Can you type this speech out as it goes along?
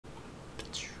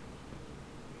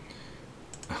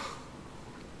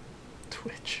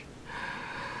Twitch.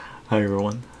 Hi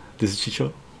everyone, this is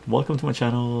Chycho. Welcome to my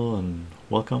channel and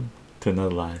welcome to another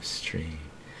live stream.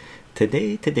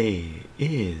 Today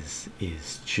is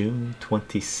June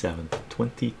 27th,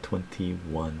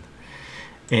 2021,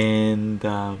 and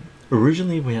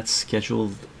originally we had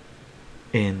scheduled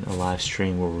in a live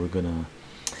stream where we're gonna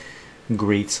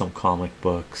grade some comic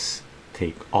books,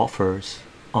 take offers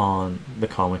on the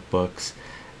comic books,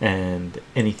 and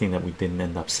anything that we didn't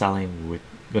end up selling we're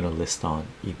gonna list on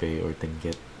eBay or didn't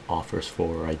get offers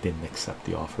for, or I didn't accept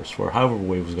the offers for, however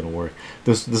way it was gonna work.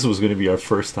 This was gonna be our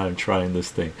first time trying this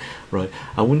thing, right?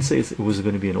 I wouldn't say it was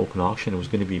gonna be an open auction. It was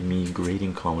gonna be me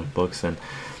grading comic books and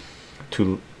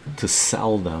to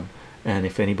sell them, and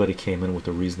if anybody came in with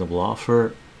a reasonable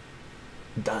offer,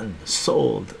 done,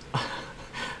 sold.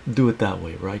 Do it that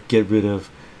way, right? Get rid of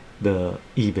the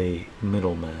eBay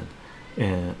middleman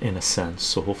in a sense,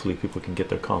 so hopefully people can get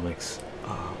their comics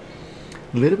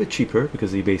a little bit cheaper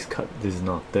because eBay's cut is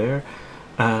not there,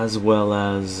 as well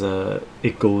as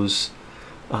it goes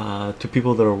to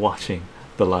people that are watching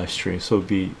the live stream. So it'd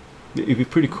be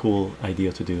pretty cool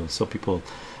idea to do, and some people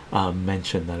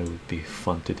mentioned that it would be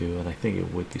fun to do, and I think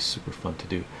it would be super fun to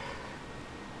do.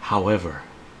 However,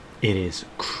 it is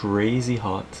crazy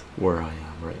hot where I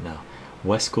am right now,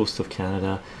 west coast of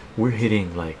Canada. We're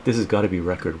hitting, like, this has got to be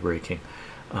record breaking,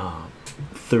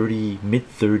 30, mid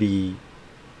 30.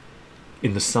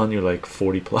 In the sun you're like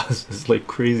 40 plus. It's like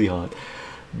crazy hot.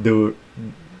 The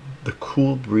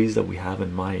cool breeze that we have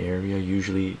in my area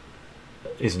usually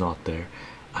is not there.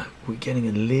 We're getting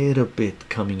a little bit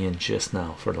coming in just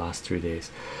now for the last 3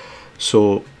 days,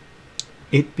 so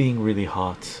it being really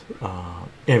hot,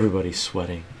 everybody's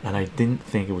sweating, and I didn't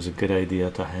think it was a good idea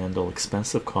to handle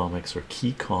expensive comics or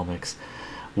key comics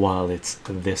while it's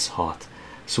this hot.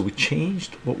 So we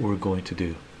changed what we're going to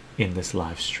do in this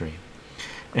live stream.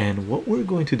 And what we're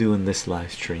going to do in this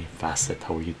live stream, Facet,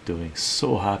 how are you doing?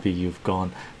 So happy you've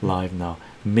gone live now.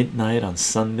 Midnight on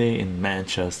Sunday in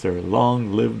Manchester.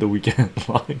 Long live the weekend.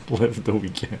 Long live the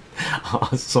weekend.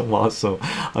 Awesome, awesome.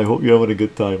 I hope you're having a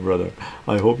good time, brother.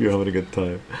 I hope you're having a good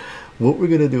time. What we're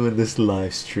gonna do in this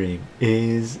live stream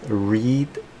is read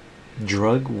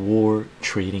drug war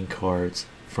trading cards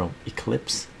from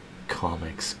Eclipse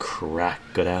Comics. Crack,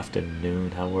 good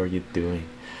afternoon, how are you doing?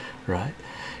 Right,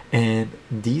 and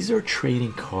these are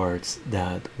trading cards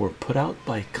that were put out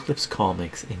by Eclipse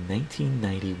Comics in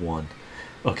 1991.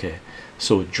 Okay,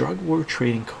 so drug war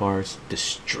trading cards, the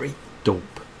straight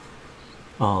dope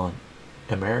on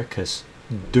America's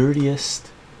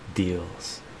dirtiest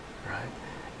deals, right?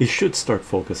 It should start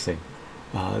focusing.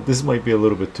 This might be a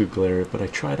little bit too glary, but I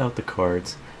tried out the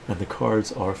cards and the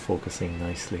cards are focusing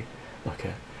nicely.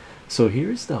 Okay, so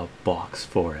here's the box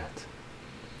for it.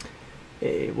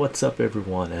 Hey, what's up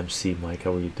everyone? MC Mike,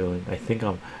 how are you doing? I think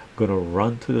I'm gonna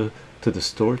run to the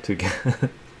store to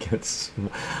get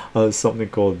something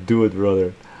called Do It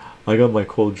Brother. I got my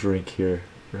cold drink here,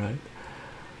 right?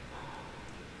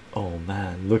 Oh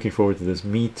man, looking forward to this.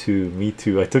 Me too, me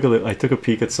too. I took a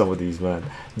peek at some of these, man.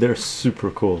 They're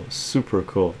super cool, super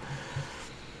cool.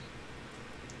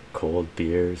 Cold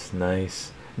beers,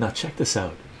 nice. Now check this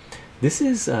out. This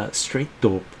is straight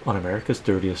dope on America's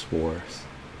dirtiest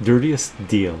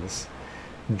deals,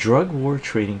 drug war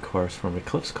trading cards from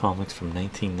Eclipse Comics from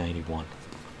 1991.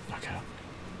 Okay,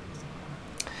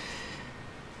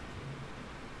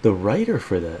 the writer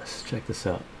for this, check this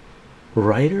out,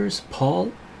 writers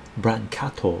Paul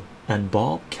Brancato and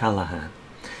Bob Callahan.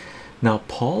 Now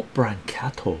Paul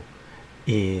Brancato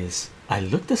is, I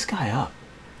looked this guy up,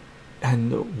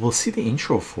 and we'll see the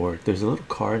intro for it. There's a little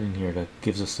card in here that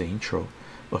gives us the intro.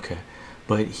 Okay,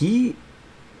 but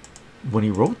when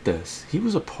he wrote this, he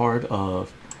was a part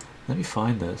of, let me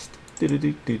find this,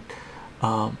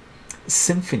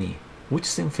 symphony. Which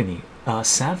symphony?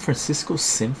 San Francisco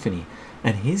Symphony,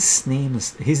 and his name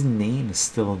is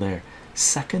still there.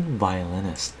 Second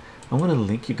violinist. I'm gonna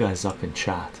link you guys up in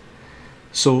chat.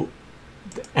 So,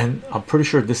 and I'm pretty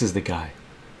sure this is the guy,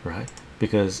 right?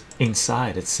 Because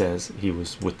inside it says he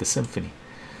was with the symphony.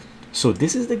 So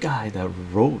this is the guy that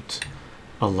wrote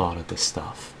a lot of this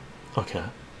stuff. Okay,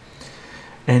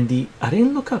 and I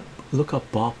didn't look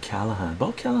up Bob Callahan.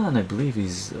 Bob Callahan, I believe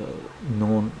he's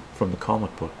known from the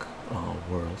comic book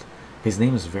world. His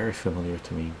name is very familiar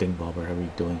to me. Ding Bobber, how are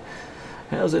you doing?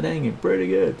 How's it hanging? Pretty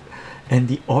good. And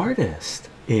the artist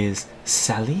is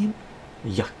Salim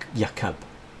Yakab.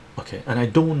 Okay, and I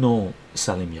don't know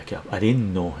Salim Yakab. I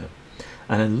didn't know him,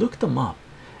 and I looked him up,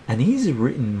 and he's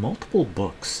written multiple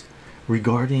books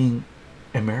regarding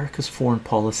America's foreign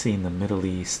policy in the Middle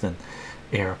East and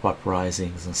Arab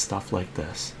uprisings and stuff like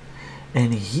this.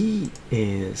 And he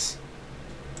is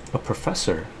a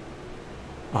professor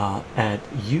at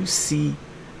UCSB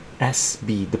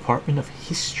Department of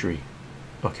History.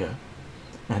 Okay,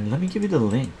 and let me give you the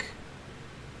link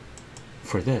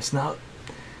for this. Now,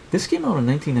 this came out in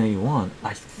 1991.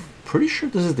 I'm pretty sure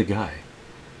this is the guy.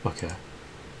 Okay,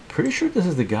 pretty sure this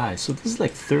is the guy. So this is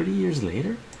like 30 years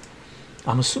later.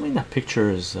 I'm assuming that picture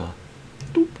is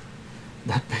doop,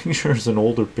 that picture is an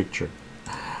older picture.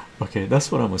 Okay,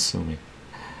 that's what I'm assuming.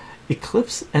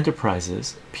 Eclipse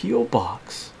Enterprises, PO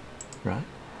Box, right?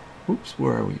 Oops,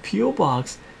 where are we? PO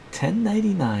Box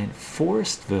 1099,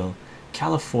 Forestville,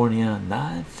 California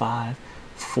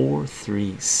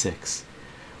 95436.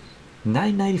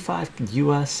 995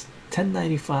 US,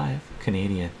 1095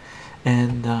 Canadian.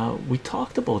 And we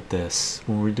talked about this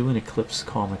when we were doing Eclipse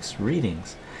Comics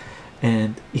readings.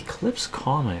 And Eclipse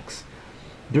Comics,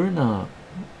 during the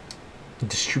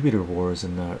distributor wars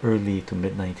in the early to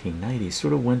mid 1990s,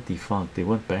 sort of went defunct. They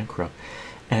went bankrupt,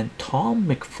 and Tom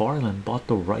McFarlane bought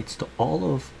the rights to all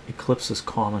of Eclipse's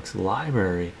comics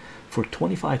library for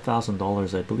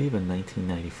 $25,000, I believe, in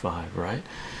 1995, right?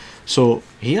 So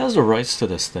he has the rights to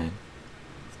this thing,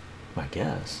 I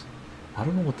guess. I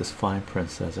don't know what this fine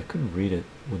print says. I couldn't read it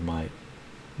with my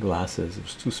glasses, it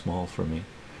was too small for me.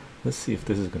 Let's see if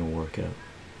this is going to work out.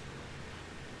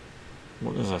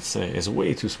 What does that say? It's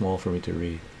way too small for me to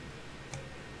read,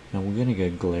 and we're gonna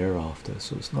get glare off this,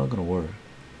 so it's not gonna work.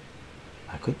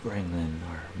 I could bring in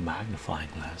our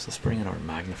magnifying lens. Let's bring in our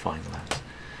magnifying lens.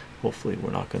 Hopefully we're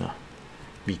not gonna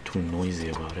be too noisy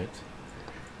about it.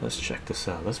 Let's check this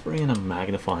out. Let's bring in a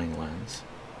magnifying lens.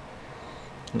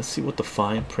 Let's see what the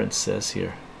fine print says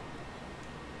here.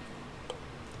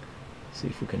 See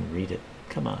if we can read it.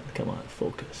 Come on,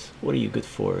 focus. What are you good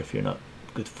for if you're not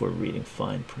good for reading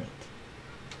fine print?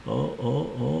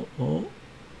 Oh,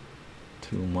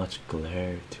 too much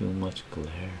glare, too much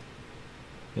glare.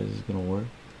 Is this gonna work?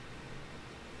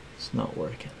 It's not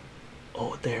working.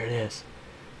 Oh, there it is.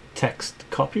 Text,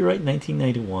 copyright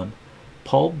 1991,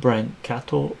 Paul Brent,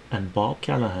 Cato and Bob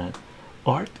Callahan.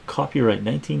 Art, copyright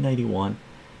 1991,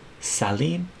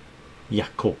 Salim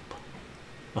Yacoub.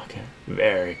 Okay,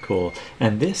 very cool.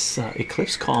 And this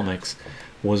Eclipse Comics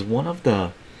was one of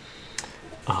the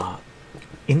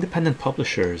independent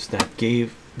publishers that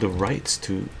gave the rights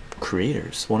to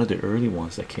creators, one of the early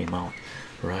ones that came out,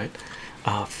 right?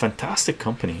 Fantastic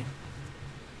company.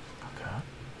 Okay.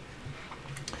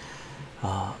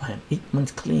 I am 8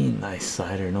 months clean. Nice.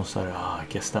 Cider, no cider. I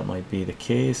guess that might be the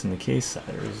case. In the case,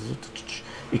 cider is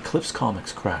Eclipse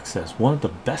Comics. Crack says one of the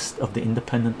best of the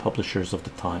independent publishers of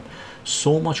the time.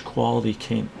 So much quality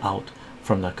came out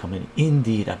from that company.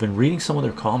 Indeed, I've been reading some of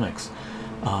their comics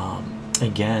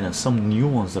again, and some new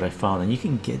ones that I found, and you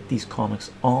can get these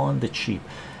comics on the cheap.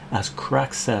 As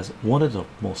Crack says, one of the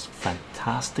most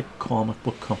fantastic comic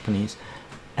book companies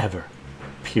ever,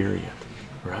 period.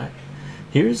 Right,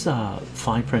 here's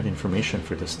fine print information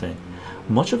for this thing.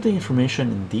 Much of the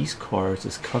information in these cards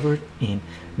is covered in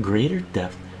greater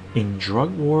depth in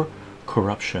drug war,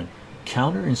 corruption,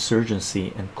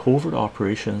 counterinsurgency, and covert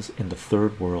operations in the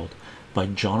Third World by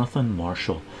Jonathan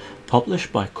Marshall,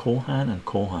 published by Cohan and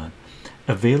Cohan.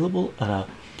 Available at a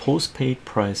postpaid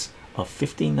price of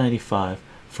 $15.95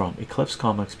 from Eclipse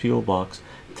Comics, PO Box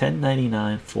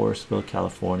 1099, Forestville,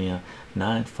 California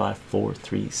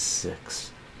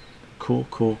 95436.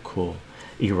 Cool.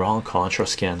 Iran Contra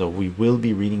scandal. We will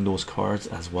be reading those cards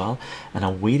as well, and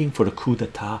I'm waiting for the coup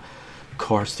d'etat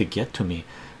cards to get to me,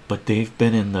 but they've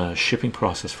been in the shipping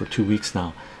process for 2 weeks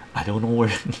now. I don't know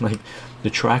where like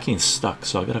the tracking is stuck,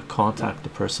 so I gotta contact the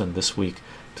person this week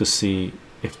to see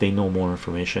if they know more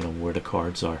information on where the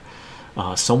cards are.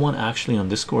 Someone actually on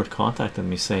Discord contacted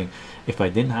me saying if I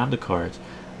didn't have the cards,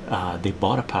 they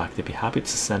bought a pack, they'd be happy to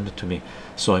send it to me,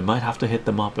 so I might have to hit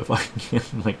them up if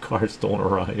my cards don't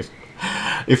arrive,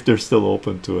 if they're still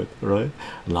open to it, right?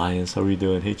 Lions, how are you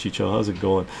doing? Hey Chycho, how's it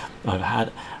going?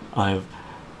 I've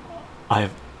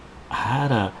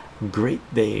had a great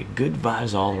day, good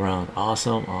vibes all around.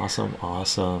 Awesome.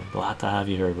 Glad to have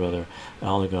you here, brother.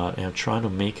 Alligot, and I'm trying to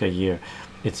make a year.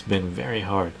 It's been very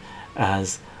hard,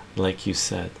 as like you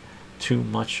said, too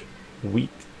much wheat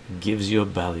gives you a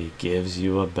belly, beer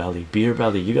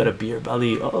belly. You got a beer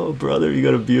belly. Oh brother, you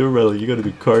got a beer belly. You got to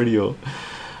do cardio.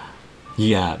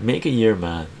 Yeah, make a year,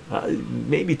 man.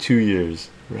 Maybe 2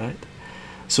 years, right?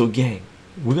 So gang,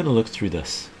 we're gonna look through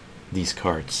these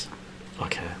cards.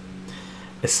 Okay,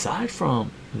 aside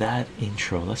from that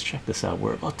intro, let's check this out.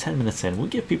 We're about 10 minutes in. We'll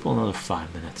give people another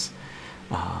 5 minutes.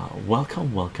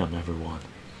 Welcome everyone.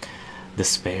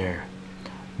 Despair.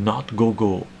 Not to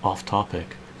go off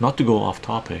topic,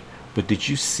 but did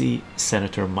you see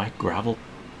Senator Mike Gravel?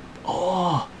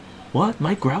 Oh, What?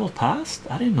 Mike Gravel passed?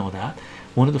 I didn't know that.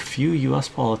 One of the few U.S.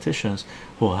 politicians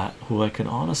who I can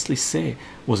honestly say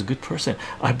was a good person.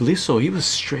 I believe so. He was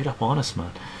straight up honest,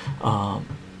 man.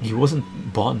 He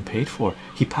wasn't bought and paid for.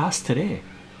 He passed today.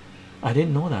 I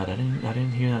didn't know that. I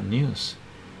didn't hear that news.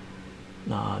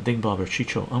 Ding Bobber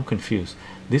Chicho, I'm confused.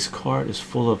 This card is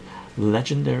full of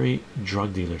legendary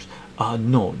drug dealers.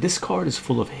 No, this card is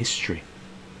full of history.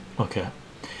 Okay,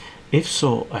 if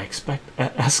so, I expect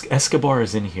Escobar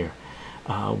is in here.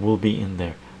 Will be in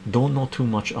there. Don't know too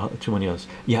much. Too many others.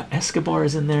 Yeah, Escobar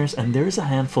is in there, and there's a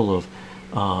handful of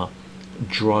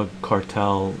drug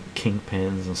cartel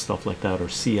kingpins and stuff like that, or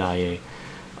CIA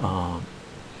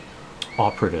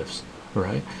operatives,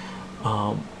 right?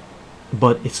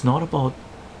 But it's not about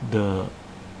the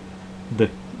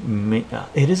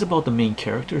it is about the main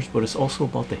characters, but it's also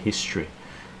about the history.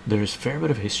 There's a fair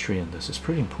bit of history in this. It's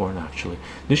pretty important, actually.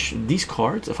 These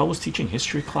cards, if I was teaching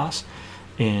history class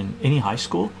in any high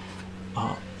school,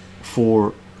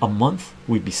 for a month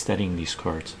we'd be studying these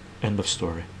cards. End of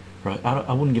story, right?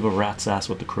 I wouldn't give a rat's ass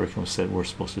what the curriculum said we're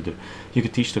supposed to do. You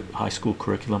could teach the high school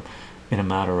curriculum in a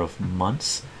matter of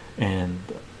months, and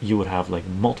you would have like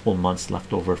multiple months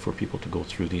left over for people to go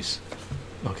through these.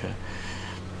 Okay.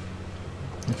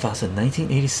 In fact, in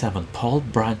 1987, Paul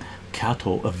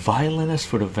Brancato, a violinist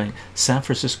for the San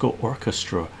Francisco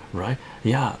Orchestra, right?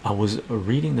 Yeah, I was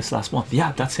reading this last month.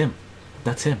 Yeah, that's him.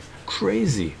 That's him.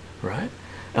 Crazy, right?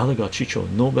 Elegant Chicho,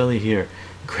 no belly here.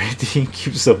 Great team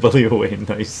keeps the belly away.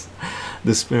 Nice.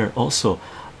 Despair. Also,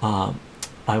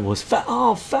 I was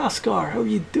fast car. How are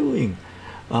you doing?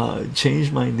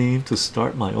 Change my name to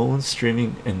start my own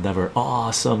streaming endeavor.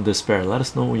 Awesome. Despair, let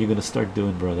us know what you're gonna start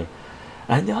doing, brother.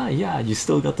 And yeah, you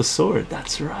still got the sword.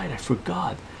 That's right, I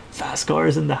forgot. Fast car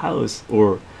is in the house,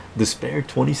 or Despair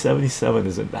 2077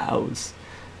 is in the house.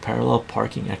 Parallel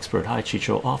parking expert. Hi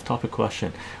Chicho, off topic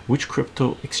question, which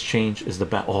crypto exchange is the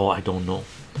best? Oh, I don't know.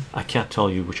 I can't tell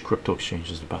you which crypto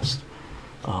exchange is the best.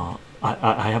 I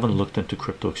haven't looked into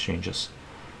crypto exchanges.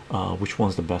 Which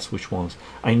one's the best, which ones.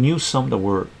 I knew some that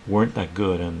weren't that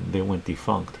good and they went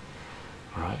defunct.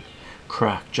 All right.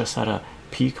 Crack just had a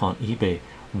peak on eBay.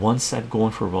 One set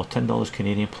going for about $10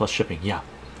 Canadian plus shipping. Yeah,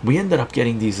 we ended up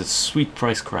getting these at sweet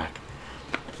price. Crack,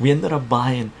 we ended up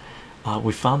buying,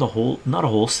 we found not a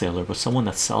wholesaler, but someone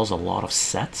that sells a lot of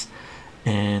sets,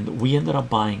 and we ended up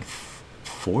buying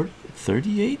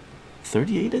 38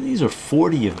 of these, or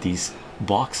 40 of these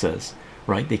boxes,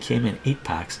 right? They came in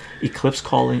 8-packs. Eclipse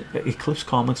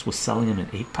Comics was selling them in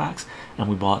 8-packs, and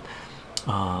we bought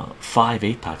 5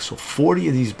 8-packs, so 40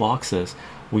 of these boxes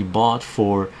we bought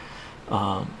for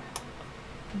 $100,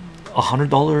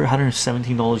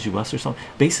 $117 US or something.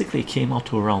 Basically it came out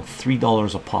to around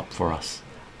 $3 a pop for us.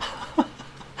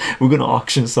 We're gonna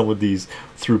auction some of these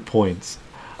through points.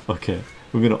 Okay,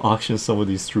 we're gonna auction some of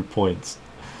these through points,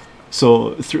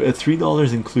 so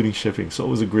 $3 including shipping, so it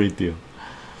was a great deal.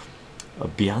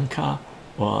 Bianca,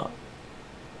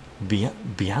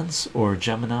 Biance or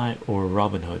Gemini or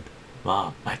Robinhood.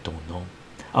 I don't know.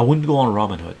 I wouldn't go on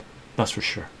Robinhood, that's for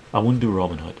sure. I wouldn't do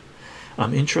Robinhood.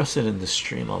 I'm interested in this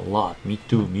stream a lot. Me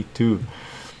too, me too.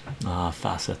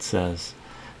 Facet says,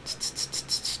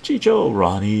 Chicho,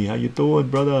 Ronnie, how you doing,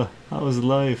 brother? How's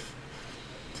life?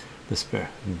 Despair,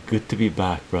 good to be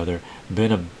back, brother.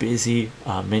 Been a busy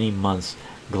many months.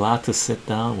 Glad to sit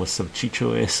down with some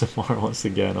Chicho ASMR once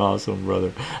again. Awesome,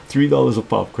 brother. $3 a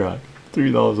pop. Crack,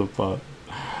 $3 a pop.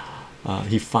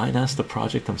 He financed the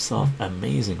project himself.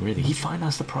 Amazing, really. He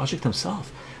financed the project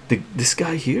himself. This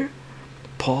guy here,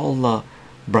 Paul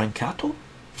Brancato,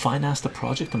 financed the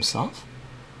project himself.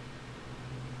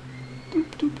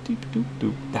 Doop, doop, doop, doop,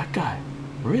 doop. That guy,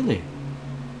 really?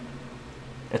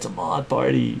 It's a mod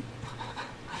party.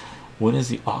 When is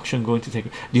the auction going to take?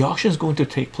 The auction is going to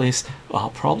take place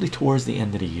probably towards the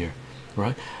end of the year,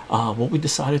 right? What we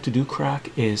decided to do,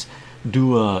 Crack, is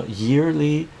do a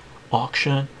yearly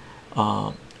auction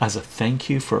as a thank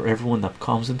you for everyone that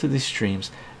comes into these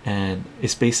streams, and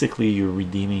it's basically you're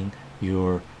redeeming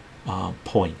your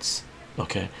points.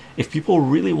 Okay, if people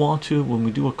really want to, when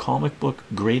we do a comic book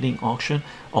grading auction,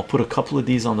 I'll put a couple of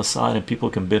these on the side and people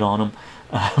can bid on them,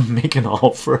 make an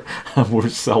offer, and we'll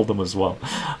sell them as well.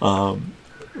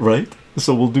 Right,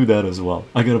 so we'll do that as well.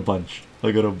 I got a bunch.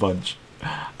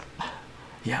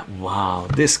 Yeah, wow,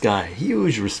 this guy,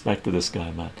 huge respect to this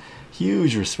guy, man.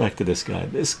 Huge respect to this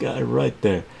guy right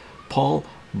there, Paul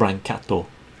Brancato.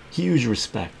 Huge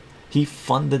respect. He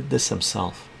funded this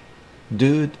himself,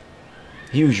 dude.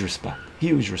 Huge respect,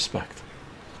 huge respect,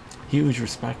 huge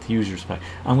respect, huge respect.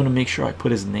 I'm gonna make sure I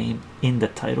put his name in the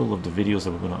title of the videos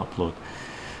that we're gonna upload.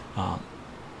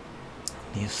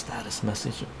 New status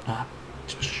message app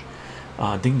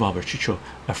Dingbobber Chicho,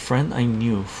 a friend I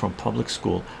knew from public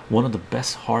school, one of the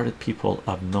best-hearted people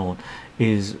I've known,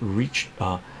 is reaching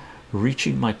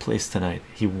my place tonight.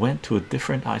 He went to a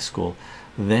different high school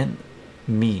than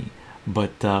me,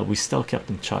 but we still kept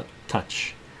in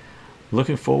touch.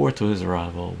 Looking forward to his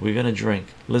arrival. We're gonna drink,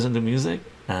 listen to music,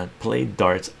 and play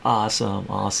darts. Awesome,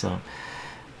 awesome.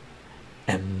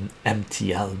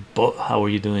 MTL, how are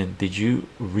you doing? Did you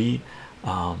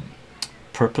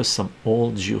purpose some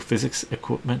old geophysics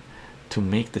equipment to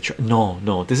make the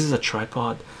no, this is a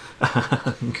tripod.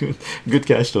 Good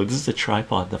catch though. This is a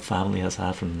tripod the family has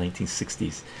had from the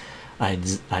 1960s.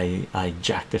 I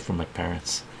jacked it from my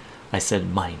parents. I said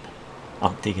mine.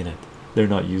 I'm taking it. They're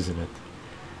not using it.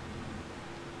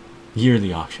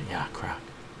 Yearly auction, yeah, crack.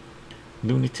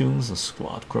 Looney Tunes and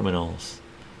Squad Criminals.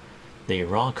 The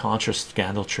Iran Contra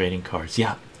scandal trading cards.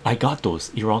 Yeah, I got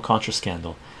those. Iran Contra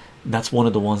scandal. That's one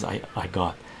of the ones I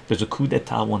got. There's a coup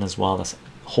d'etat one as well. That's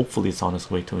hopefully it's on its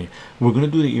way to me. We're gonna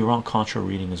do the Iran Contra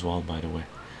reading as well, by the way.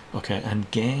 Okay, and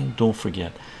gang, don't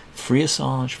forget, free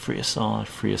Assange, free Assange,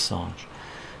 free Assange.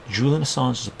 Julian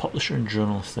Assange is a publisher and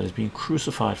journalist that is being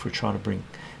crucified for trying to bring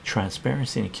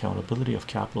transparency and accountability of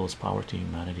capitalist power to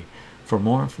humanity. For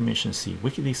more information, see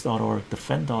wikileaks.org,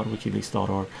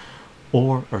 defend.wikileaks.org,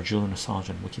 or our Julian Assange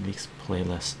and WikiLeaks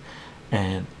playlist.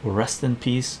 And rest in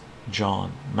peace,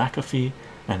 John McAfee,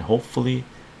 and hopefully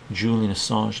Julian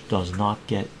Assange does not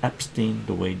get Epstein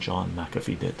the way John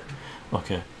McAfee did.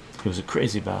 Okay, he was a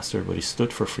crazy bastard, but he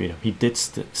stood for freedom. He did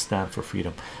stand for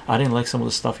freedom. I didn't like some of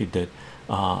the stuff he did.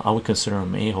 I would consider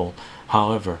him a-hole.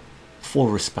 However, full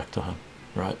respect to him,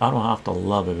 right? I don't have to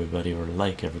love everybody or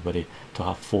like everybody to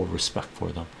have full respect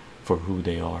for them for who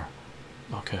they are.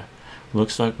 Okay,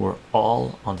 looks like we're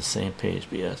all on the same page.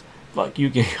 BS, fuck you,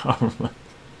 gay government.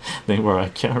 Thing where I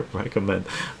can't recommend,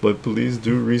 but please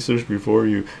do research before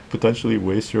you potentially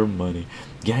waste your money.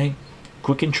 Gang,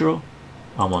 quick intro.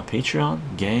 I'm on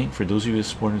Patreon. Gang, for those of you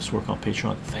supporting this work on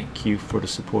Patreon, thank you for the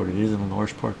support. It is in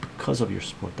large part because of your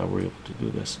support that we're able to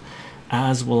do this,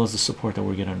 as well as the support that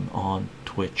we're getting on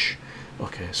Twitch.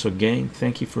 Okay, so gang,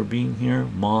 thank you for being here.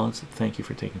 Mods, thank you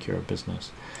for taking care of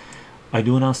business. I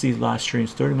do announce these live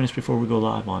streams 30 minutes before we go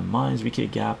live on Minds,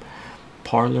 VK Gap,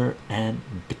 Parlor, and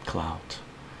BitClout.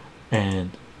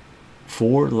 And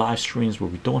for live streams where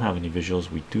we don't have any visuals,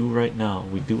 we do right now,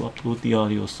 we do upload the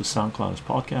audios to SoundCloud as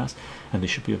podcast, and they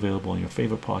should be available on your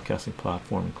favorite podcasting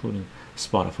platform, including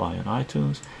Spotify and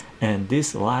iTunes. And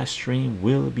this live stream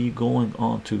will be going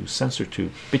on to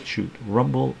CensorTube, BitChute,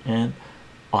 Rumble, and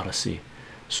Odyssey.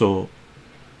 So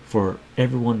for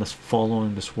everyone that's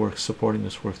following this work, supporting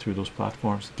this work through those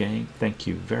platforms, gang, thank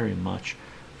you very much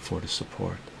for the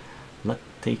support. Let's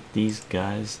take these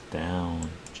guys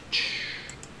down.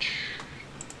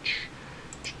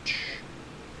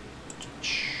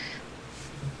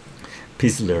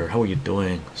 Pizzler, how are you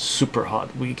doing? Super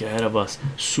hot week ahead of us.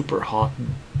 Super hot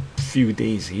few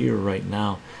days here right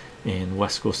now in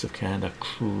west coast of Canada.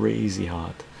 Crazy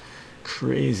hot,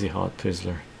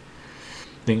 Pizzler.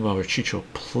 Think about it, Chycho.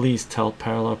 Please tell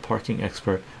parallel parking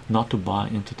expert not to buy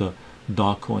into the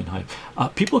Dogecoin hype.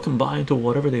 People can buy into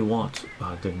whatever they want,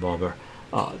 Dingbobber.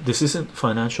 This isn't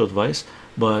financial advice,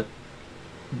 but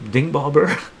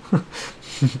Dingbobber,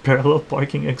 parallel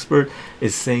parking expert,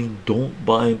 is saying don't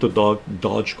buy into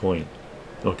Dogecoin.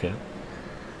 Okay.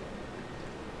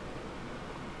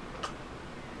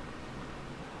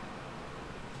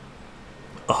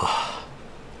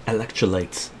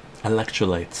 Electrolytes.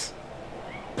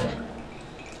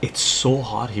 It's so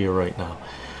hot here right now.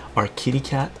 Our kitty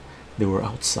cat, they were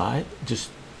outside, just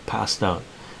passed out,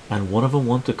 and one of them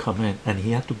wanted to come in, and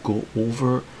he had to go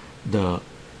over the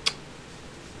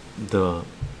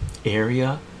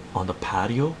area on the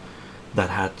patio that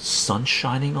had sun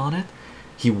shining on it.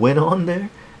 He went on there,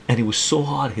 and it was so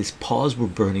hot his paws were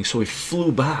burning, so he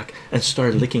flew back and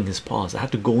started licking his paws. I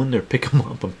had to go in there, pick him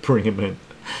up, and bring him in.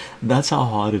 That's how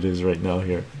hot it is right now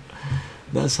here.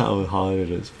 That's how hot it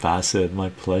is. Facet, my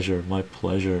pleasure.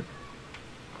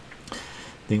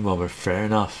 Think about it. Fair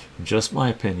enough. Just my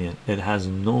opinion. It has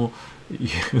no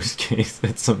use case.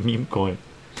 It's a meme coin.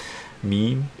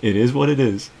 Meme. It is what it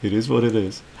is.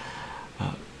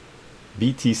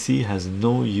 BTC has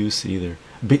no use either.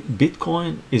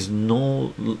 Bitcoin is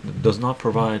does not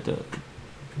provide.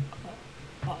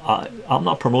 I'm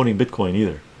not promoting Bitcoin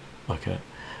either. Okay.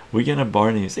 Weekend at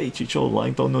Barney's. Hey Chycho,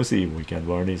 like don't know. See Weekend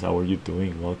Barney's. How are you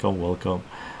doing? Welcome.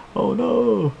 Oh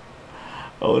no.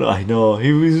 I know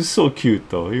he was so cute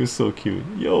though. He was so cute.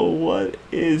 Yo, what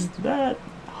is that?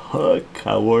 Huck,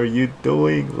 how are you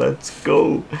doing? Let's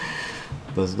go.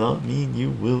 Does not mean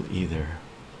you will either.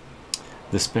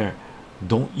 Despair.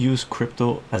 Don't use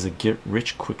crypto as a get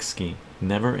rich quick scheme.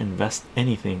 Never invest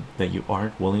anything that you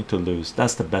aren't willing to lose.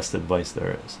 That's the best advice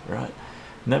there is, right?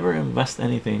 Never invest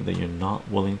anything that you're not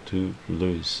willing to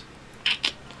lose.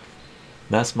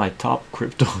 That's my top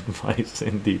crypto advice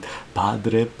indeed.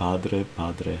 Padre, padre,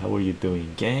 padre. How are you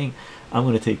doing, gang? I'm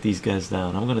gonna take these guys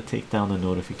down. I'm gonna take down the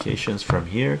notifications from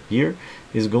here. Here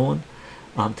is going.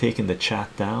 I'm taking the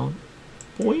chat down.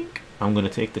 Boink. I'm gonna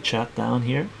take the chat down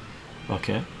here.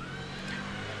 Okay.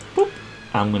 Boop.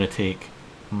 I'm gonna take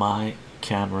my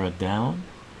camera down.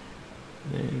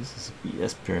 This is a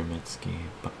BS pyramid scheme.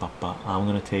 I'm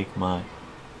gonna take my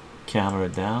camera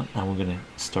down and we're gonna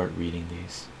start reading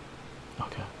these.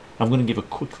 Okay, I'm gonna give a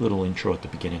quick little intro at the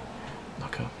beginning.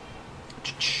 Okay,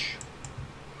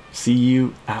 see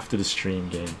you after the stream,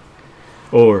 gang,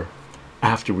 or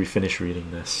after we finish reading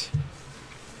this.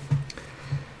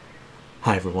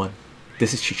 Hi everyone,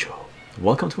 this is Chycho.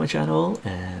 Welcome to my channel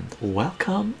and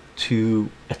welcome to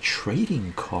a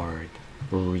trading card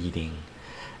reading.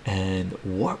 And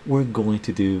what we're going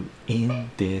to do in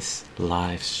this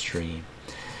live stream,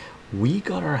 we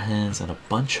got our hands on a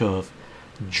bunch of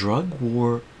drug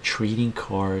war trading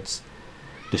cards,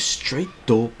 the straight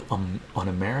dope on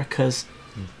America's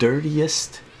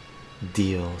dirtiest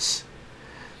deals.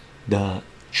 The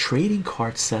trading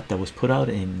card set that was put out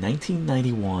in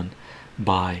 1991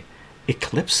 by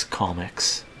Eclipse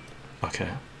Comics.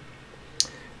 Okay,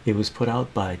 it was put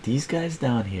out by these guys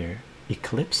down here,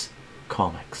 Eclipse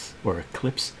Comics or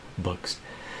Eclipse Books.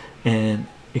 And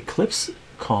Eclipse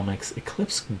Comics,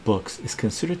 Eclipse Books is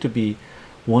considered to be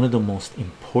one of the most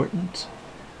important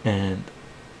and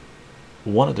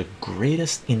one of the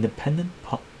greatest independent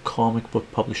comic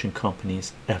book publishing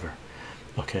companies ever.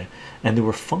 Okay, and they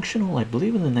were functional, I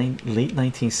believe, in the late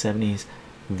 1970s,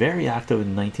 very active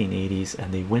in the 1980s,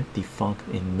 and they went defunct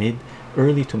in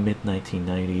early to mid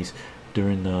 1990s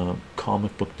during the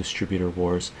comic book distributor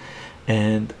wars.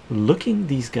 And looking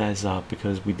these guys up,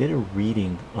 because we did a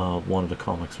reading of one of the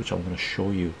comics which I'm going to show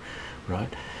you,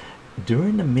 right,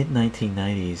 during the mid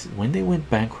 1990s when they went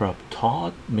bankrupt,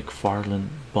 Todd McFarlane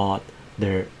bought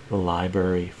their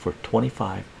library for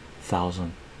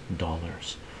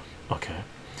 $25,000. okay,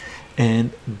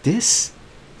 and this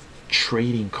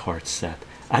trading card set,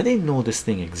 I didn't know this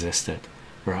thing existed,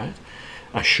 right?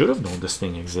 I should have known this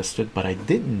thing existed, but I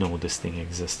didn't know this thing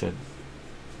existed.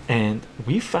 And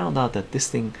we found out that this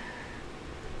thing,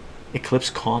 Eclipse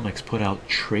Comics, put out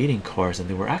trading cards, and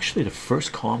they were actually the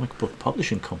first comic book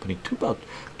publishing company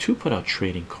to put out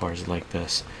trading cards like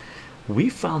this. We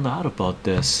found out about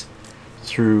this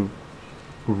through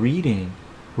reading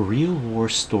Real War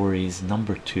Stories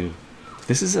 #2.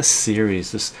 This is a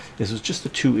series. This was just a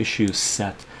 2-issue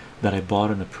set that I bought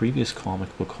in a previous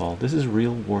comic book haul. This is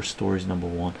Real War Stories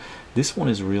 #1. This one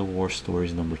is Real War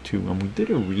Stories #2, and we did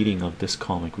a reading of this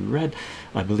comic. We read,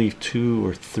 I believe, 2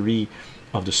 or 3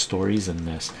 of the stories in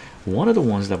this. One of the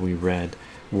ones that we read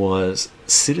was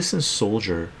Citizen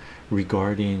Soldier,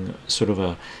 regarding sort of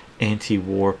a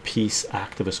anti-war peace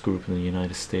activist group in the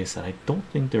United States that I don't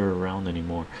think they're around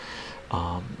anymore.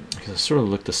 Because I sort of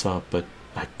looked this up, but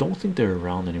I don't think they're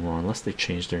around anymore unless they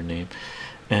changed their name.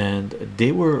 And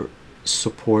they were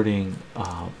supporting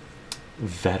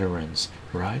veterans,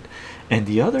 right? And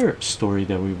the other story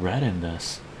that we read in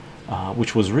this,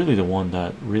 which was really the one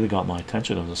that really got my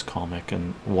attention of this comic,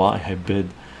 and why I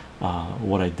bid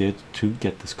what I did to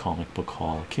get this comic book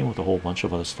haul, it came with a whole bunch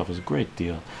of other stuff. It was a great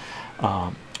deal.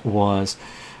 Was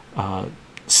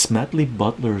Smedley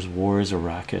Butler's War is a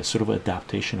Racket, sort of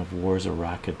adaptation of War is a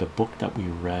Racket, the book that we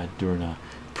read during a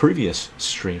previous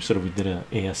stream. Sort of, we did an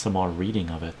ASMR reading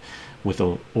of it with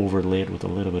overlaid with a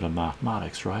little bit of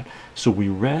mathematics, right? So we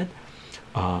read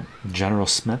General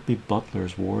Smedley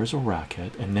Butler's War is a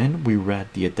Racket, and then we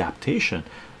read the adaptation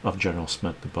of General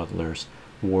Smedley Butler's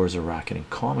War is a Racket in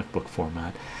comic book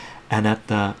format. And at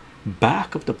the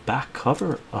back of the back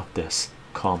cover of this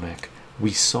comic,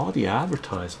 we saw the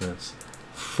advertisements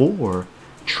for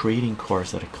trading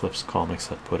cards that Eclipse Comics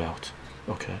had put out.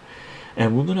 Okay,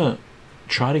 and we're gonna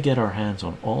try to get our hands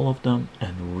on all of them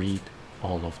and read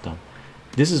all of them.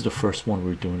 This is the first one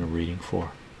we're doing a reading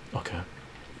for. Okay,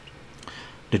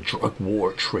 the drug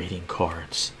war trading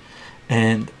cards,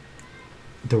 and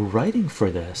the writing for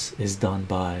this is done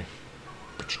by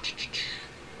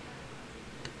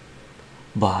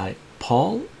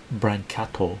Paul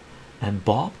Brancato and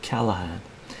Bob Callahan,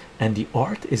 and the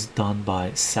art is done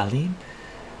by Salim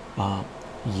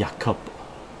Jacob.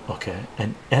 Okay,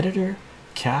 and editor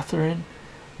Catherine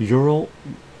Earl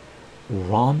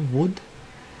Ronwood.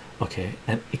 Okay,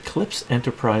 and Eclipse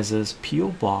Enterprises, PO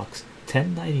Box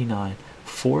 1099,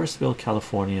 Forestville,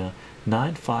 California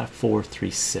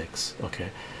 95436. Okay,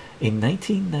 in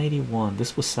 1991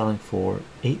 this was selling for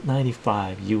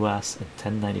 895 US and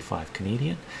 1095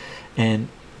 Canadian. And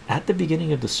at the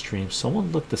beginning of the stream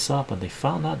someone looked this up and they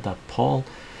found out that Paul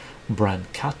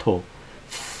Brancato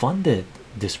funded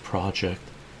this project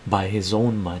by his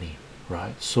own money,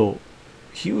 right? So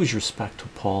huge respect to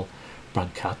Paul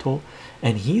Brancato,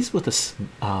 and he's with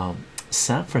the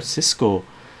San Francisco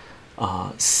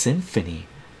Symphony,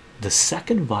 the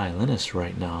second violinist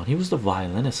right now. He was the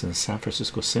violinist in the San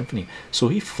Francisco Symphony, so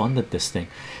he funded this thing.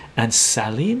 And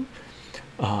Salim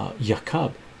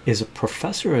Yaqub is a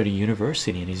professor at a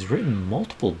university, and he's written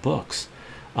multiple books,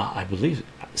 I believe,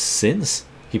 since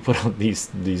he put out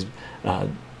these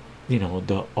you know,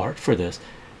 the art for this.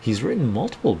 He's written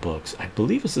multiple books, I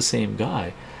believe it's the same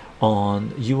guy,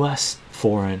 on US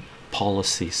foreign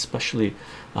policy, especially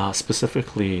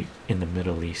specifically in the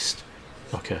Middle East.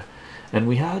 Okay, and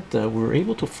we were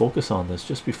able to focus on this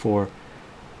just before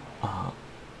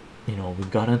you know, we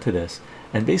got into this.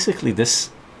 And basically this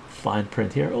fine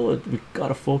print here, oh, we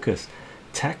gotta focus.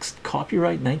 Text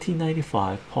copyright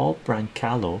 1995 Paul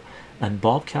Brancalo and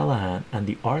Bob Callahan, and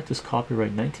the art is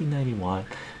copyright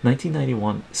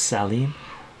 1991 Salim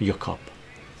Yaqub.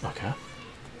 Okay,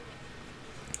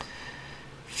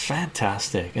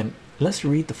 fantastic. And let's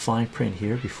read the fine print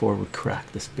here before we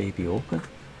crack this baby open.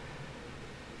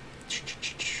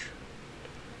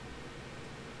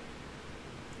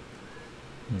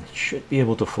 Should be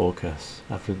able to focus.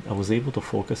 I was able to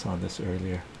focus on this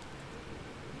earlier.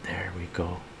 There we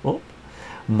go. Oh,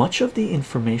 much of the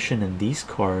information in these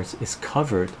cards is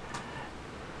covered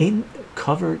in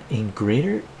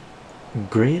greater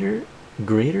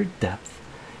depth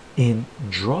in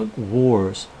drug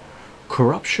wars,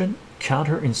 corruption,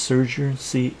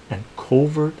 counterinsurgency, and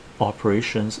covert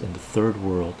operations in the Third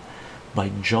World by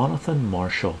Jonathan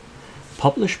Marshall,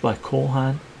 published by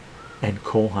Cohan and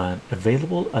Cohan,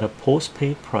 available at a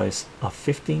postpaid price of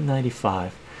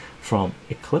 $15.95 from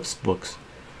Eclipse Books,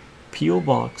 P.O.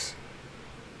 Box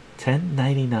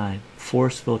 1099,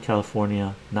 Forestville,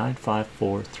 California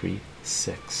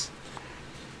 95436.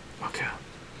 Okay,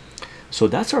 so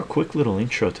that's our quick little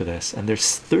intro to this, and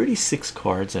there's 36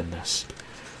 cards in this.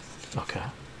 Okay,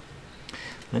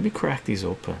 let me crack these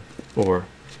open or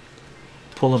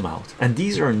pull them out, and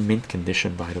these are in mint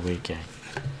condition, by the way, gang.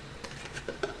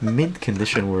 Mint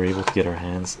condition. We're able to get our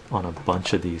hands on a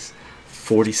bunch of these,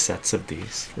 40 sets of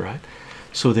these, right?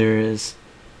 So there is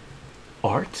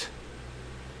art,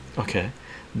 okay,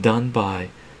 done by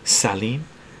Salim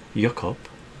Yaqub.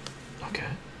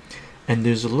 Okay, and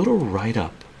there's a little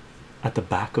write-up at the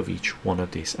back of each one of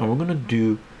these, and we're going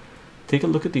to take a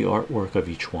look at the artwork of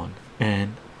each one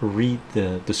and read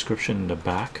the description in the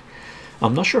back.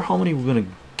 I'm not sure how many we're going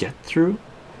to get through.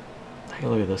 Take a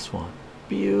look at this one.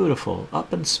 Beautiful,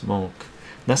 Up in Smoke.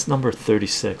 That's number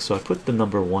 36, so I put the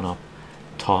number 1 up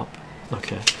top.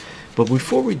 Okay, but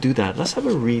before we do that, let's have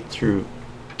a read through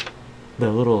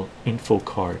the little info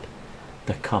card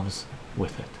that comes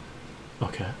with it.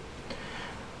 Okay,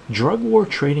 drug war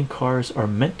trading cards are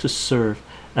meant to serve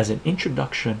as an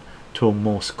introduction to a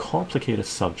most complicated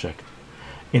subject.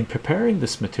 In preparing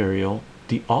this material,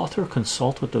 the author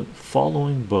consulted the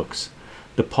following books: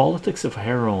 The Politics of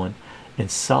Heroin in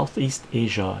Southeast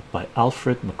Asia by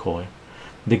Alfred McCoy,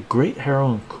 The Great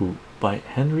Heroin Coup by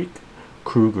Henrik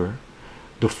Kruger,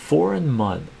 The Foreign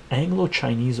Mud,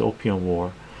 Anglo-Chinese Opium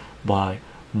War by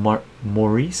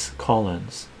Maurice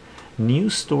Collins,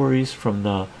 News Stories from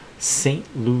the St.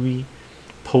 Louis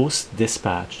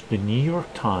Post-Dispatch, the New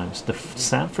York Times, the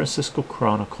San Francisco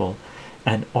Chronicle,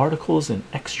 and articles in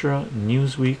Extra,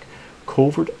 Newsweek,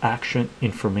 Covert Action,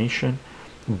 Information,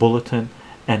 Bulletin,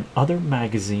 and other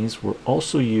magazines were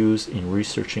also used in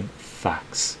researching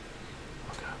facts.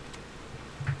 Okay.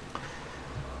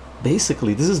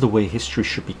 Basically, this is the way history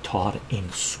should be taught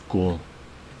in school.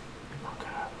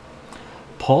 Okay.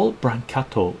 Paul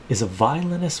Brancato is a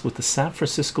violinist with the San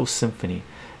Francisco Symphony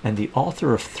and the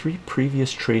author of 3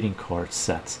 previous trading card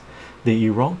sets: the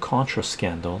Iran-Contra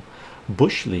Scandal,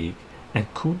 Bush League,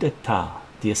 and Coup d'etat,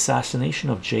 the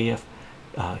assassination of J.F.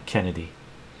 Kennedy.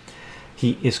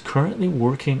 He is currently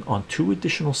working on 2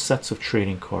 additional sets of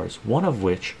trading cards, one of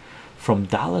which, From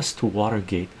Dallas to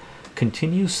Watergate,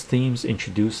 continues themes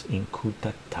introduced in Coup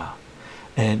d'etat.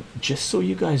 And just so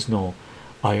you guys know,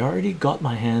 I already got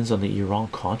my hands on the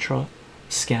Iran-Contra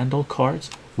Scandal cards,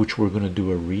 which we're going to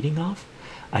do a reading of.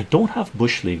 I don't have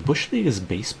Bush League. Bush League is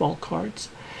baseball cards.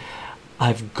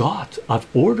 I've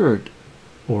ordered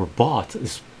or bought,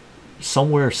 is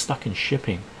somewhere stuck in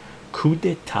shipping, Coup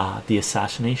d'etat, the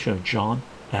assassination of John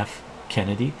F.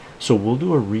 Kennedy. So we'll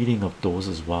do a reading of those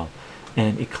as well.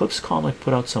 And Eclipse Comic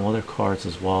put out some other cards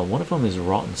as well. One of them is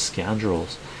Rotten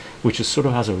Scoundrels, which is sort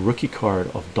of has a rookie card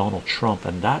of Donald Trump,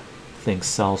 and that thing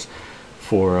sells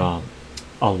for a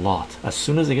lot. As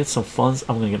soon as I get some funds,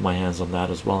 I'm gonna get my hands on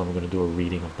that as well, and we're gonna do a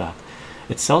reading of that.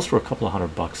 It sells for a couple of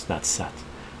 $100, that set,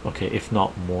 okay, if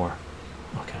not more.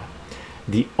 Okay,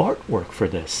 the artwork for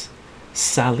this,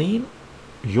 Salim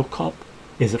Yokop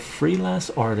is a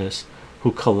freelance artist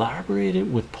who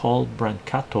collaborated with Paul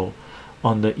Brancato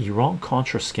on the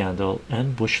Iran-Contra scandal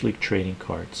and Bush League trading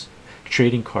card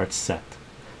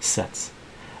sets.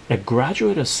 A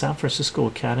graduate of San Francisco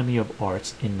Academy of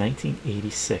Arts in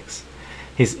 1986,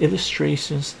 his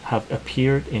illustrations have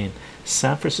appeared in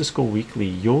San Francisco Weekly,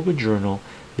 Yoga Journal,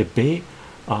 the Bay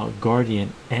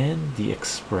Guardian, and the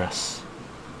Express.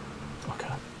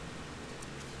 Okay,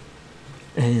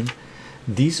 and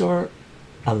these are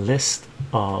a list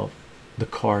of the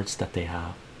cards that they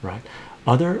have, right?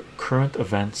 Other current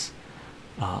events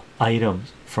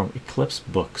items from Eclipse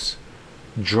books: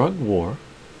 drug war,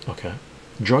 okay,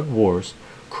 drug wars,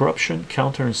 corruption,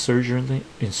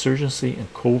 insurgency,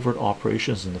 and covert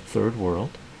operations in the third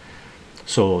world.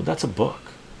 So that's a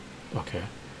book, okay.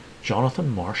 Jonathan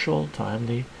Marshall,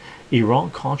 timely.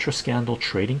 Iran-Contra scandal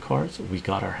trading cards, we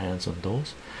got our hands on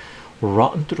those.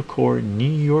 Rotten to the Core New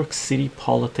York City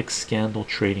politics scandal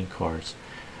trading cards,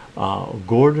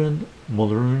 Gordon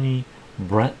Mulrooney,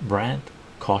 Brandt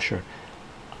Kosher.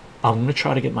 I'm gonna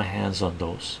try to get my hands on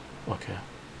those, okay.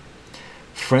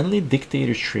 Friendly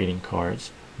Dictators trading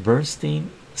cards,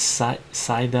 Bernstein,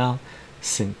 Seidel,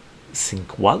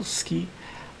 Sinkwalski.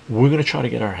 We're gonna try to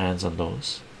get our hands on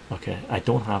those, okay. I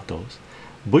don't have those.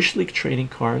 Bush League trading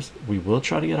cards, we will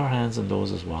try to get our hands on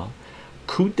those as well.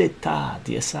 Coup d'etat,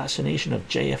 the assassination of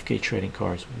JFK trading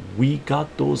cards, we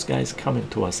got those guys coming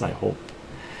to us, I hope.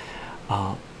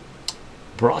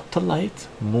 Brought to light,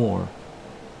 more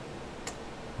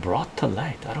brought to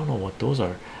light, I don't know what those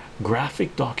are.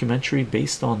 Graphic documentary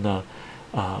based on the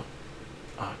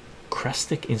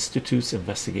Krestik Institute's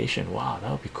investigation. Wow,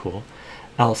 that would be cool.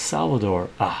 El Salvador,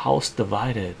 A House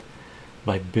Divided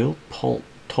by Bill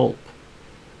Tulp,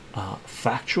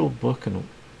 factual book and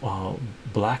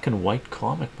black and white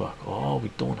comic book. Oh, we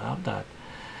don't have that.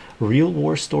 Real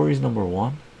War Stories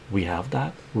 #1, we have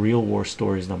that. Real War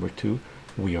Stories #2,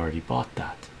 we already bought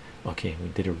that. Okay, we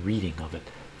did a reading of it.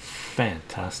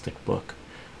 Fantastic book.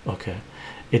 Okay,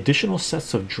 additional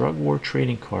sets of drug war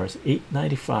trading cards,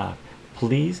 $8.95.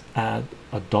 Please add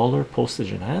 $1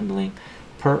 postage and handling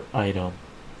per item.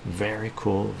 Very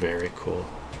cool, very cool,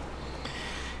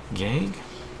 gang.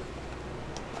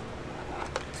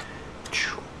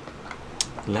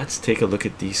 Let's take a look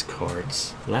at these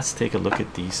cards. Let's take a look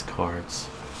at these cards.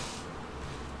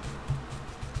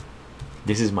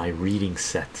 This is my reading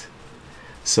set,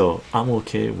 so I'm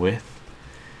okay with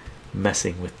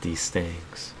messing with these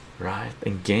things, right?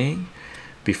 And gang,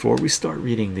 before we start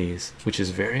reading these, which is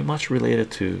very much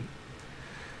related to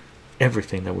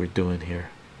everything that we're doing here,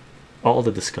 all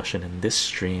the discussion in this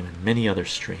stream and many other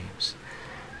streams,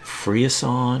 free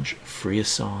Assange, free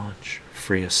Assange,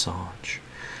 free Assange.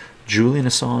 Julian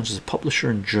Assange is a publisher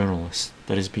and journalist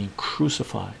that is being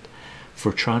crucified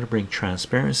for trying to bring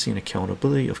transparency and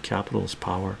accountability of capitalist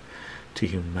power to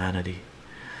humanity.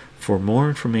 For more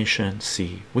information,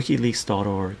 see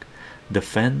wikileaks.org,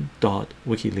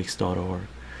 defend.wikileaks.org,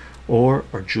 or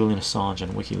our Julian Assange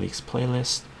and WikiLeaks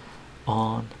playlist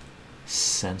on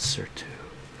CensorTube.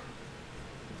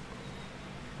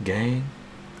 Gang,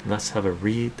 let's have a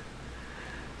read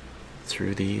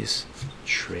through these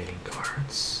trading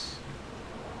cards.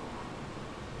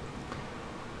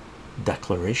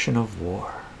 Declaration of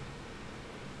War.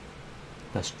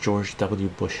 That's George W.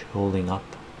 Bush holding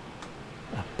up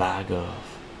a bag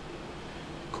of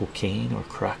cocaine or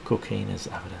crack cocaine as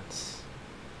evidence.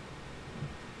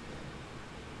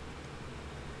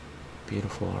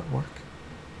 Beautiful artwork.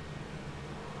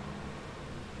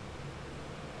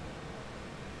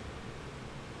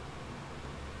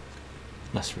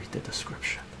 Let's read the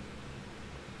description.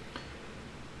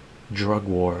 Drug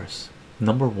wars.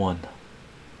 #1.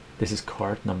 This is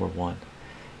card #1.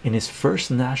 In his first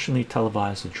nationally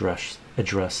televised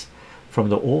address from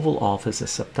the Oval Office in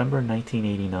September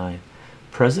 1989,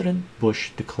 President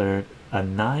Bush declared a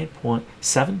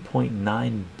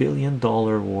 $7.9 billion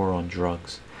war on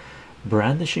drugs.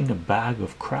 Brandishing a bag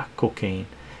of crack cocaine,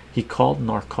 he called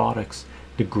narcotics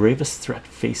the gravest threat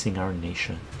facing our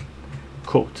nation.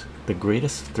 Quote, the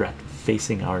greatest threat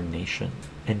facing our nation,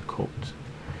 end quote.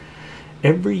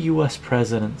 Every US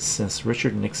president since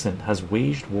Richard Nixon has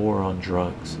waged war on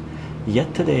drugs,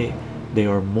 yet today they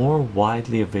are more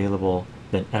widely available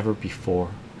than ever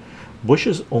before.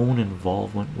 Bush's own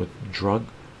involvement with drug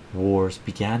wars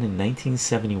began in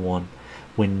 1971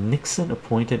 when Nixon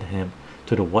appointed him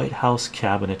to the White House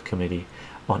Cabinet Committee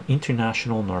on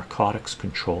International Narcotics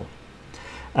Control.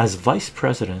 As vice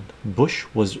president, Bush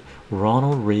was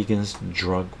Ronald Reagan's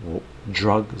drug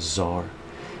czar,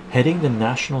 heading the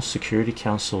National Security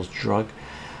Council's drug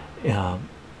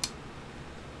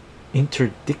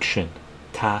interdiction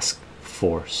task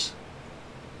force.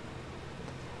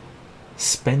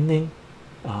 Spending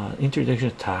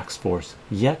interdiction task force.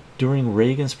 Yet during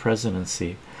Reagan's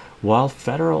presidency, while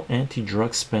federal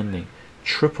anti-drug spending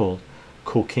tripled,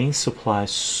 cocaine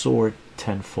supplies soared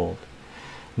tenfold.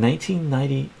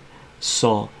 1990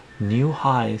 saw new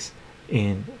highs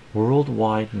in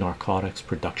worldwide narcotics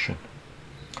production.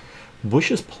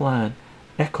 Bush's plan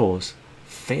echoes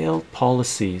failed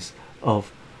policies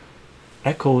of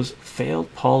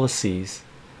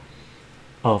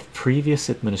previous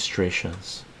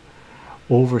administrations.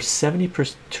 Over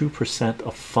 72%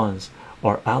 of funds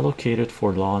are allocated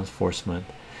for law enforcement,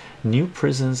 new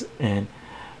prisons, and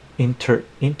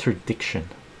interdiction,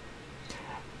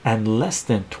 and less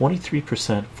than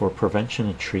 23% for prevention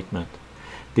and treatment.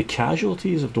 The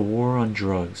casualties of the war on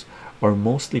drugs are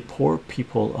mostly poor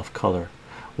people of color,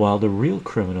 while the real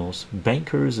criminals,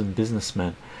 bankers and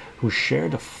businessmen who share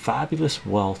the fabulous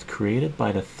wealth created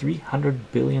by the $300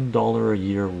 billion a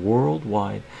year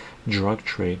worldwide drug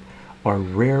trade, are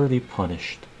rarely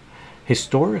punished.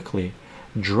 Historically,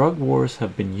 drug wars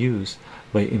have been used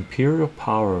by imperial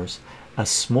powers as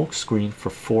smokescreen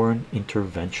for foreign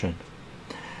intervention.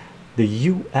 The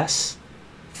US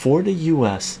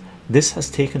this has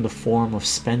taken the form of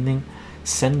sending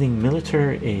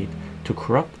military aid to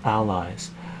corrupt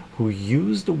allies who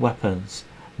use the weapons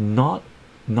not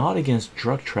against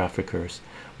drug traffickers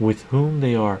with whom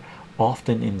they are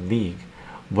often in league,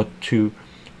 but to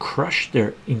crush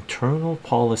their internal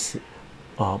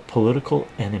political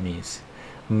enemies.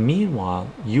 Meanwhile,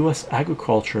 US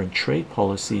agriculture and trade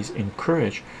policies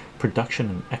encourage production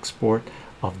and export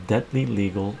of deadly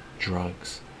legal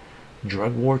drugs.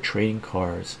 Drug war trading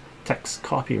cards. Text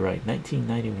copyright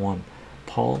 1991.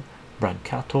 Paul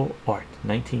Brancato art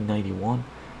 1991.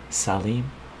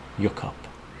 Salim Yukup.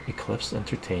 Eclipse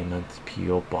Entertainment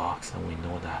PO Box, and we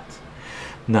know that.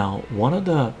 Now, one of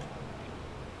the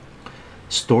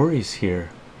stories here,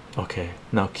 okay,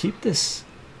 now keep this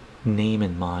name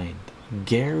in mind,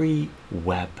 Gary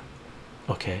Webb.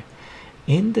 Okay,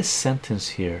 in this sentence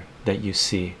here that you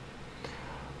see,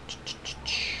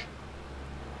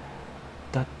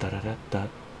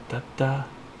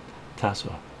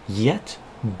 yet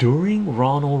during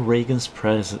Ronald Reagan's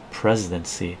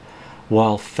presidency,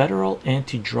 while federal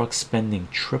anti-drug spending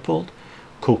tripled,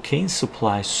 cocaine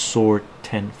supplies soared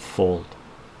tenfold.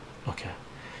 Okay,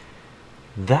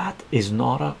 that is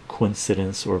not a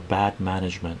coincidence or bad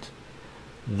management.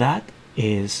 That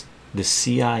is the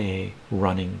CIA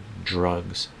running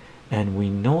drugs, and we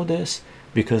know this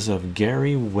because of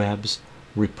Gary Webb's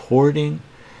reporting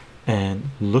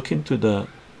and look into the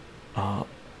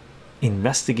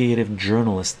investigative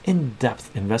journalist,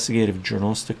 in-depth investigative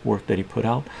journalistic work that he put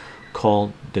out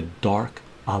called The Dark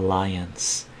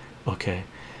Alliance. Okay,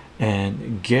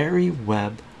 and Gary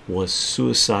Webb was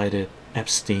suicided.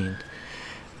 Epstein,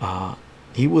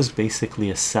 he was basically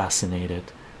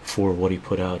assassinated for what he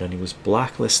put out, and he was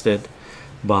blacklisted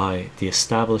by the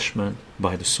establishment,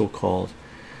 by the so-called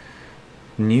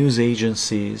news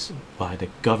agencies, by the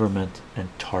government, and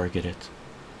targeted.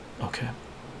 Okay,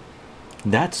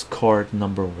 that's card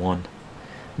number one.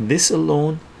 This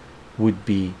alone would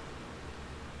be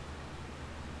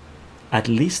at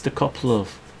least a couple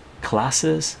of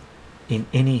classes in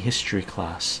any history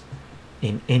class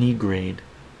in any grade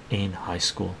in high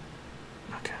school.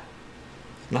 Okay,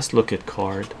 let's look at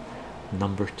card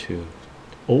number two.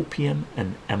 Opium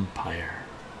and Empire.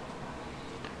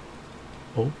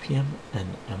 Opium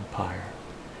and Empire.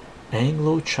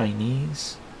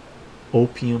 Anglo-Chinese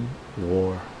Opium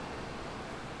War.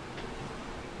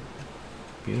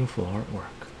 Beautiful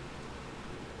artwork.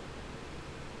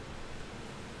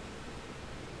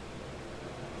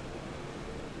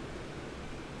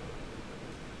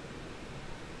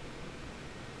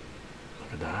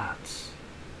 Look at that.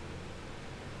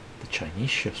 The Chinese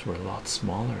ships were a lot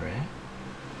smaller, eh?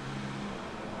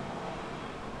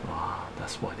 Wow,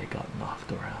 that's why they got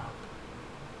knocked around.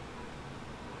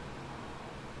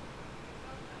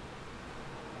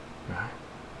 Right?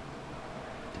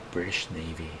 The British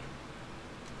Navy.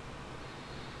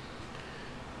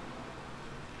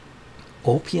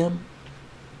 Opium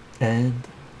and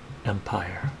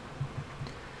Empire.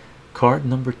 Card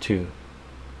number two.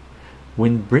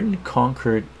 When Britain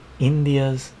conquered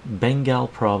India's Bengal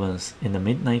province in the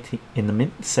mid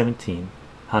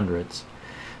 1700s.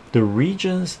 The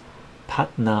region's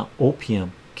Patna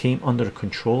opium came under the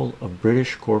control of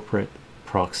British corporate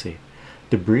proxy,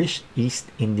 the British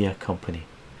East India Company.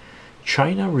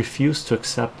 China refused to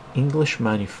accept English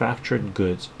manufactured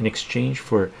goods in exchange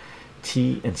for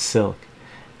tea and silk,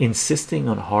 insisting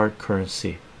on hard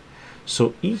currency.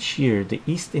 So each year the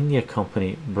East India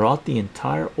Company brought the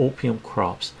entire opium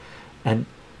crops and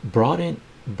brought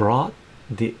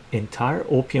the entire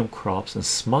opium crops and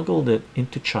smuggled it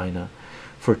into China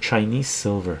for Chinese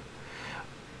silver,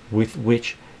 with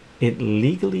which it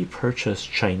legally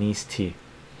purchased Chinese tea.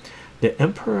 The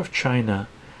Emperor of China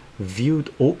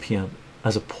viewed opium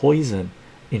as a poison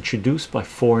introduced by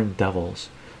foreign devils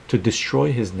to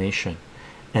destroy his nation,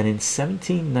 and in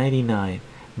 1799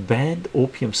 banned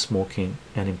opium smoking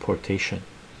and importation.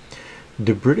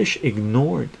 The British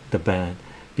ignored the ban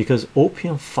because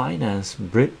opium financed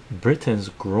Britain's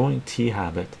growing tea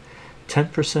habit.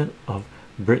 10% of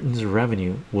Britain's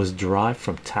revenue was derived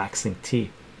from taxing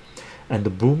tea, and the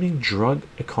booming drug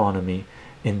economy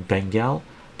in Bengal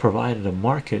provided a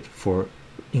market for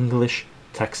English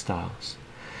textiles.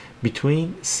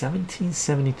 Between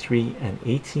 1773 and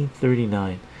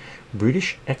 1839,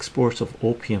 British exports of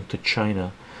opium to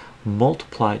China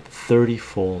multiplied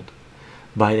 30-fold.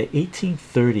 By the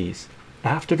 1830s,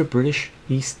 after the British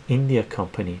East India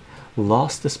Company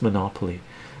lost this monopoly,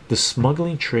 the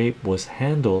smuggling trade was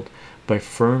handled by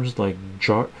firms like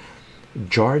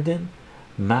Jardine,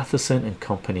 Matheson and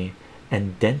Company,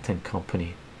 and Dent and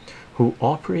Company, who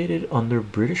operated under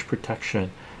British protection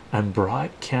and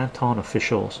bribed Canton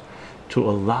officials to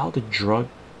allow the drug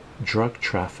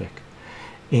traffic.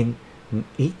 In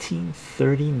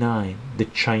 1839,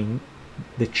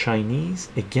 the Chinese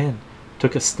again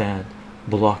took a stand,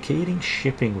 blockading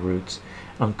shipping routes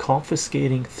and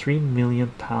confiscating 3 million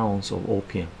pounds of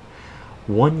opium,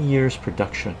 1 year's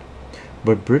production.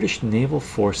 But British naval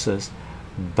forces,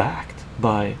 backed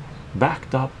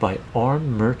up by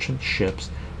armed merchant ships,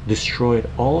 destroyed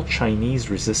all Chinese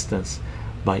resistance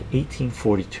by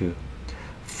 1842.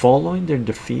 Following their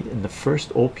defeat in the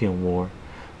First Opium War,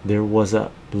 there was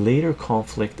a later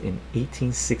conflict in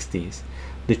 1860s.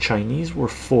 The Chinese were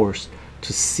forced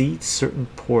to cede certain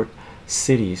port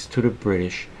cities to the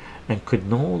British and could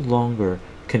no longer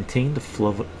contain the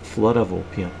flood of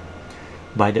opium.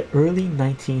 By the early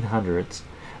 1900s,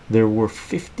 there were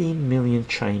 15 million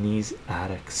Chinese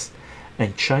addicts,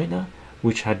 and China,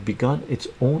 which had begun its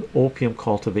own opium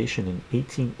cultivation in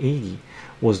 1880,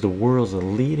 was the world's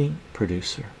leading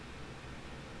producer.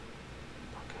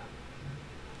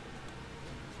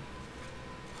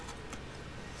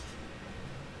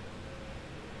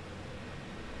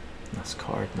 That's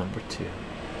card number 2.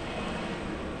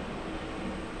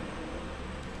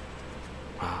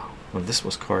 Wow, well, this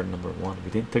was card number 1.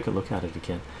 We didn't take a look at it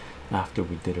again after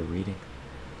we did a reading.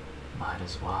 Might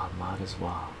as well,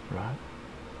 right?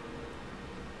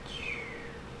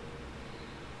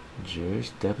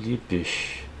 George W.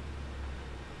 Bush.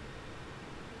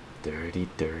 Dirty.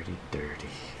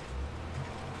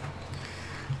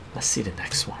 Let's see the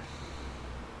next one.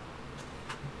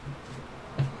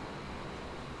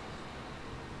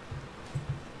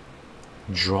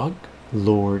 Drug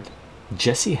Lord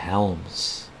Jesse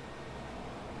Helms.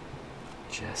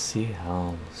 Jesse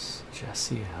Helms.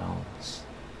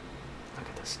 Look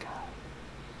at this guy.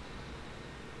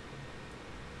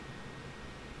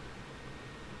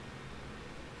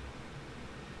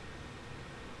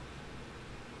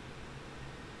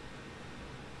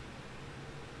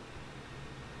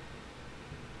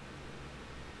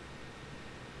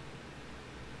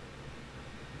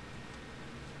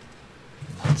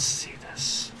 Let's see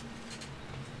this.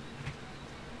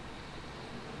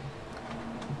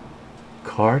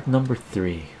 Card number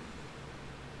 3.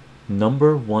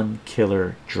 Number 1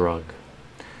 killer drug.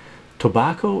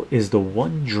 Tobacco is the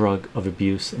one drug of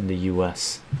abuse in the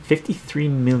US. 53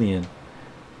 million.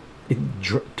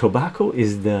 Tobacco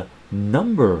is the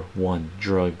number 1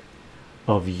 drug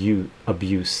of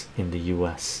abuse in the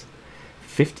US.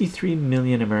 53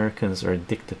 million Americans are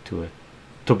addicted to it.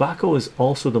 Tobacco is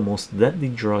also the most deadly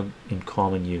drug in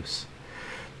common use.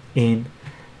 In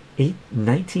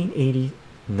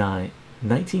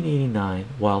 1989,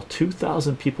 while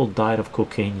 2,000 people died of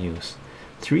cocaine use,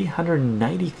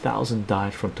 390,000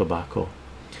 died from tobacco.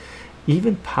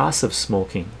 Even passive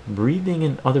smoking, breathing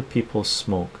in other people's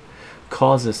smoke,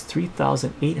 causes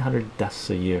 3,800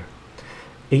 deaths a year.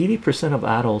 80% of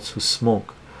adults who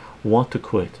smoke want to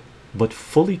quit, but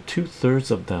fully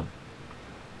 2/3 of them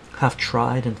have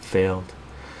tried and failed.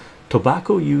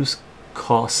 Tobacco use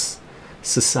costs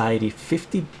society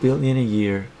 50 billion a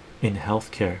year in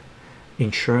healthcare,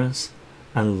 insurance,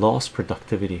 and lost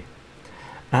productivity.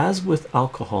 As with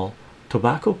alcohol,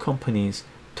 tobacco companies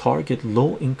target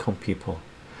low-income people.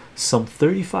 Some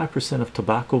 35% of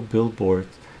tobacco billboard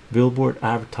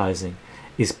advertising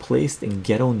is placed in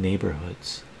ghetto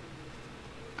neighborhoods.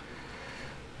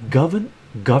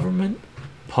 Government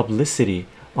publicity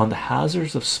on the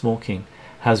hazards of smoking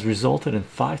has resulted in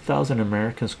 5,000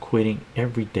 Americans quitting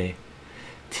every day.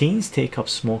 Teens take up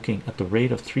smoking at the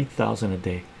rate of 3,000 a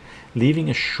day, leaving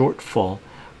a shortfall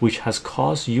which has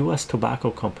caused US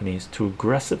tobacco companies to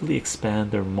aggressively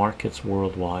expand their markets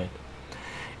worldwide.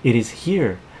 It is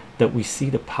here that we see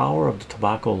the power of the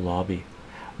tobacco lobby,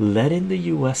 led in the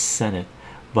US Senate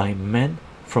by men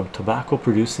from tobacco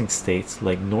producing states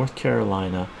like North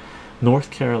Carolina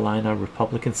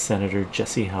Republican Senator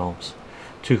Jesse Helms,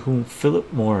 to whom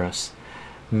Philip Morris,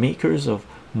 makers of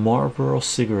Marlboro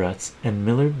cigarettes and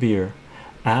Miller beer,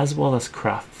 as well as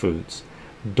Kraft Foods,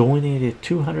 donated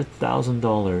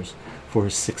 $200,000 for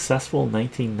his successful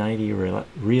 1990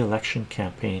 re-election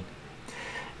campaign.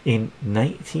 In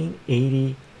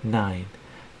 1989,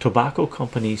 tobacco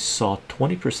companies saw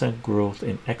 20% growth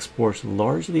in exports,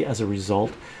 largely as a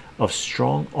result of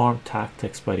strong armed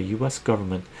tactics by the US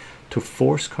government to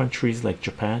force countries like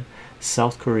Japan,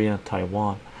 South Korea, and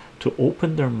Taiwan to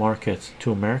open their markets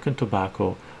to American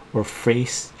tobacco or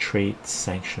face trade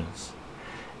sanctions.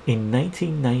 In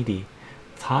 1990,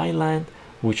 Thailand,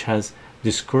 which has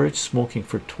discouraged smoking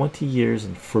for 20 years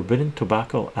and forbidden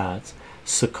tobacco ads,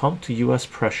 succumbed to US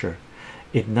pressure.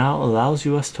 It now allows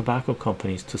US tobacco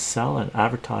companies to sell and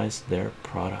advertise their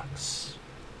products.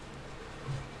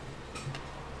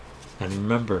 And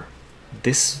remember,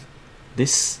 this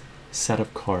set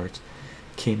of cards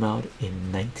came out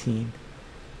in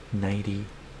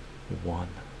 1991.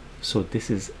 So this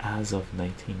is as of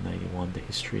 1991, the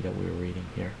history that we're reading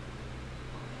here.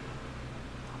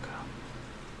 Okay.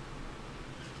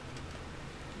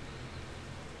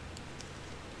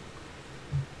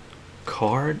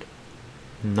 Card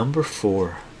number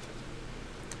 4.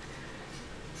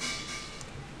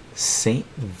 St.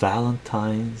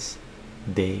 Valentine's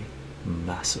Day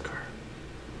Massacre.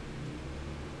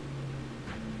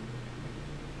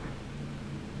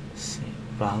 St.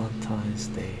 Valentine's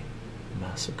Day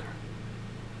Massacre.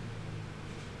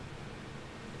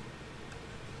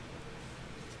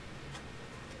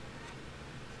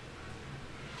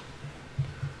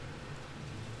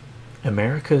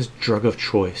 America's drug of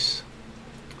choice.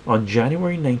 On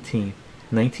January 19,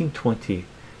 1920,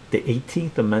 the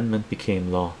 18th Amendment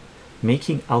became law,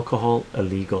 making alcohol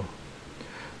illegal.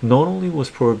 Not only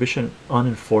was prohibition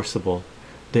unenforceable,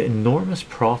 the enormous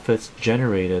profits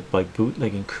generated by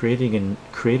bootlegging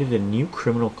created a new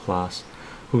criminal class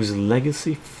whose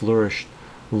legacy flourished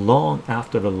long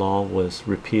after the law was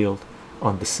repealed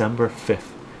on December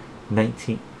 5th,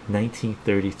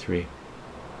 1933.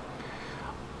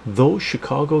 Though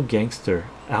Chicago gangster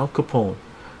Al Capone,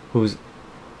 whose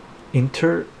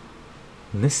internecine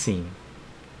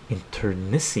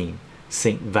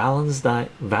St.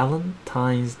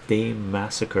 Valentine's Day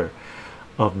Massacre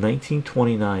of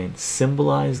 1929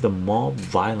 symbolized the mob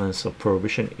violence of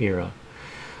Prohibition era,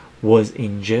 was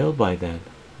in jail by then,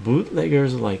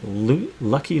 bootleggers like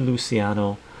Lucky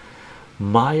Luciano,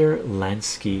 Meyer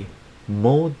Lansky,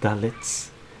 Mo Dalitz,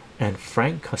 and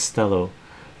Frank Costello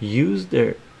used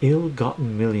their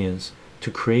ill-gotten millions to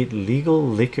create legal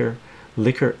liquor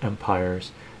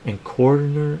empires and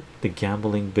corner the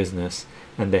gambling business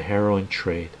and the heroin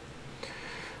trade.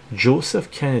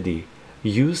 Joseph Kennedy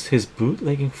used his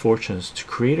bootlegging fortunes to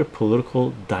create a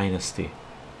political dynasty.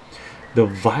 The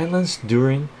violence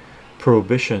during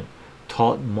Prohibition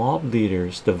taught mob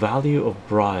leaders the value of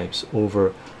bribes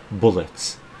over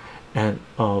bullets and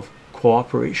of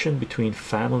cooperation between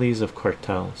families of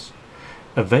cartels.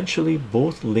 Eventually,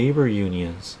 both labor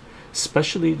unions,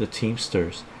 especially the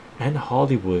Teamsters, and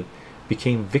Hollywood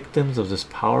became victims of this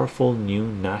powerful new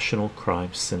national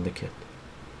crime syndicate.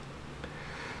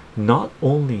 Not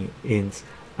only is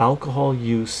alcohol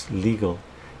use legal,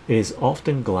 it is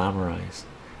often glamorized.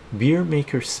 Beer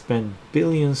makers spend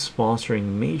billions sponsoring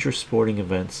major sporting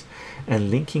events and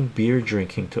linking beer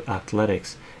drinking to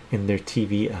athletics in their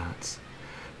TV ads.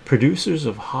 Producers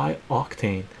of high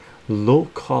octane, low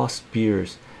cost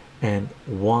beers and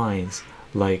wines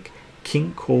like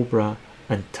King Cobra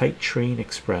and Tight Train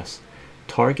Express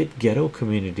target ghetto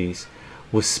communities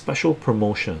with special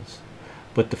promotions,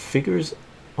 but the figures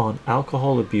on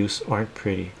alcohol abuse aren't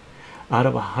pretty. Out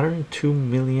of 102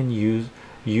 million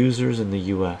users in the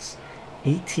US,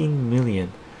 18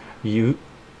 million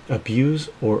abuse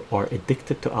or are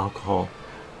addicted to alcohol,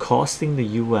 costing the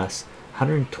US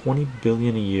 120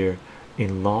 billion a year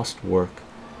in lost work,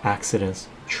 accidents,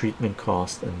 treatment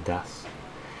costs, and deaths.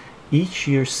 Each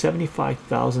year,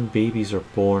 75,000 babies are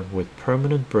born with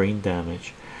permanent brain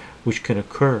damage, which can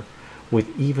occur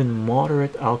with even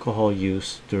moderate alcohol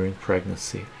use during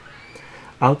pregnancy.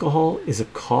 Alcohol is a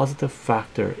causative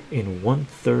factor in one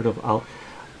third of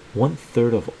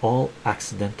all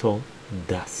accidental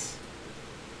deaths.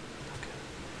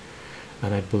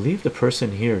 And I believe the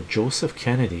person here, Joseph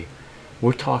Kennedy,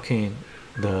 we're talking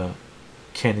the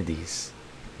Kennedys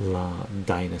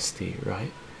dynasty,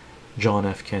 right? John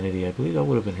F. Kennedy, I believe that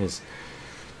would have been his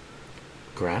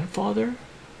grandfather,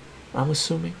 I'm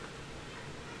assuming,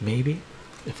 maybe,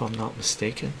 if I'm not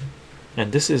mistaken.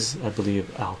 And this is, I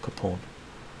believe, Al Capone.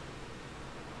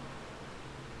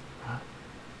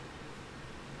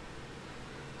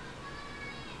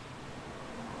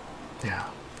 Yeah,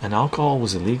 and alcohol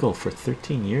was illegal for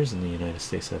 13 years in the United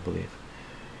States, I believe.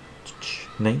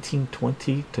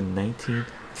 1920 to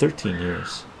 1913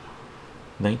 years.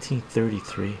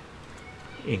 1933.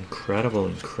 Incredible,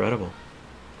 incredible.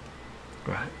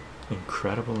 Right?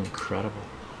 Incredible, incredible.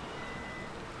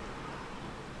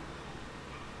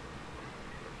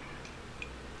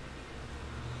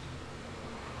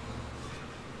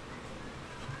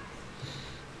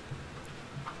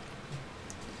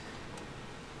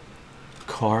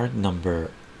 Card number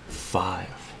 5.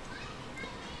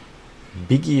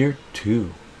 Big Ear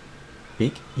 2.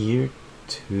 Big Ear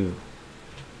 2.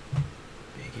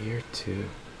 Big Ear 2.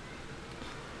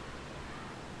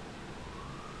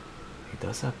 He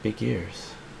does have big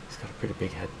ears. He's got a pretty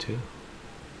big head too.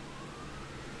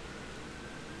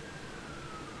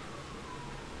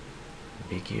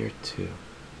 Big Ear 2.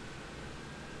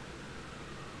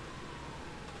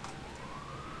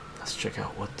 Let's check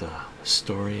out what the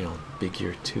story on Big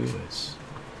Ear 2 is.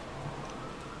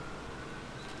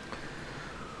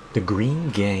 The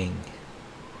Green Gang.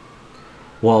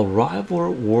 While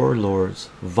rival warlords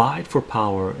vied for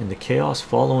power in the chaos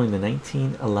following the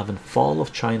 1911 fall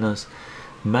of China's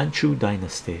Manchu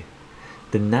dynasty,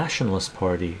 the Nationalist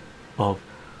Party of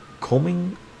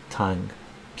Kuomintang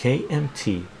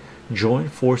 (KMT)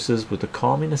 joined forces with the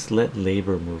communist-led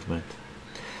labor movement.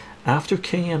 After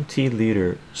KMT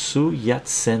leader Sun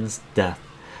Yat-sen's death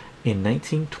in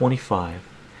 1925,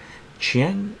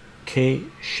 Chiang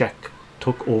Kai-shek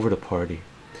took over the party,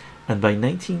 and by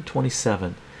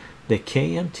 1927 the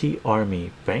KMT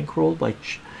army, bankrolled by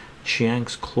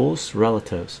Chiang's close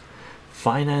relatives,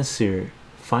 financiers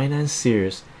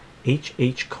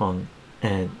H. Kung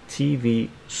and T.V.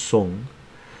 Soong,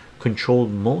 controlled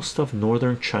most of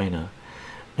northern China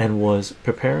and was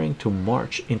preparing to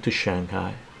march into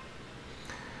Shanghai.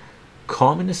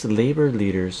 Communist labor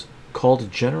leaders called a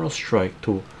general strike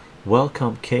to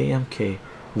welcome KMK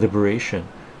liberation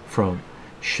from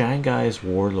Shanghai's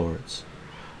warlords.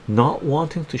 Not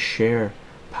wanting to share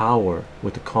power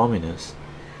with the communists,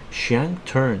 Chiang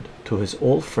turned to his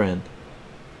old friend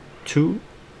Tu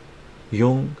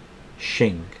Yung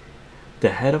Shing,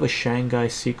 the head of a Shanghai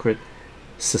secret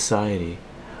society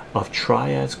of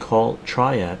triad called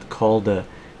the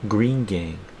Green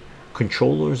Gang,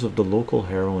 controllers of the local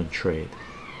heroin trade.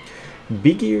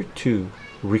 Big Ear 2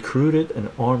 recruited and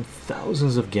armed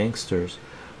thousands of gangsters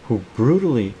who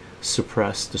brutally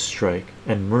suppressed the strike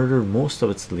and murdered most of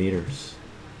its leaders.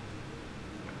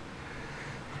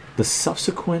 The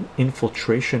subsequent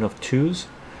infiltration of Tu's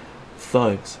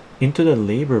thugs into the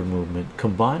labor movement,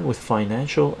 combined with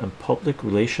financial and public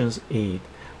relations aid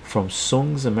from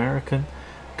Soong's American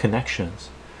connections,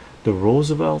 the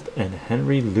Roosevelt and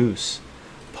Henry Luce,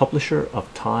 publisher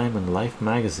of Time and Life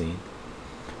magazines,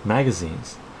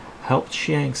 helped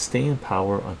Chiang stay in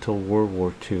power until World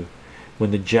War II, when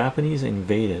the Japanese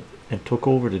invaded and took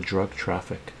over the drug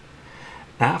traffic.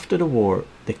 After the war,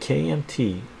 the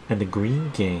KMT and the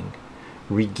Green Gang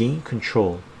regained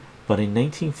control, but in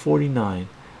 1949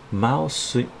 Mao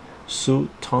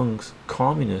Zedong's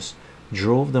communists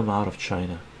drove them out of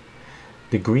China.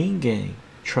 The Green Gang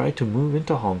tried to move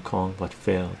into Hong Kong but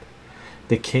failed.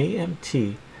 The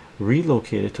KMT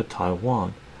relocated to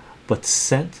Taiwan but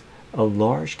sent a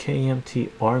large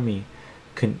KMT army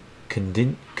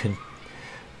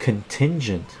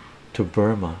contingent to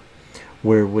Burma,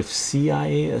 where with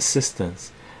CIA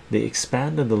assistance they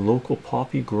expanded the local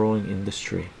poppy growing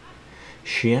industry.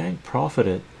 Chiang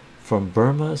profited from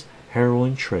Burma's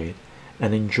heroin trade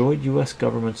and enjoyed US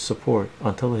government support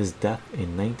until his death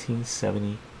in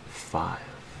 1975.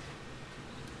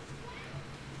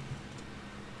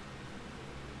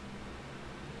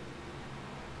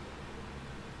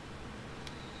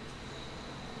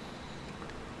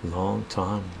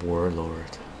 Long-time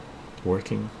warlord.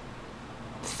 working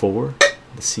for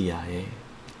the CIA,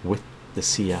 with the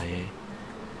CIA,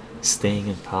 staying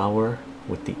in power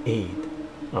with the aid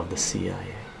of the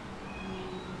CIA.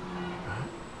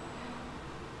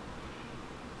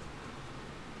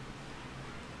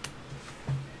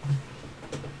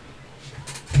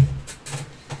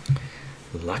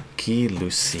 Lucky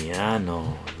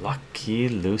Luciano, lucky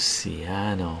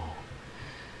Luciano,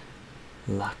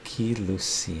 lucky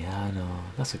Luciano.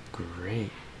 That's a great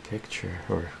picture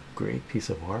or great piece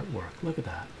of artwork. Look at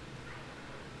that.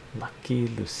 Lucky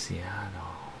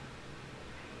Luciano.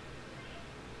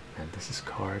 And this is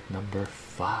card number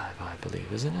 5, I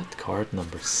believe, isn't it? Card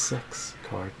number 6.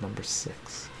 Card number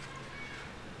 6.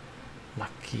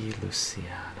 Lucky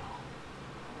Luciano.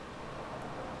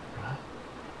 Right?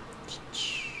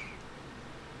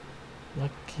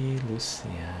 Lucky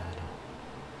Luciano.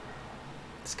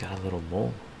 It's got a little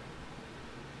mole.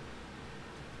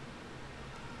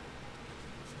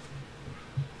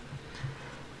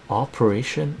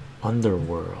 Operation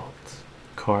Underworld.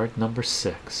 Card number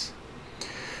 6.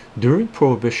 During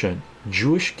Prohibition,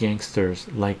 Jewish gangsters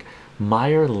like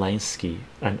Meyer Lansky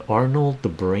and Arnold the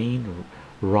Brain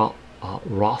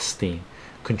Rothstein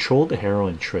controlled the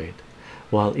heroin trade,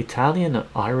 while Italian and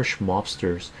Irish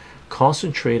mobsters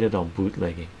concentrated on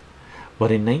bootlegging.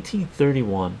 But in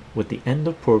 1931, with the end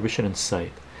of Prohibition in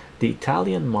sight, the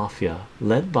Italian mafia,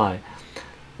 led by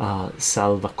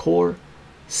Salvatore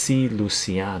C.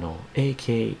 Luciano,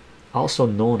 aka also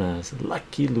known as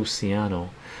Lucky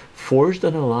Luciano, forged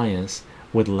an alliance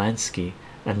with Lansky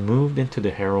and moved into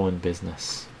the heroin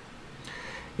business.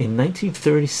 In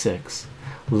 1936,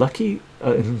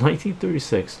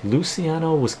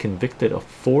 Luciano was convicted of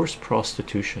forced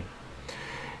prostitution.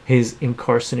 His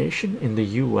incarceration in the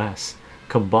US,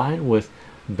 combined with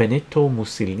Benito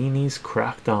Mussolini's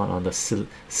crackdown on the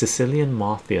Sicilian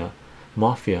mafia,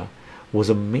 was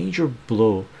a major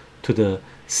blow to the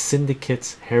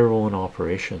syndicate's heroin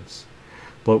operations.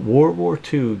 But World War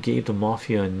II gave the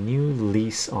mafia a new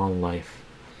lease on life.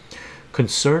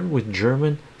 Concerned with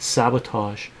German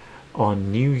sabotage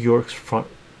on New York's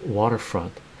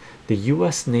waterfront, the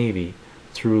US Navy,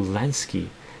 through Lansky,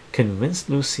 convinced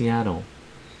Luciano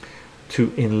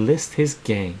to enlist his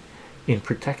gang in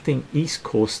protecting East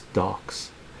Coast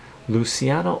docks.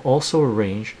 Luciano also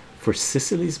arranged for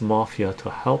Sicily's mafia to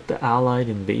help the Allied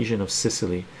invasion of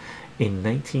Sicily in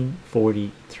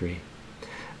 1943.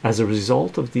 As a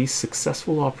result of these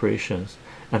successful operations,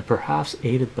 and perhaps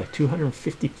aided by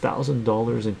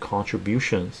 $250,000 in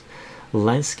contributions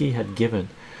Lansky had given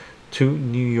to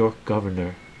New York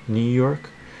Governor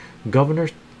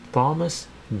Thomas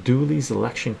Dooley's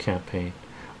election campaign,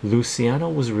 Luciano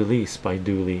was released by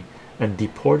Dooley and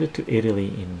deported to Italy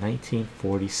in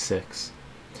 1946.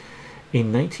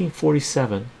 In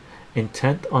 1947,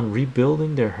 intent on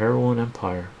rebuilding their heroin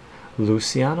empire,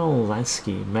 Luciano and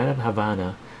Lansky met in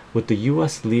Havana with the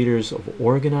US leaders of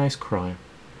organized crime.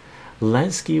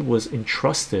 Lansky was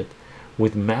entrusted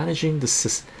with managing the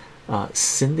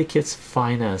syndicate's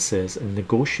finances and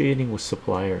negotiating with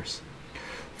suppliers.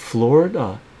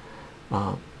 Florida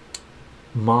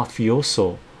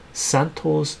mafioso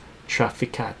Santos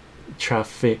Traficant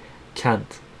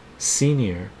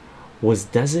Sr. was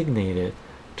designated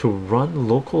to run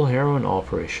local heroin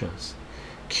operations.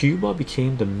 Cuba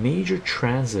became the major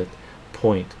transit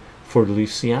point for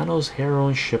Luciano's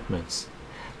heroin shipments,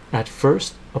 at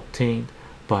first obtained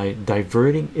by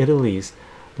diverting Italy's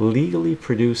legally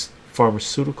produced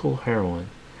pharmaceutical heroin.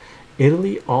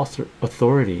 Italian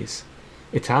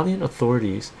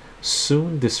authorities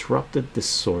soon disrupted this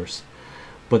source,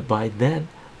 but by then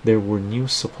there were new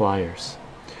suppliers.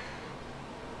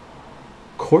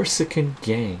 Corsican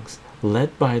gangs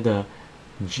led by the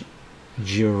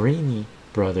Giurini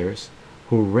brothers,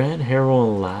 who ran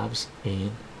heroin labs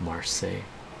in Marseille.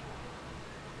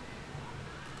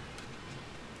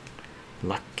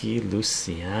 Lucky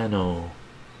Luciano,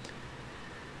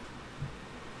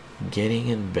 getting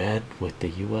in bed with the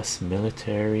US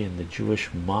military and the Jewish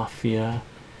mafia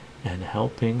and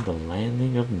helping the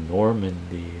landing of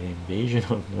Normandy, the invasion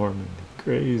of Normandy.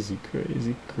 Crazy,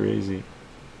 crazy, crazy.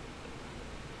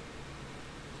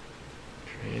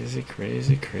 Crazy,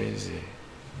 crazy, crazy.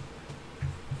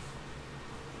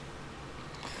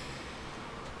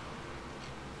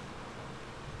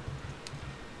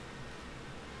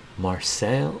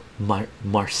 Marseilles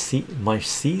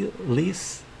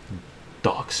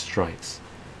dock strikes.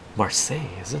 Marseille,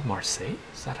 is it Marseille?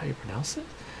 Is that how you pronounce it?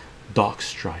 Dock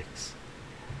strikes.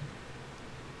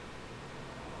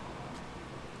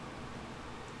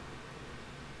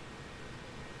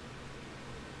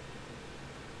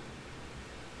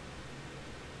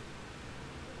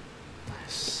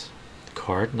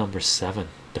 Card number 7,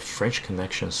 the French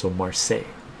Connection. So Marseille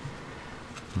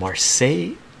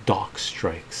dock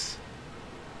strikes,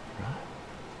 right?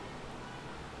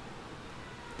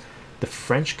 The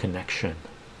French Connection,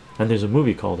 and there's a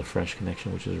movie called The French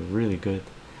Connection, which is really good.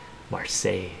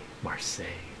 Marseille,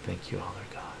 thank you, other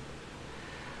God.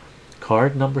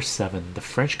 Card number 7, the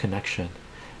French Connection.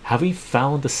 Having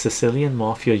found the Sicilian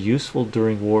mafia useful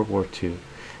during World War II,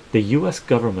 the US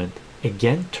government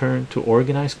again turned to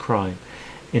organized crime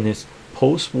in its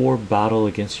post-war battle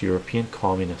against European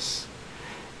communists.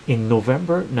 In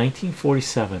November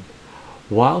 1947,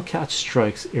 wildcat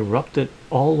strikes erupted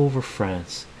all over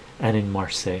France and in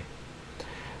Marseille,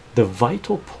 the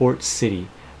vital port city,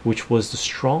 which was the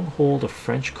stronghold of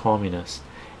French communists.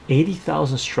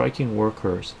 80,000 striking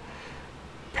workers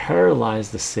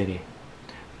paralyzed the city.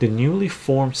 The newly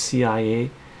formed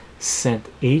CIA sent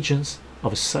agents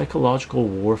of a psychological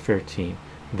warfare team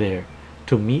there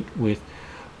to meet with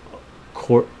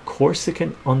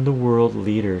Corsican underworld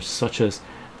leaders such as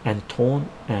Anton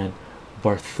and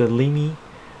Barthélemy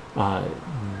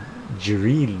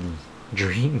Girini.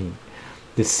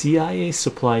 The CIA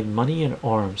supplied money and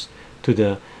arms to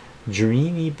the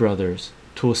Girini brothers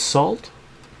to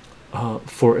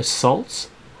for assaults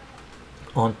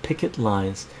on picket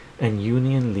lines and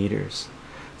union leaders,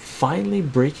 finally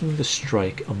breaking the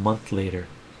strike a month later.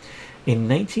 In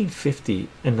 1950,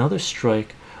 another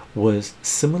strike was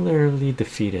similarly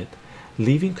defeated,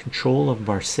 leaving control of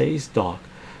Marseille's dock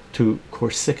to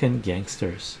Corsican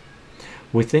gangsters.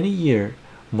 Within a year,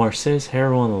 Marseille's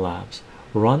heroin labs,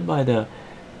 run by the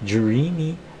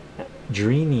Girinis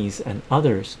and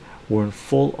others, were in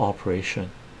full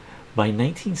operation. By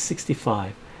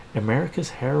 1965, America's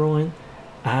heroin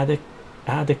addict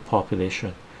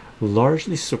population,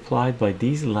 largely supplied by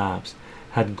these labs,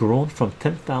 had grown from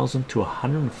 10,000 to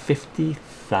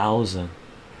 150,000.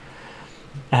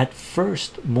 At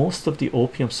first, most of the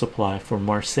opium supply for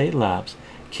Marseille labs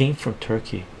came from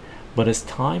Turkey, but as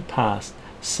time passed,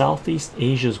 Southeast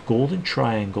Asia's Golden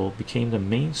Triangle became the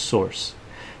main source.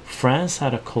 France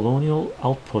had a colonial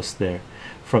outpost there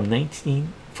from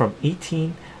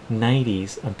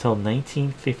 1890s until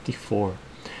 1954,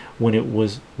 when it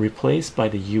was replaced by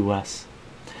the US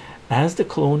as the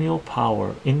colonial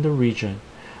power in the region.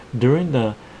 During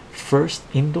the First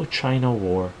Indochina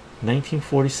War,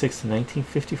 1946 to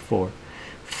 1954,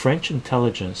 French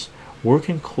intelligence,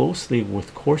 working closely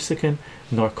with Corsican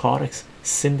narcotics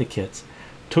syndicates,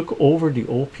 took over the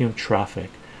opium traffic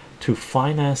to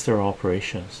finance their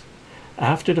operations.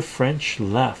 After the French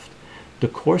left, the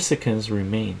Corsicans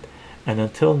remained, and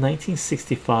until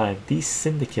 1965, these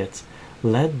syndicates,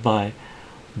 led by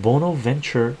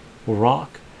Bonaventure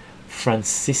Roch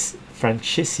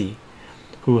Francisci,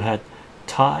 who had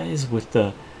ties with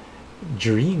the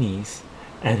Girinis,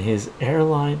 and his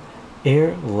airline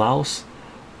Air Laos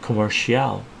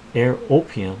Commercial Air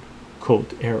Opium,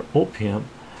 quote, Air Opium,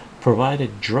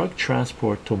 provided drug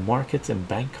transport to markets in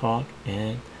Bangkok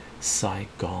and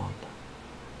Saigon.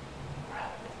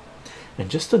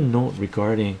 And just a note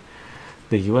regarding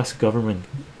the US government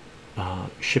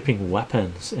shipping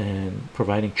weapons and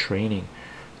providing training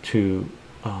to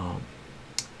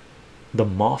the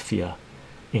mafia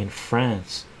in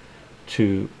France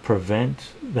to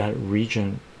prevent that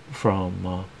region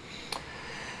from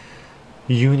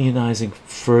unionizing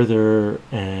further,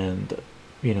 and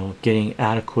getting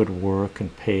adequate work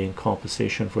and pay and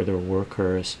compensation for their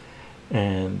workers,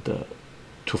 and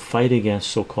to fight against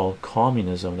so-called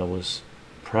communism that was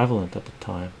prevalent at the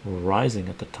time, rising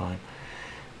at the time.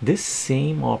 This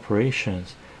same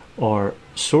operations are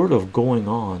sort of going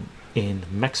on in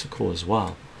Mexico as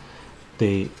well.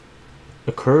 They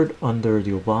occurred under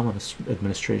the Obama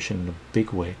administration in a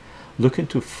big way. Look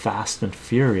into Fast and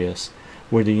Furious,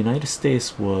 where the United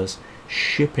States was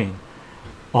shipping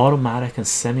automatic and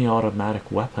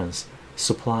semi-automatic weapons,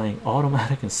 supplying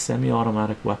automatic and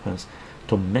semi-automatic weapons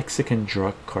to Mexican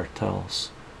drug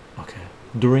cartels, okay,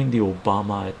 during the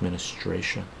Obama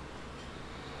administration.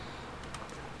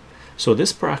 So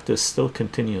this practice still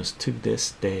continues to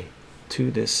this day,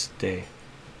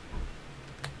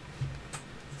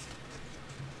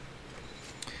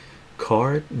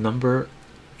 Card number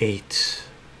 8,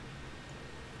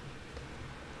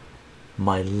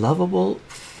 my lovable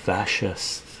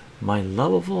fascist,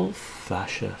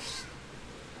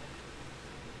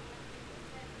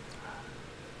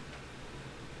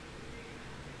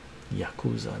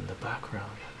 Yakuza in the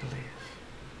background, I believe.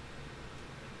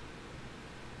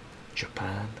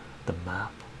 Japan, the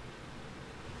map.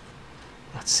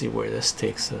 Let's see where this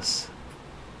takes us.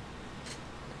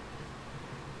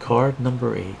 Card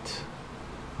number 8,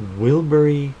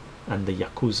 Wilbury and the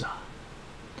Yakuza.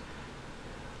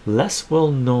 Less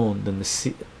well known than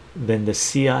the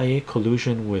CIA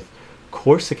collusion with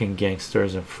Corsican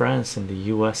gangsters in France and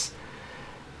the US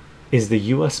is the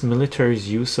US military's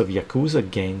use of Yakuza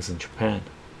gangs in Japan,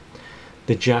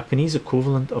 the Japanese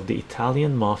equivalent of the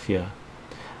Italian mafia.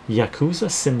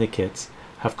 Yakuza syndicates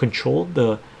have controlled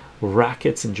the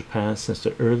rackets in Japan since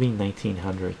the early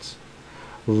 1900s.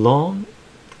 Long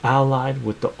allied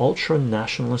with the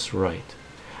ultra-nationalist right,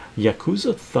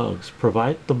 Yakuza thugs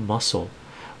provide the muscle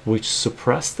which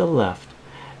suppressed the left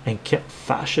and kept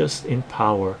fascists in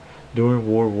power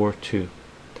during World War II.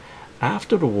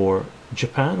 After the war,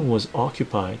 Japan was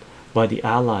occupied by the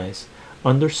Allies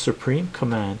under supreme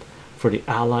command for the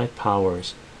Allied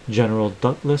powers, General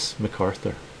Douglas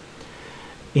MacArthur.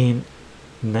 In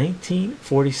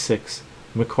 1946,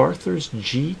 MacArthur's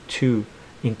G2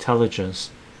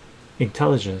 intelligence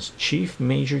chief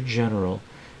Major General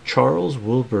Charles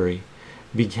Wilbury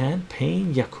began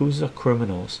paying Yakuza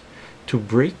criminals to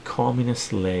break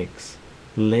communist leg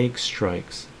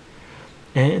strikes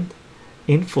and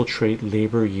infiltrate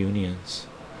labor unions.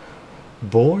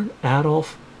 Born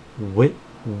Adolf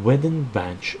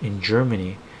Weidenbach in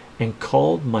Germany and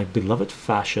called my beloved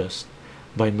fascist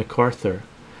by MacArthur,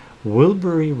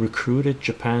 Wilbury recruited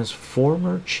Japan's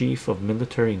former chief of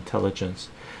military intelligence,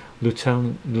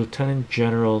 Lieutenant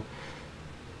General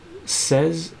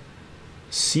Shizu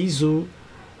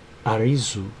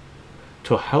Arizu,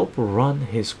 to help run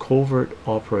his covert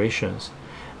operations,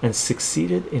 and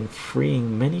succeeded in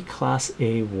freeing many Class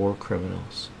A war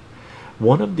criminals.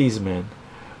 One of these men,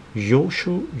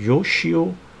 Yoshio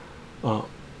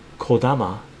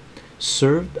Kodama,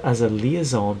 served as a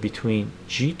liaison between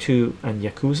G2 and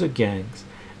Yakuza gangs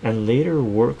and later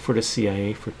worked for the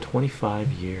CIA for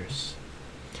 25 years.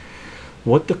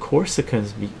 What the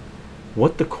Corsicans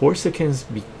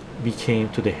became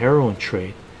to the heroin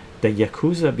trade, the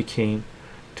Yakuza became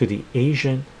to the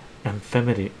Asian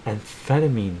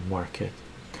amphetamine market,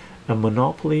 a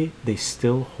monopoly they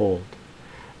still hold.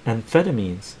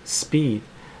 Amphetamines, speed,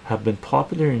 have been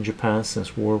popular in Japan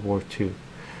since World War II,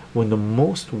 when the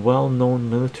most well-known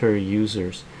military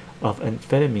users of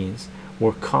amphetamines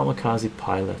were kamikaze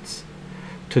pilots.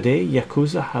 Today,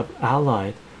 Yakuza have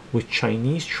allied with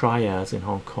Chinese triads in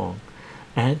Hong Kong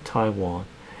and Taiwan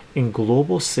in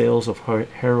global sales of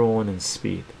heroin and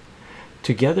speed.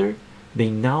 Together, they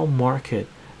now market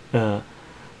a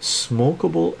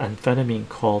smokable amphetamine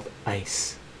called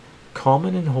ice,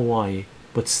 common in Hawaii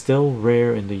but still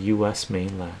rare in the US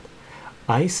mainland.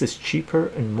 Ice is cheaper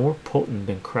and more potent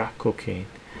than crack cocaine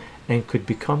and could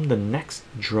become the next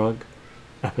drug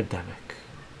epidemic.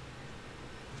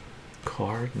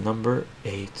 Card number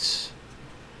 8.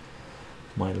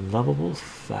 My lovable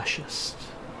fascist.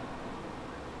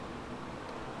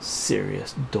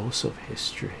 Serious dose of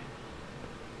history.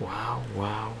 Wow,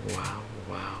 wow, wow,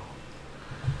 wow.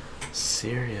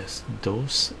 Serious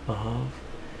dose of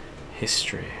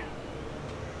history.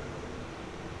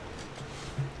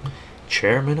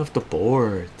 Chairman of the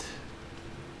board.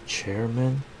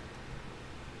 Chairman.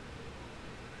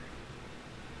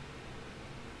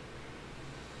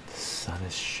 The sun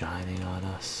is shining on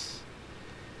us.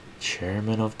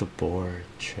 Chairman of the board.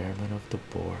 Chairman of the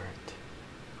board.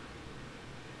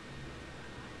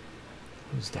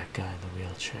 Who's that guy in the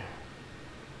wheelchair?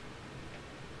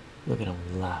 Look at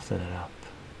him laughing it up,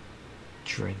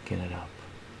 drinking it up.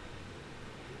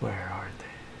 Where are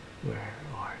they? Where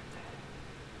are they?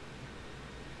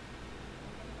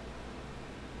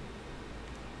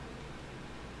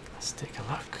 Let's take a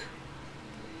look.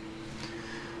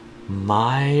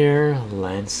 Meyer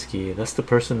Lansky. That's the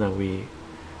person that we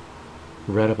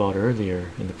read about earlier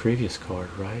in the previous card,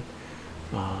 right?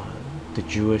 The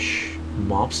Jewish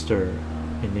mobster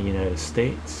in the United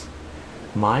States.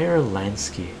 Meyer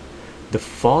Lansky, the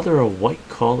father of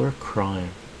white-collar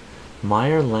crime.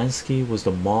 Meyer Lansky was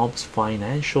the mob's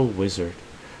financial wizard.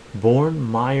 Born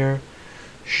Meyer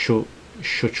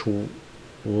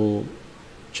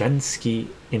Shuchuljanski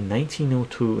in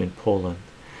 1902 in Poland,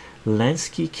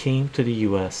 Lansky came to the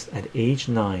US at age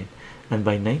 9 and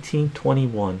by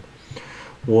 1921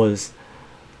 was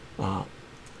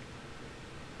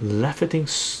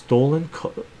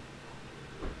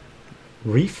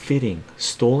refitting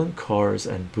stolen cars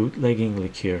and bootlegging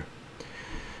liquor.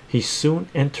 He soon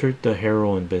entered the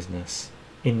heroin business.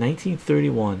 In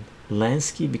 1931,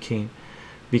 Lansky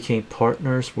became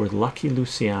partners with Lucky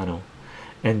Luciano,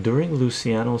 and during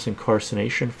Luciano's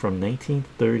incarceration from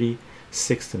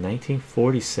 1936 to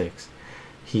 1946,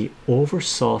 he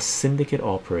oversaw syndicate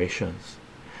operations.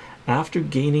 After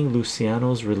gaining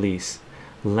Luciano's release,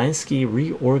 Lansky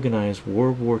reorganized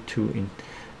World War II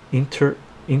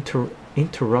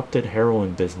interrupted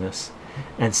heroin business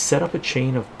and set up a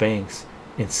chain of banks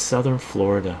in southern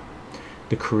Florida,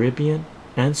 the Caribbean,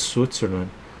 and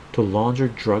Switzerland to launder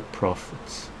drug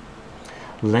profits.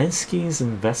 Lansky's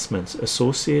investments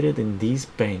associated in these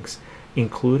banks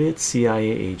included CIA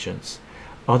agents,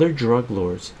 other drug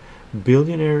lords,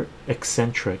 billionaire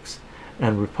eccentrics,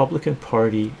 and Republican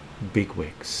Party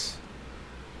bigwigs.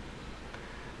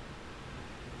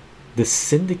 The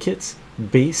syndicate's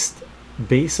base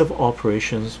of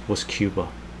operations was Cuba.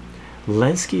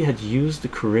 Lansky had used the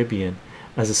Caribbean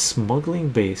as a smuggling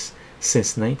base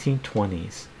since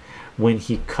 1920s, when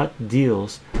he cut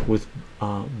deals with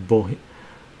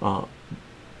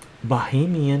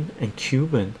Bahamian and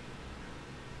Cuban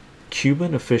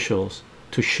officials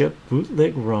to ship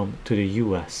bootleg rum to the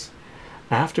US.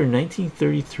 After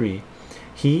 1933,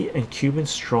 he and Cuban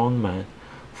strongman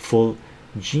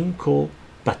Fulgencio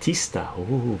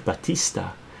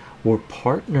Batista were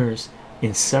partners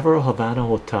in several Havana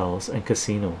hotels and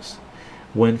casinos.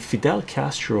 When Fidel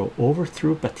Castro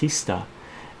overthrew Batista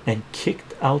and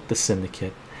kicked out the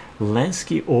syndicate,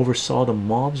 Lansky oversaw the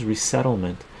mob's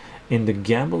resettlement in the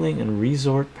gambling and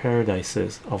resort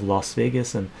paradises of Las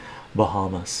Vegas and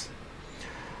Bahamas.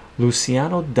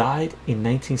 Luciano died in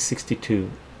 1962,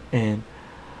 and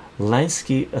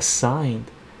Lansky assigned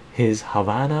his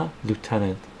Havana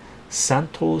lieutenant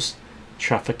Santos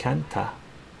Traficante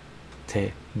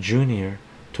Jr.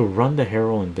 to run the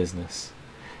heroin business.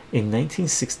 In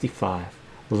 1965,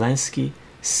 Lansky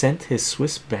sent his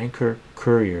Swiss banker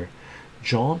courier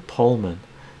John Pullman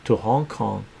to Hong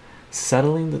Kong,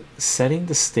 setting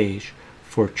the stage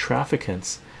for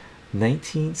Traficant's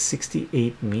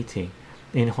 1968 meeting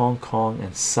in Hong Kong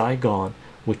and Saigon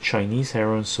with Chinese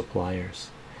heroin suppliers.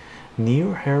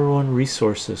 New heroin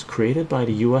resources created by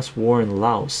the US war in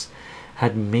Laos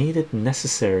had made it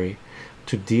necessary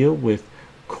to deal with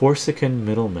Corsican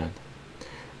middlemen.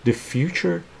 The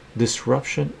future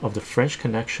disruption of the French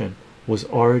connection was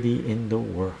already in the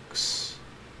works.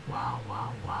 Wow,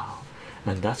 wow, wow.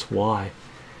 And that's why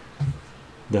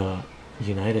the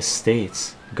United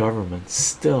States government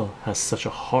still has such a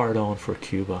hard on for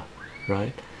Cuba,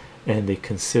 right? And they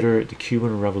consider the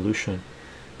Cuban Revolution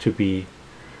to be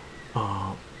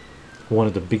one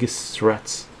of the biggest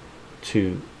threats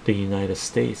to the United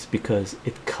States, because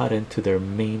it cut into their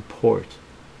main port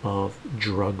of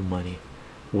drug money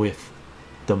with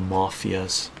the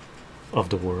mafias of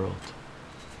the world,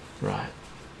 right?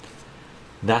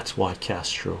 That's why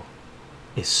Castro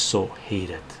is so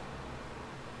hated.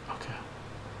 Okay,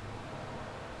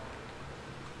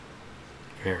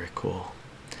 very cool.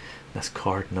 That's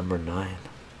card number 9.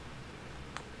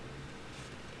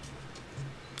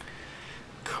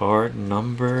 Card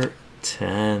number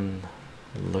 10.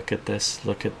 Look at this,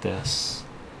 look at this.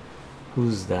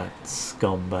 Who's that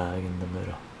scumbag in the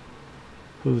middle?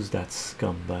 Who's that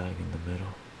scumbag in the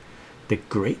middle? The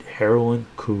Great Heroin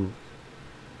Coup.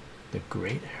 The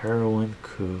Great Heroin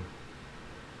Coup.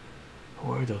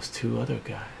 Who are those two other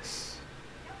guys?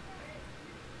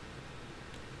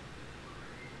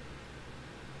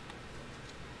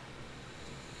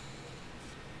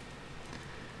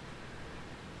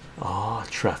 Ah,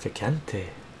 Traficante.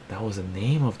 That was the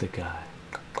name of the guy.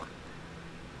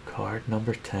 Card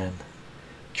number 10.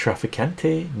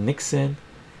 Traficante, Nixon,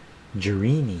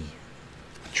 Girini.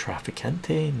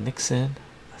 Traficante, Nixon.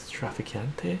 That's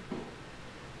Traficante,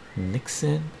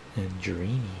 Nixon, and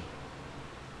Girini.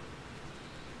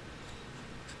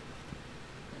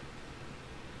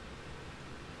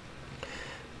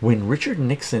 When Richard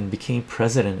Nixon became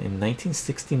president in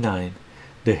 1969,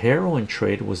 the heroin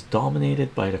trade was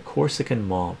dominated by the Corsican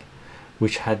mob,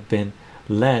 which had been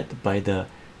led by the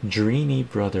Girini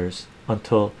brothers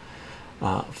until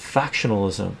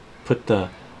factionalism put the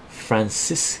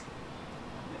Francisci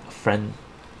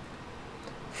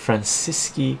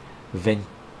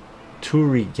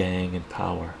Venturi gang in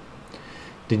power.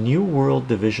 The New World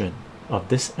division of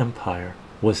this empire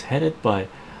was headed by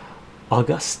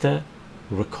Auguste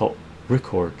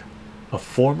Ricord, a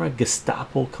former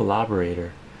Gestapo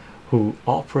collaborator who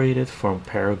operated from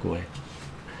Paraguay.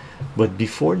 But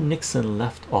before Nixon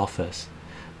left office,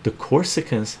 the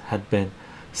Corsicans had been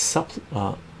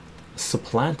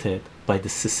supplanted by the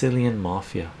Sicilian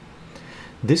mafia.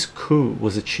 This coup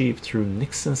was achieved through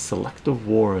Nixon's selective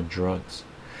war on drugs,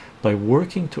 by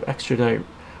working to extradite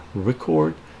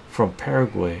Ricord from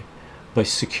Paraguay, by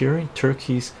securing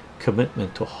Turkey's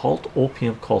commitment to halt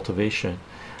opium cultivation,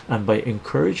 and by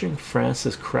encouraging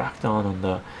France's crackdown on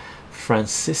the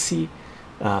Francisci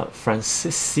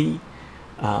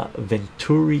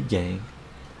Venturi gang.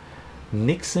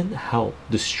 Nixon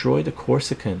helped destroy the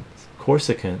Corsicans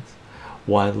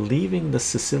while leaving the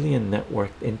Sicilian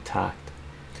network intact.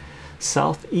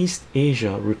 Southeast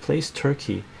Asia replaced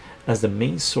Turkey as the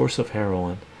main source of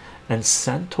heroin, and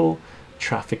Santo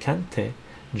Trafficante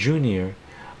Jr.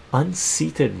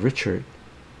 unseated Ricord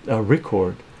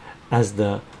as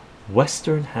the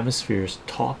Western Hemisphere's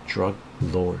top drug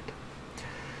lord.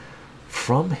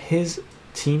 From his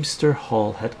Teamster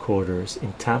Hall headquarters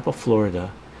in Tampa,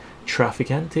 Florida,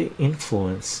 Trafficante's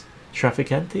influence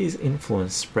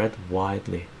spread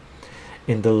widely.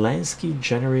 In the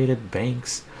Lansky-generated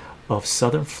banks of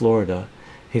southern Florida,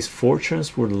 his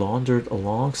fortunes were laundered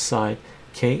alongside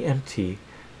KMT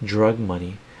drug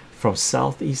money from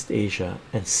Southeast Asia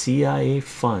and CIA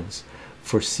funds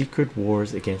for secret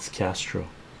wars against Castro.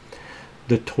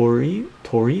 The Torrijos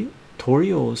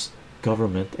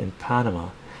government in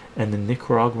Panama and the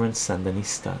Nicaraguan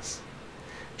Sandinistas.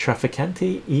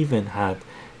 Trafficante even had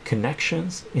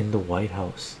connections in the White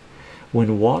House.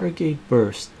 When Watergate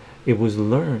burst, it was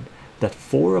learned that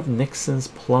 4 of Nixon's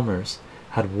plumbers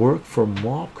had worked for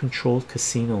mob-controlled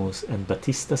casinos in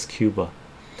Batista's Cuba.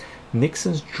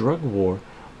 Nixon's drug war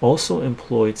also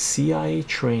employed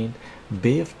CIA-trained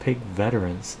Bay of Pig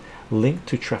veterans linked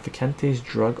to Trafficante's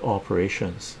drug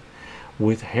operations,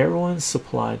 with heroin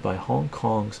supplied by Hong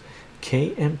Kong's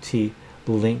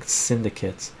KMT-linked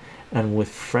syndicates, and with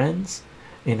friends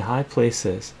in high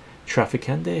places.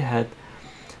 Trafficante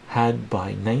had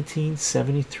by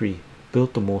 1973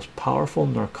 built the most powerful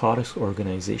narcotics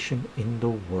organization in the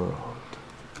world.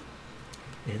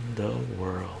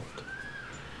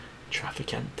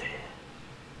 Trafficante.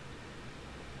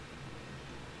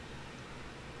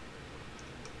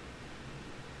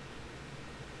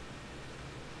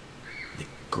 The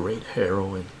great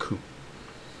heroin coup.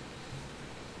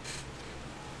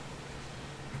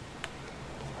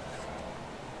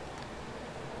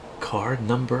 Card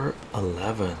number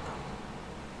 11.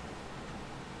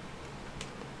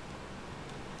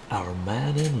 Our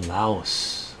man in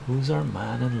Laos. Who's our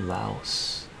man in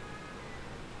Laos?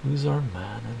 Who's our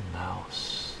man in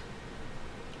Laos?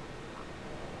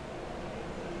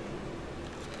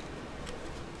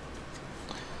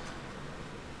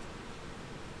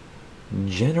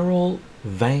 General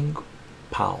Vang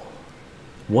Pao.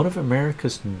 One of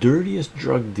America's dirtiest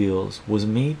drug deals was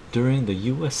made during the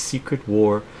US secret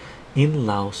war in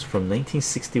Laos from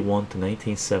 1961 to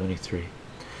 1973.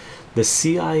 The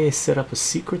CIA set up a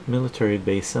secret military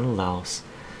base in Laos's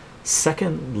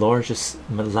second largest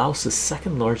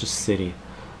city,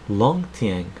 Long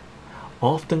Tieng,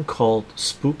 often called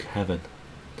Spook Heaven.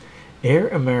 Air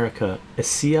America, a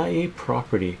CIA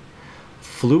property,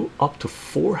 flew up to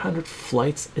 400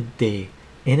 flights a day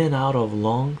in and out of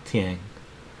Long Tieng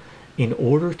in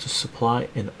order to supply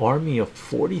an army of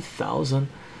 40,000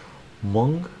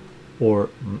 Hmong or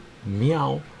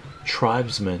Miao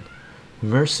tribesmen,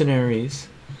 mercenaries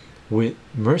who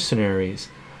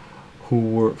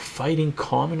were fighting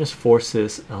communist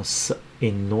forces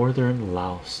in northern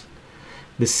Laos.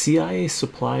 The CIA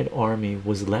supplied army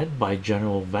was led by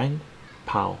General Vang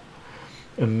Pao,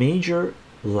 a major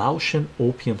Laotian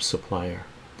opium supplier.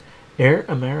 Air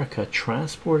America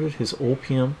transported his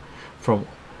opium from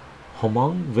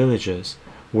Hmong villages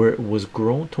where it was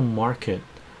grown to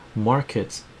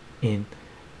markets in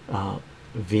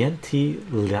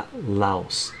Vientiane,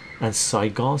 Laos, and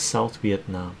Saigon, South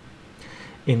Vietnam.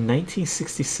 In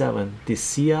 1967, the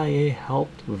CIA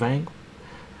helped Vang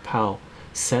Pao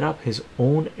set up his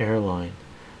own airline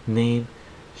named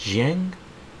Jiang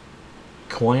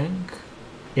Quang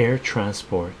Air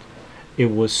Transport. It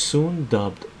was soon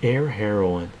dubbed Air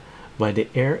Heroin by the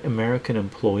Air American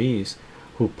employees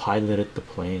who piloted the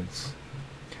planes.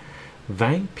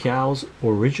 Vang Pao's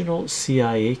original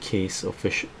CIA case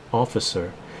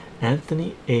officer,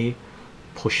 Anthony A.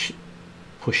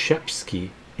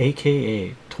 Poshepsky,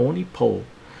 aka Tony Po,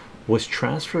 was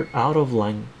transferred out of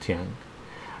Langtiang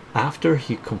after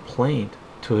he complained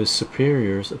to his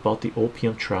superiors about the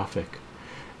opium traffic.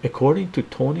 According to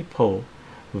Tony Po,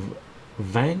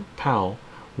 Vang Pao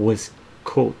was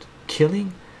quote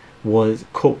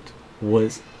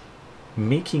was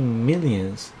making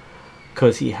millions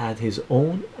because he had his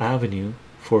own avenue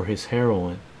for his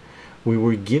heroin. We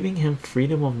were giving him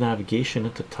freedom of navigation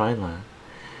into Thailand.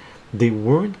 They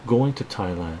weren't going to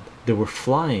Thailand, they were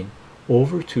flying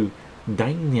over to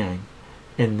Da Nang,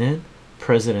 and then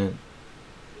President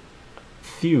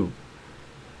Thieu,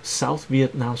 South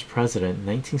Vietnam's president,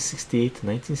 1968 to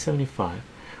 1975,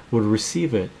 would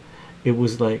receive it. It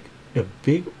was like a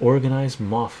big organized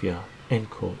mafia, end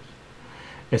quote.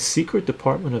 A secret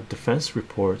Department of Defense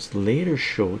reports later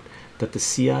showed that the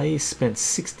CIA spent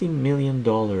 $60 million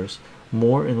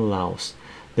more in Laos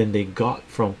than they got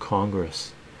from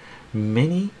Congress.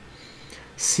 Many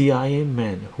CIA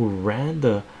men who ran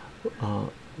the uh,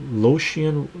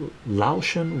 Laotian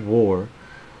War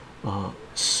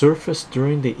surfaced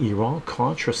during the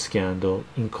Iran-Contra scandal,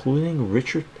 including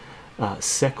Richard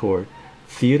Secord,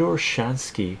 Theodore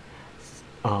Shansky,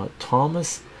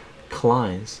 Thomas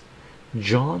Kleins,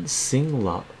 John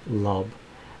Singlub,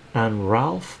 and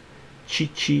Ralph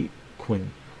Chichi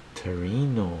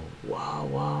Quinterino. Wow,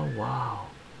 wow, wow.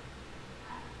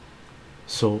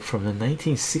 So from the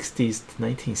 1960s to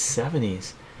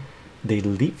 1970s, they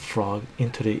leapfrogged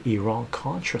into the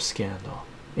Iran-Contra scandal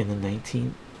in the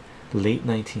late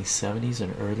 1970s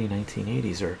and early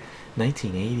 1980s, or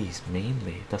 1980s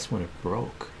mainly. That's when it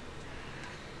broke.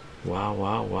 Wow,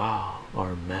 wow, wow.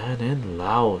 Our man in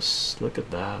Laos. Look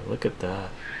at that. Look at that.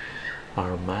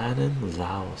 Our man in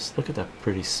Laos. Look at that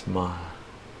pretty smile.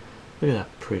 Look at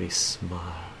that pretty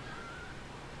smile.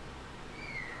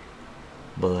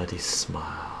 Bloody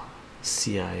smile.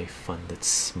 CIA funded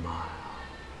smile.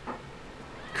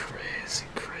 Crazy,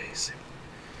 crazy.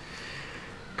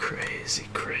 Crazy,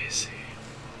 crazy.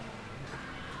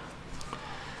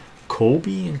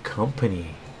 Kobe and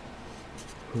Company.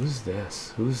 Who's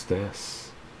this? Who's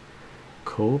this?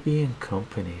 Kobe and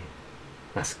Company.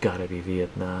 That's gotta be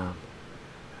Vietnam.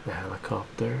 The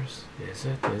helicopters. Is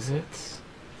it? Is it?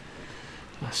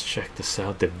 Let's check this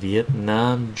out. The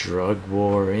Vietnam drug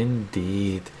war,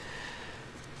 indeed.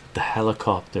 The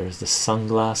helicopters, the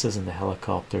sunglasses and the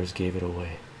helicopters gave it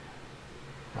away.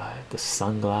 Right? The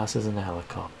sunglasses and the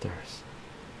helicopters.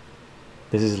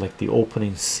 This is like the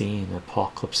opening scene,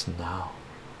 Apocalypse Now.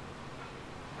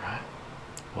 Right?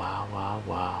 Wow, wow,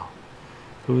 wow.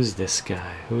 Who's this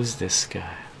guy? Who's this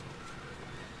guy?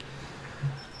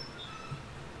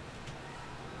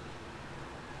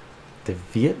 The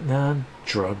Vietnam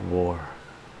drug war.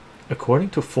 According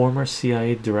to former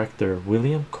CIA director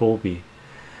William Colby,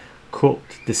 quote,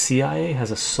 the CIA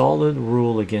has a solid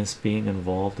rule against being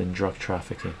involved in drug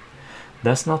trafficking.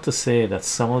 That's not to say that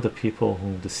some of the people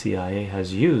whom the CIA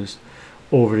has used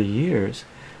over the years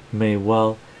may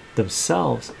well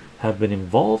themselves have been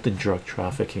involved in drug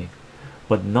trafficking,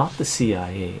 but not the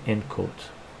CIA, end quote.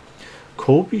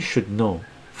 Colby should know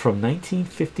from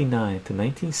 1959 to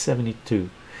 1972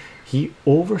 he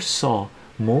oversaw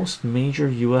most major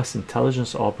U.S.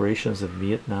 intelligence operations in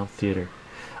Vietnam theater,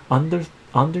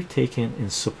 undertaken in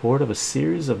support of a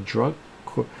series of drug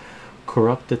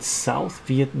corrupted South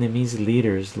Vietnamese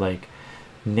leaders like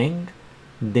Nguyen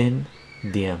Dinh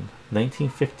Diem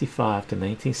 1955 to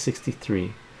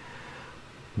 1963,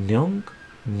 Nguyen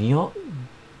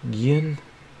Yin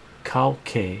Cao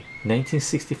Ke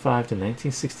 1965 to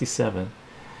 1967,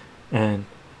 and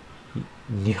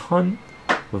Nguyen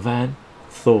Van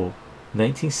Tho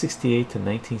 1968 to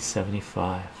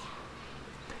 1975.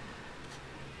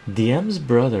 Diem's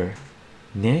brother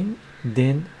Nguyen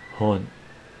Dinh Hon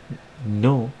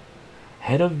No,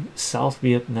 head of South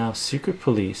Vietnam secret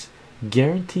police,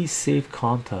 guarantees safe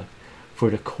contact for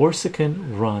the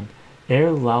Corsican run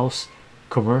Air Laos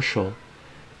commercial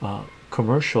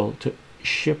to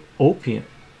ship opium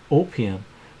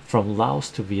from Laos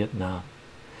to Vietnam.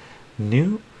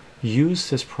 New used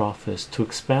his profits to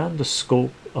expand the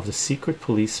scope of the secret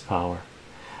police power.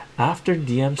 After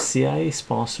Diem's CIA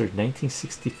sponsored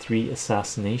 1963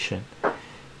 assassination,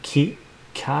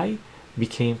 Kai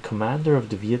became commander of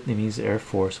the Vietnamese Air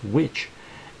Force, which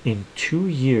in 2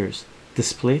 years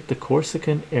displayed the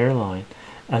Corsican airline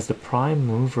as the prime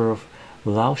mover of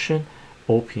Laotian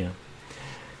opium.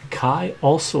 Kai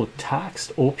also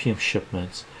taxed opium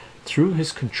shipments through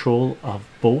his control of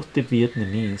both the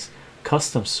Vietnamese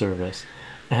Customs Service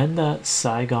and the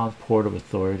Saigon Port of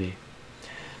Authority.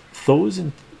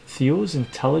 Theo's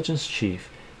intelligence chief,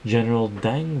 General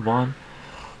Dang Van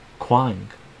Quang,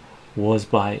 was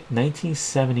by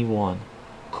 1971,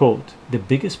 quote, the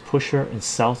biggest pusher in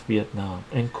South Vietnam,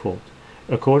 end quote,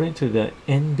 according to the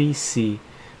NBC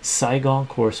Saigon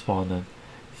correspondent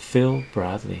Phil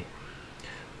Bradley.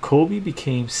 Kobe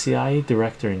became CIA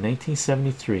director in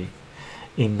 1973.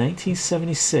 In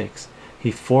 1976,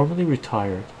 he formally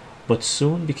retired, but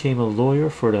soon became a lawyer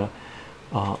for the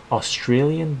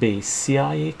Australian-based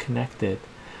CIA-connected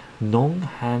Nong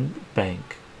Han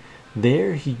Bank.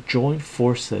 There he joined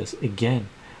forces again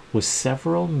with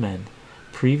several men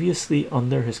previously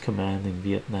under his command in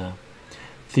Vietnam: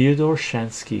 Theodore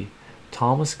Shansky,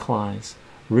 Thomas Kleins,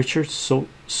 Richard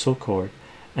Secord,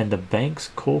 and the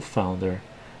bank's co-founder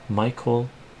Michael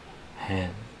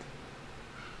Hand.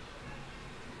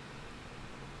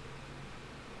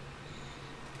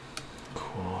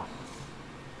 Cool.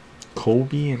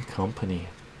 Kobe and Company.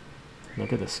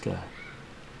 Look at this guy.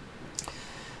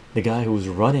 the guy who was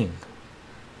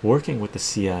working with the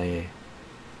CIA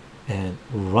and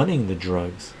running the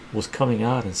drugs, was coming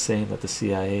out and saying that the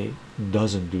CIA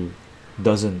doesn't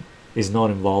is not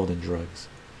involved in drug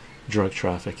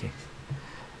trafficking.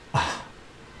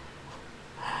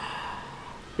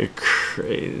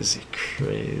 Crazy,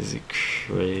 crazy,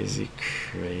 crazy,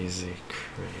 crazy,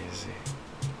 crazy.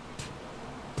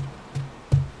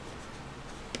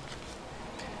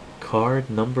 Card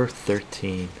number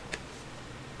 13.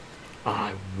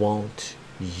 I want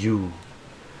you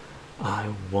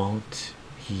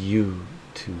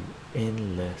to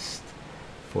enlist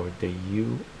for the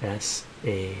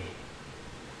USA.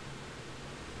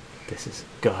 This has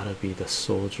gotta be the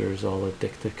soldiers all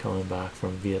addicted coming back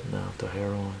from Vietnam to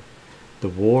heroin. The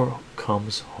war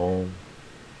comes home.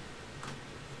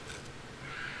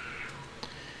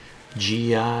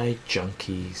 GI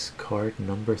Junkies, card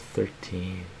number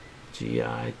 13.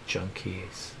 GI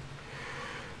Junkies.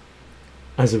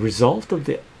 As a result of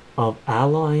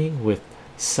allying with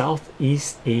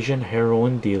Southeast Asian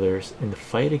heroin dealers in the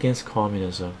fight against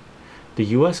communism, the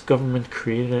US government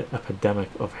created an epidemic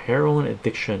of heroin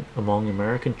addiction among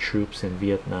American troops in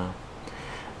Vietnam.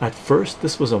 At first,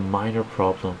 this was a minor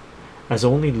problem, as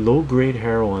only low-grade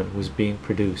heroin was being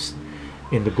produced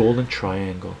in the Golden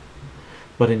Triangle.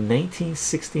 But in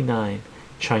 1969,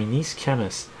 Chinese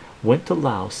chemists went to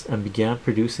Laos and began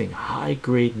producing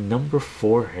high-grade number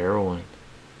 4 heroin.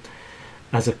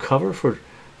 As a cover for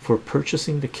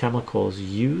purchasing the chemicals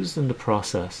used in the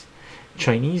process,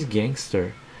 Chinese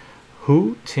gangster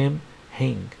Hu Tim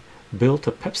Hing built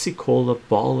a Pepsi-Cola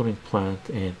bottling plant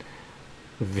in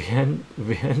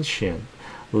Vientiane,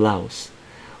 Laos,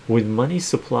 with money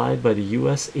supplied by the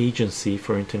U.S. Agency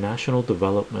for International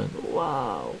Development.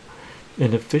 Wow,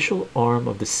 an official arm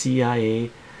of the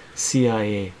CIA.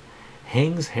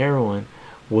 Hing's heroin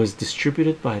was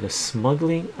distributed by the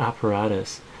smuggling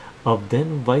apparatus of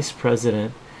then Vice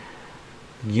President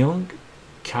Young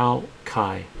Cao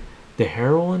Kai. The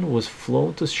heroin was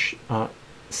flown to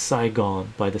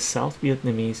Saigon by the South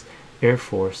Vietnamese Air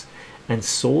Force and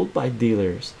sold by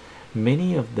dealers,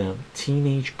 many of them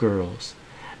teenage girls,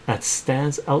 at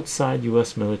stands outside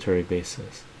US military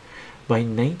bases. By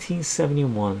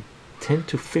 1971, 10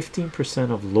 to 15%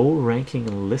 of low-ranking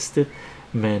enlisted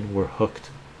men were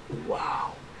hooked.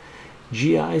 Wow.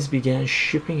 GIs began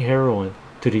shipping heroin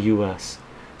to the US,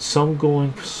 some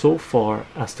going so far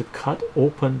as to cut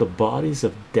open the bodies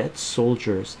of dead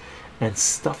soldiers and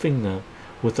stuffing them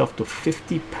with up to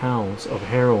 50 pounds of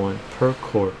heroin per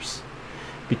corpse.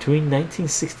 Between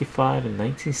 1965 and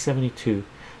 1972,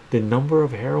 the number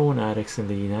of heroin addicts in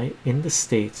the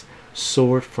States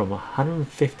soared from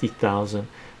 150,000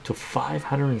 to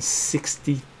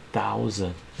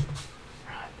 560,000.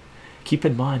 Right. Keep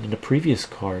in mind, in the previous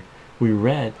card, we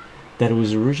read that it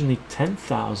was originally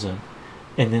 10,000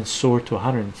 and then soared to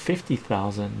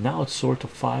 150,000. Now it's soared to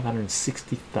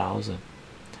 560,000.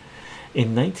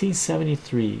 In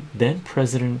 1973, then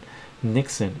President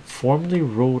Nixon formally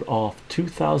wrote off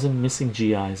 2,000 missing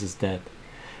GIs as dead,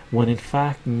 when in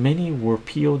fact many were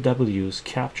POWs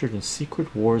captured in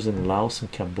secret wars in Laos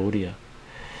and Cambodia.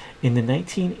 In the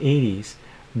 1980s,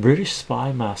 British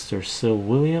spy master Sir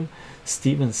William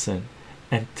Stevenson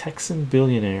and Texan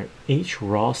billionaire H.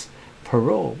 Ross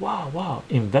Perot,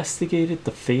 investigated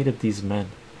the fate of these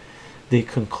men. They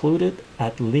concluded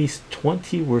at least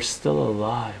 20 were still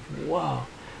alive,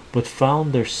 but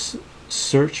found their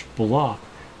search blocked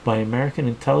by American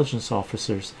intelligence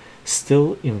officers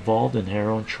still involved in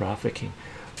heroin trafficking.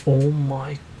 Oh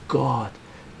my God,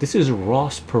 this is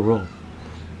Ross Perot,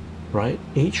 right?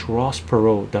 H. Ross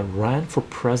Perot, that ran for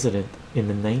president in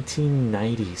the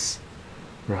 1990s,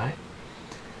 right?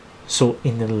 So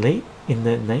in the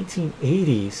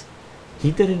 1980s,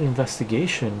 he did an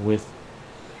investigation with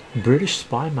British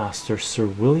spy master Sir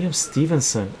William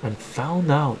Stevenson and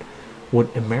found out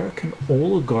what American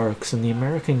oligarchs and the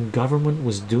American government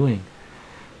was doing,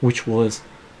 which was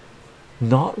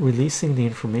not releasing the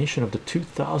information of the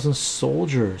 2,000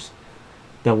 soldiers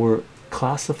that were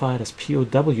classified as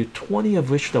POW, 20 of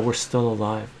which that were still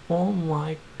alive. Oh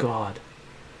my God.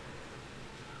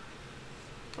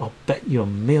 I'll bet you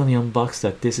 $1 million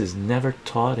that this is never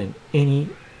taught in any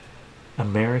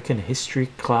American history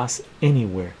class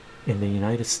anywhere in the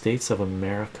United States of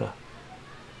America.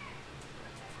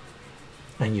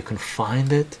 And you can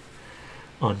find it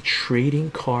on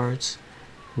trading cards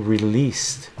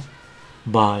released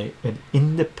by an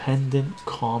independent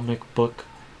comic book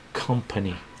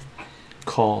company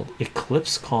called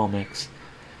Eclipse Comics,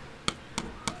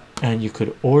 and you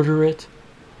could order it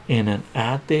in an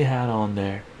ad they had on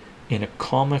there in a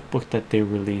comic book that they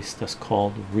released that's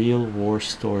called Real War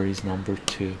Stories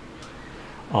 #2.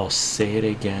 I'll say it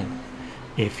again.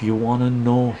 If you want to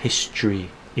know history,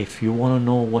 if you want to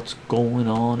know what's going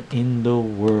on in the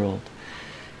world,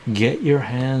 get your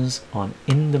hands on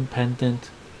independent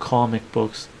comic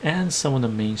books and some of the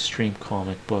mainstream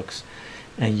comic books,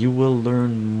 and you will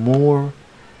learn more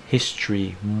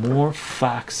history, more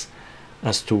facts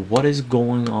as to what is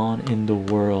going on in the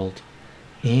world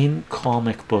in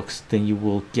comic books than you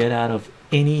will get out of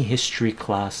any history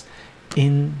class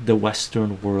in the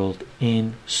Western world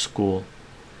in school.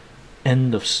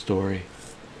 End of story.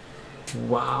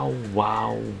 Wow,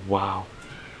 wow, wow.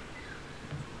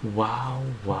 Wow,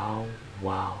 wow,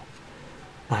 wow.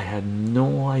 I had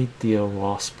no idea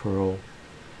Ross Perot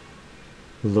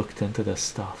looked into this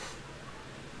stuff,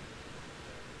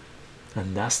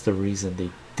 and that's the reason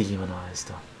they demonized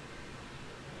him.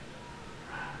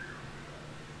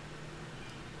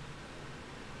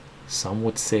 Some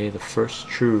would say the first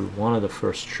true, one of the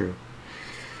first true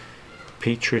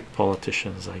patriot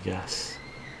politicians, I guess.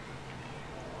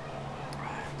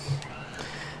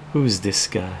 Who's this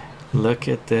guy? Look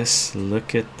at this,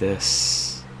 look at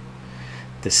this.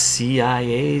 The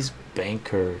CIA's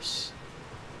bankers,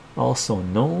 also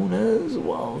known as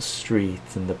Wall Street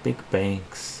and the big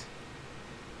banks,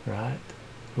 right?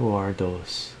 Who are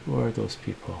those? Who are those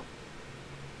people?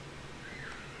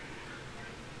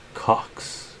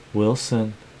 Cox,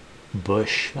 Wilson,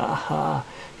 Bush. Aha,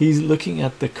 he's looking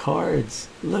at the cards.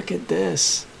 Look at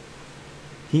this.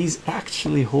 He's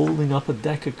actually holding up a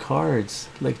deck of cards,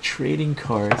 like trading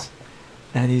cards,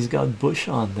 and he's got Bush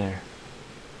on there.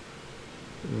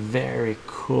 Very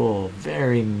cool,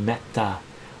 very meta.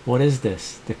 What is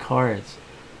this? The cards.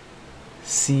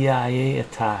 CIA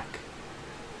attack.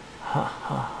 Ha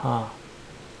ha ha.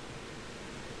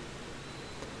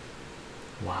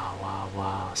 Wow, wow,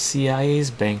 wow.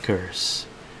 CIA's bankers.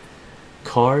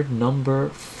 Card number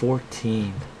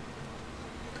 14.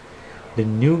 The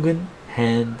Nugan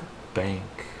Hand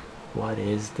Bank. What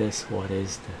is this? What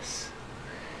is this?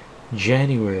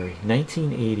 January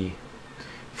 1980.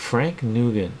 Frank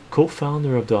Nugan,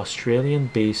 co-founder of the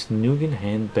Australian-based Nugan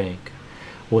Hand Bank,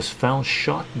 was found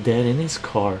shot dead in his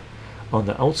car on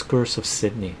the outskirts of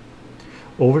Sydney.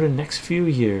 Over the next few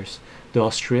years, the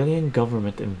Australian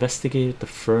government investigated the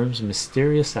firm's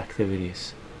mysterious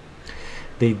activities.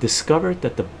 They discovered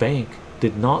that the bank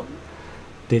did no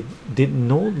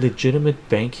legitimate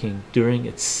banking during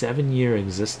its 7-year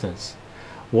existence.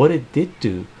 What it did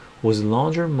do was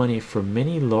launder money for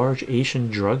many large Asian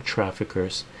drug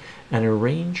traffickers and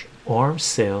arrange arms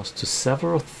sales to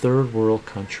several third world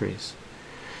countries.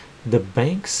 The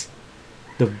bank's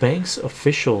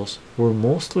officials were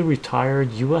mostly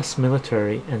retired US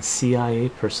military and CIA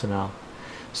personnel,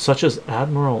 such as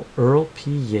Admiral Earl P.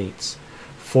 Yates,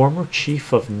 former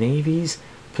Chief of Navy's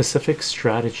Pacific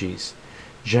Strategies,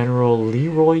 General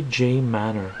Leroy J.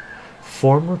 Manner,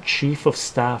 former Chief of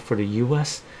Staff for the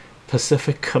US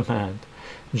Pacific Command,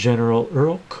 General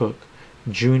Earl Cook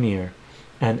Jr.,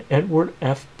 and Edward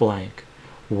F. Blank,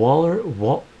 Walter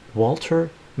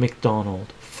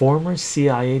McDonald, former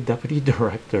CIA Deputy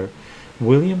Director,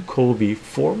 William Colby,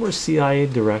 former CIA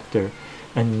Director,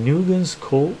 and Nugan's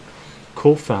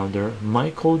co-founder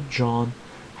Michael John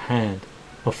Hand,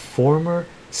 a former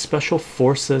Special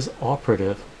Forces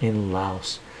operative in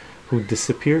Laos, who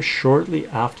disappeared shortly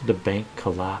after the bank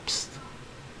collapsed.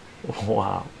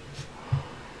 Wow.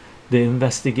 The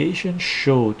investigation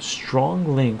showed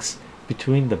strong links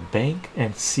between the bank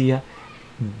and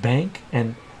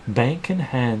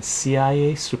Hand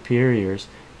CIA superiors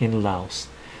in Laos,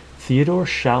 Theodore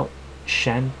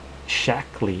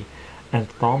Shackley and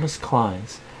Thomas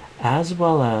Clines, as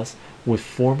well as with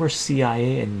former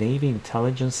CIA and Navy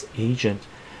intelligence agent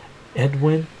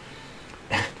Edwin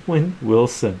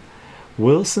Wilson.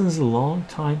 Wilson's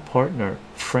longtime partner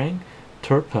Frank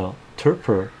Turpel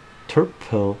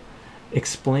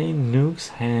explained Nugs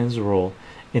Hand's role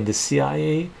in the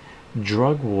CIA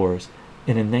drug wars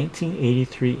in a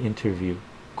 1983 interview.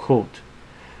 Quote,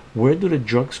 "Where do the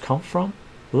drugs come from?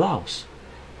 Laos.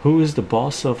 Who is the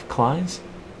boss of Clines?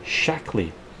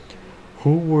 Shackley.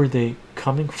 Who were they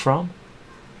coming from?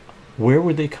 Where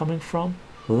were they coming from?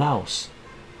 Laos.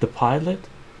 The pilot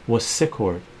was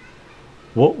Sicord.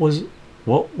 What was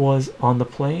on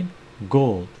the plane?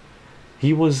 Gold.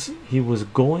 He was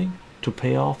going to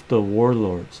pay off the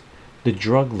warlords, the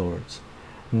drug lords.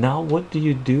 Now what do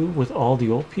you do with all the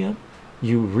opium?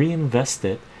 You reinvest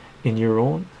it in your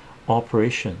own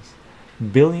operations.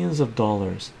 Billions of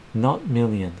dollars, not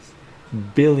millions.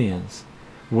 Billions.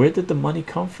 Where did the money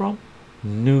come from?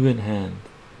 Nugan Hand."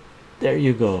 There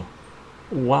you go.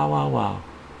 Wow, wow, wow.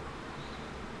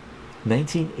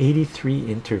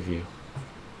 1983 interview.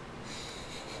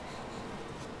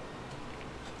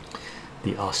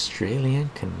 The Australian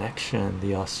connection.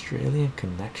 The Australian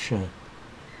connection.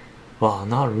 Well,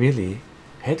 not really.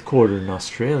 Headquartered in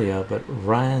Australia, but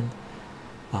ran,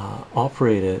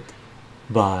 operated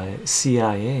by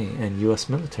CIA and US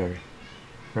military,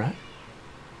 right?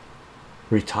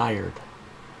 Retired.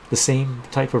 The same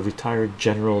type of retired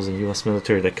generals in US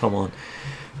military that come on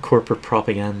corporate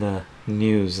propaganda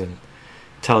news and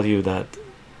tell you that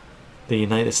the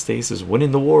United States is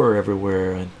winning the war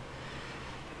everywhere and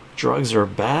drugs are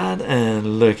bad,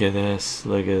 and look at this,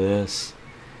 look at this,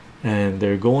 and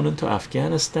they're going into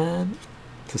Afghanistan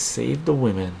to save the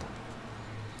women.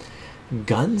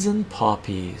 Guns and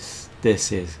poppies.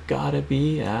 This is gotta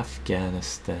be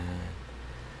Afghanistan.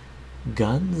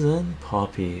 Guns and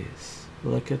poppies.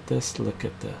 Look at this, look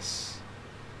at this.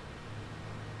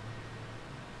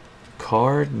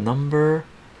 Card number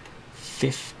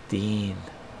 15.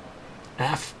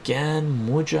 Afghan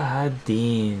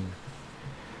Mujahideen.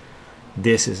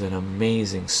 This is an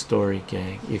amazing story,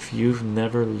 gang. If you've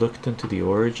never looked into the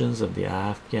origins of the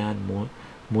Afghan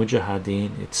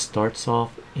Mujahideen, it starts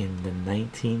off in the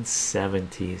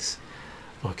 1970s,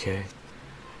 okay,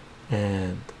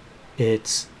 and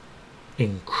it's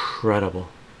incredible.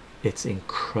 It's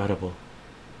incredible,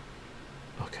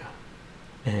 okay,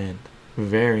 and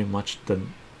very much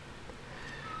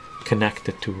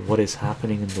connected to what is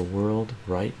happening in the world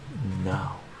right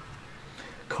now.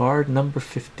 Card number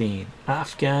 15.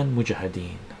 Afghan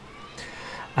Mujahideen.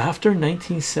 After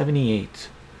 1978,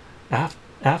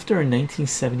 after a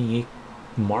 1978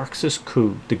 Marxist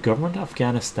coup, the government of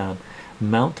Afghanistan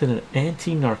mounted an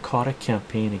anti-narcotic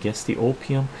campaign against the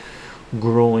opium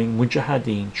growing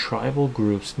Mujahideen tribal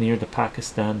groups near the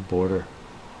Pakistan border.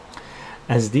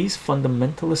 As these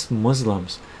fundamentalist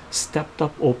Muslims stepped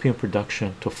up opium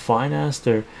production to finance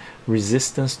their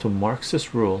resistance to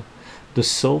Marxist rule, the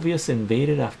Soviets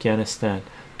invaded Afghanistan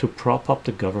to prop up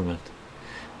the government.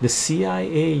 The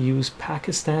CIA used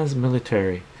Pakistan's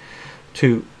military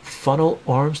to funnel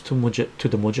arms to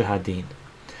the Mujahideen.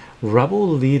 Rebel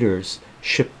leaders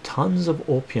shipped tons of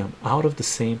opium out of the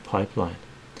same pipeline.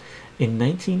 In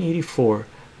 1984,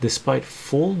 despite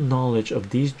full knowledge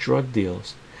of these drug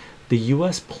deals, the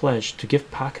US pledged to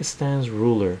give Pakistan's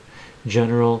ruler,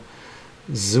 General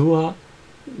Zua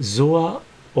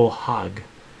Ohag,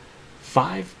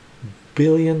 $5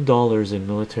 billion in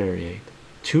military aid.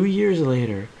 2 years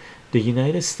later, the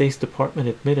United States Department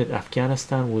admitted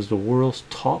Afghanistan was the world's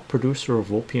top producer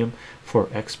of opium for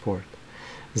export.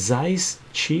 Zeiss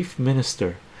chief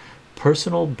minister,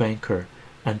 personal banker,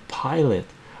 and pilot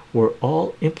were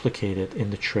all implicated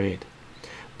in the trade.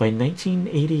 By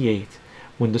 1988,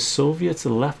 when the Soviets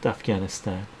left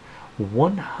Afghanistan,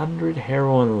 100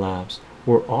 heroin labs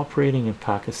were operating in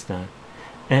Pakistan,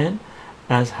 and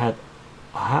as had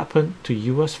happened to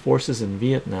US forces in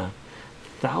Vietnam,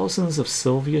 thousands of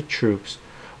Soviet troops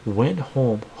went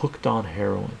home hooked on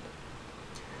heroin.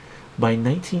 By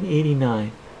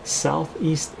 1989,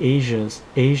 Southeast Asia's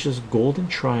Golden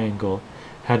Triangle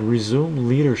had resumed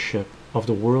leadership of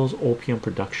the world's opium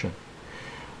production,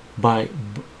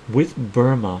 with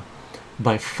Burma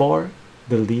by far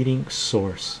the leading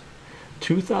source.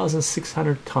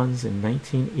 2,600 tons in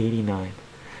 1989.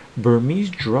 Burmese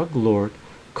drug lord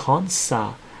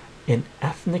Khansa, an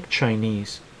ethnic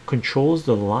Chinese, controls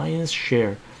the lion's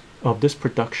share of this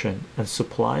production and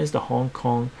supplies the Hong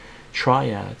Kong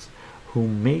triads, who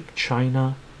make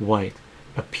China white,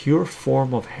 a pure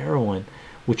form of heroin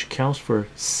which accounts for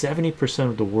 70%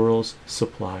 of the world's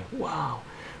supply. Wow.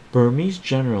 Burmese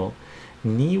general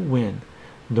Ni Win,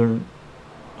 the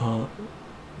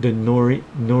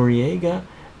Noriega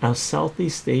and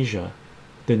Southeast Asia,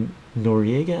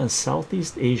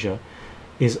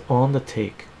 is on the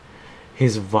take.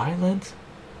 His violent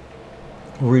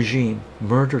regime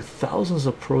murdered thousands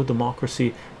of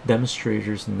pro-democracy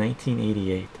demonstrators in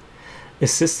 1988.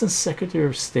 Assistant Secretary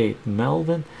of State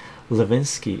Melvin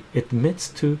Levinsky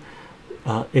admits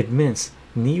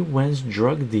Ni Wen's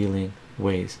drug dealing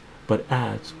ways, but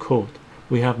adds, quote,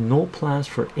 "We have no plans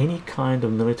for any kind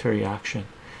of military action.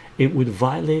 It would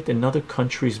violate another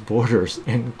country's borders,"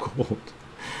 end quote.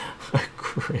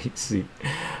 Crazy,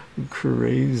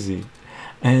 crazy.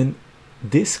 And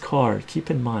this card, keep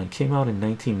in mind, came out in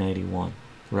 1991,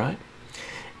 right?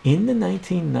 In the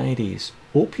 1990s,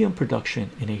 opium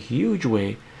production in a huge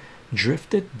way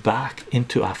drifted back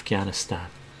into Afghanistan,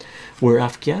 where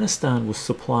Afghanistan was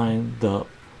supplying the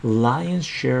lion's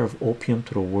share of opium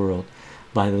to the world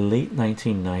by the late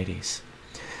 1990s.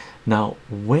 Now,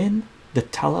 when the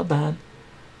Taliban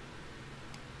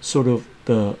sort of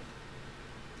the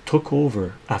took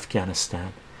over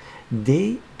Afghanistan,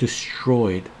 they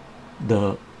destroyed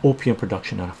the opium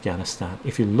production in Afghanistan.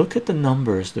 If you look at the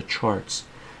numbers, the charts,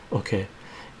 okay,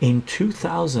 in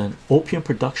 2000 opium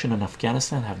production in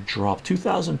Afghanistan have dropped.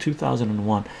 2000,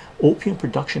 2001 opium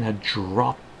production had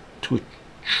dropped to a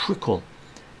trickle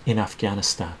in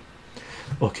Afghanistan.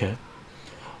 Okay,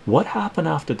 what happened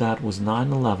after that was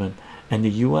 9/11 and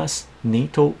the US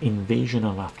NATO invasion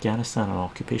of Afghanistan and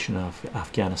occupation of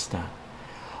Afghanistan.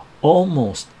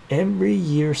 Almost every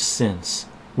year since,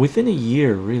 within a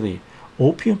year really,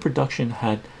 opium production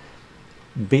had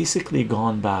basically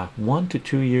gone back. 1 to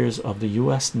 2 years of the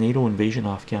US NATO invasion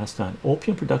of Afghanistan,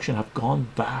 opium production have gone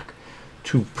back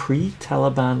to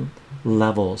pre-Taliban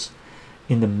levels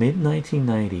in the mid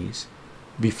 1990s,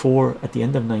 before at the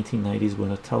end of 1990s when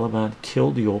the Taliban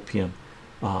killed the opium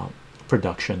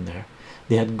production there.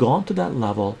 They had gone to that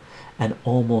level, and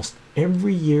almost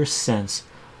every year since,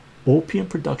 opium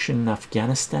production in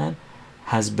Afghanistan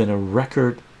has been a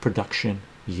record production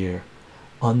year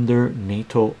under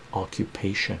NATO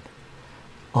occupation.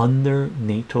 Under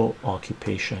NATO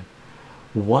occupation,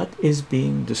 what is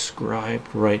being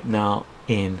described right now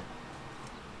in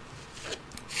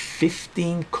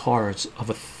 15 cards of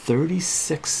a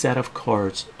 36 set of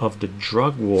cards of the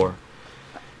drug war,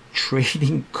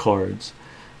 trading cards,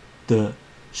 the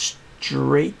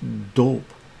straight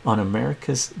dope on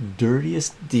America's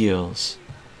dirtiest deals,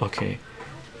 okay,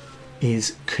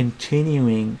 is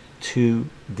continuing to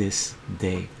this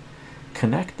day.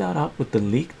 Connect that up with the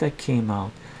leak that came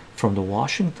out from the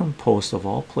Washington Post of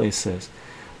all places,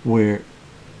 where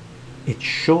it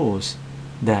shows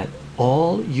that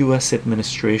all US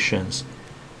administrations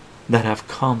that have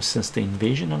come since the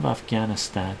invasion of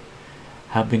Afghanistan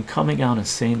have been coming out and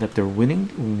saying that they're winning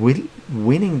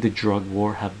the drug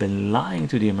war, have been lying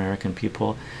to the American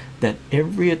people, that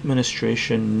every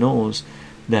administration knows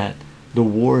that the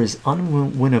war is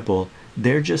unwinnable.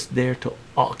 They're just there to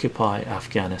occupy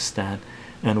Afghanistan,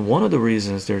 and one of the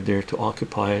reasons they're there to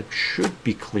occupy it should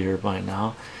be clear by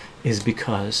now, is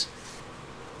because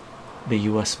the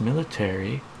US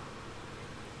military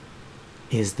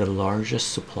is the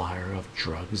largest supplier of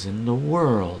drugs in the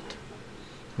world,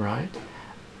 right?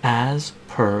 As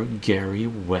per Gary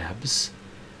Webb's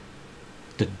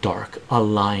The Dark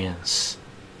Alliance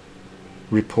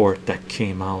report that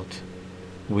came out,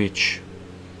 which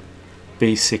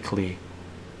basically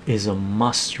is a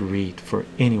must read for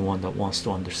anyone that wants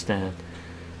to understand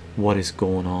what is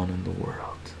going on in the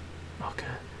world.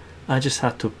 Okay, I just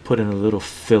had to put in a little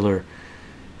filler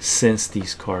since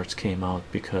these cards came out,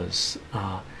 because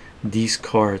these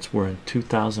cards were in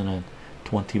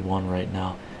 2021 right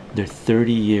now. They're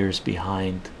 30 years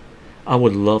behind. I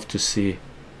would love to see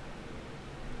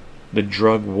the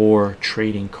drug war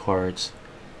trading cards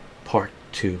part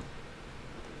 2.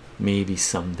 Maybe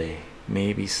someday,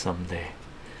 maybe someday.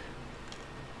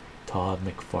 Todd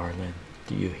McFarlane,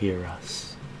 do you hear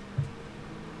us?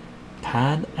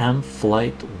 Pan Am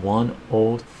Flight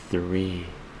 103.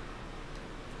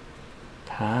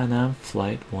 Pan Am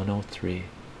Flight 103.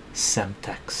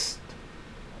 Semtext.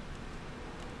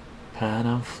 Pan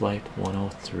Am Flight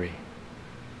 103.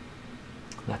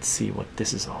 Let's see what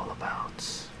this is all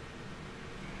about.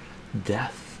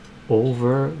 Death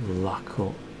over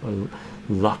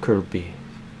Lockerbie.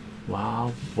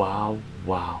 Wow, wow,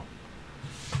 wow.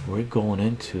 We're going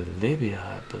into Libya,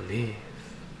 I believe.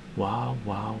 Wow,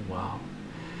 wow, wow.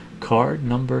 Card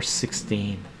number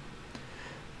 16.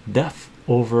 Death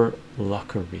over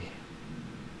Lockerbie.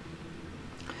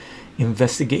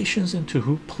 Investigations into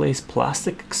who placed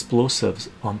plastic explosives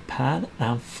on Pan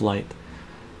Am Flight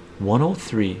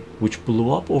 103, which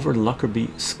blew up over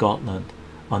Lockerbie, Scotland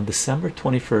on December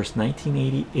 21st,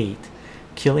 1988,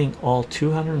 killing all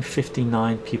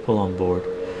 259 people on board,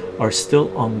 are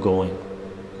still ongoing.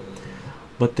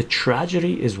 But the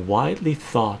tragedy is widely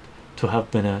thought to have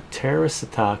been a terrorist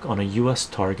attack on a US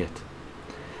target.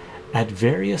 At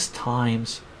various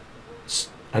times,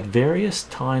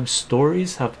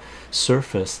 stories have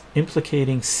surfaced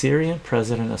implicating Syrian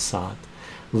President Assad,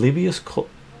 Libya's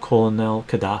Colonel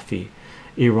Gaddafi,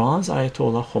 Iran's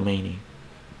Ayatollah Khomeini,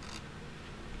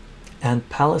 and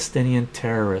Palestinian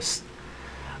terrorist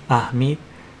Ahmed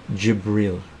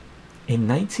Jibril. In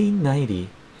 1990,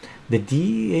 the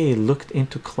DEA looked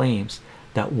into claims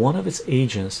that one of its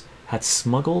agents had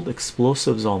smuggled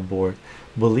explosives on board,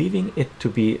 believing it to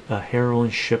be a heroin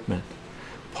shipment,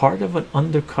 part of an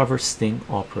undercover sting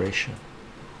operation.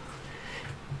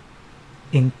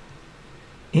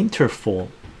 Interpol,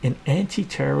 an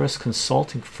anti-terrorist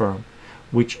consulting firm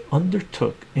which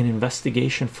undertook an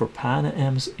investigation for Pan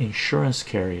Am's insurance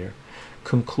carrier,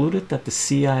 concluded that the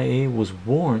CIA was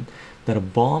warned that a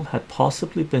bomb had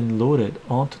possibly been loaded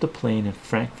onto the plane in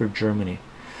Frankfurt, Germany,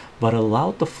 but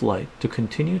allowed the flight to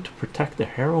continue to protect the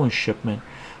heroin shipment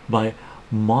by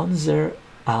Monzer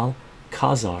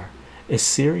al-Khazar, a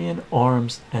Syrian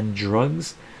arms and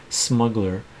drugs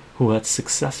smuggler who had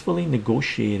successfully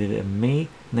negotiated a May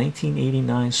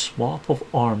 1989 swap of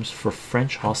arms for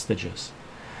French hostages.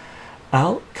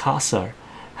 Al-Khazar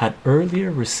had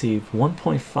earlier received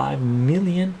 1.5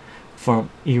 million from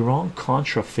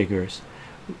Iran-Contra figures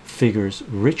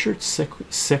Richard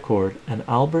Secord and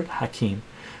Albert Hakim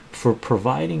for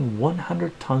providing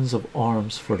 100 tons of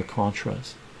arms for the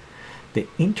Contras. The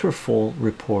Interpol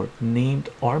report named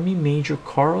Army Major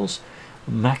Carlos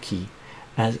Mackey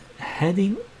as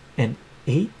heading an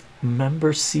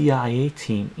 8-member CIA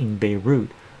team in Beirut,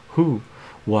 who,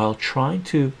 while trying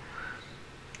to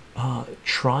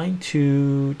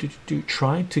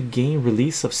gain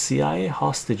release of CIA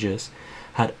hostages,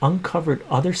 had uncovered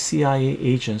other CIA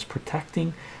agents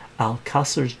protecting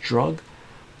Al-Qasr's drug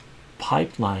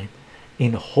pipeline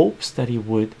in hopes that he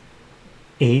would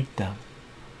aid them.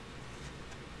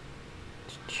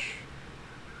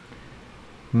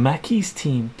 Mackey's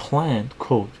team planned,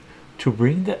 quote, to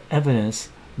bring the evidence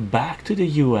back to the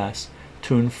US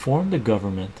to inform the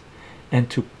government and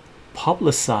to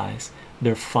publicize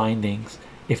their findings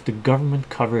if the government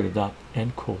covered it up,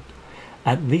 end quote.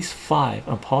 At least 5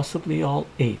 and possibly all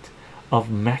 8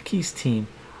 of Mackey's team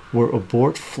were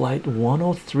aboard flight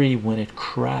 103 when it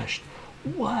crashed.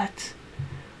 What?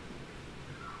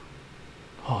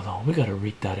 Hold on, we gotta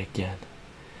read that again.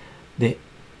 The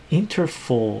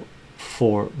Interpol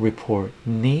report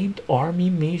named Army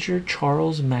Major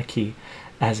Charles Mackey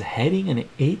as heading an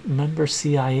 8-member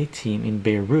CIA team in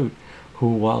Beirut,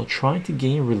 who, while trying to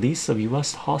gain release of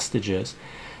US hostages,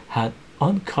 had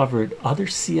uncovered other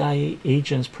CIA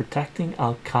agents protecting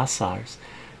Al-Qasr's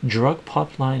drug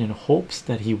pipeline in hopes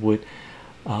that he would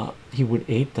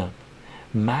aid them.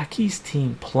 Mackey's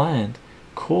team planned,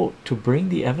 quote, to bring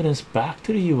the evidence back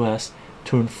to the US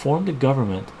to inform the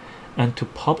government and to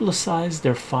publicize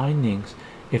their findings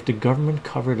if the government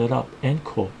covered it up, end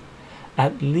quote.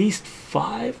 At least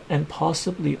 5 and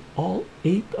possibly all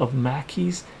 8 of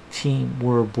Mackey's team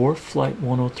were aboard flight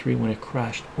 103 when it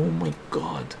crashed. Oh my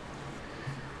god,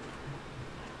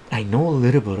 I know a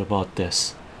little bit about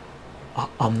this.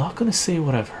 I'm not going to say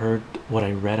what I've heard, what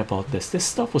I read about this. This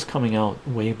stuff was coming out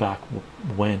way back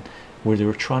when, where they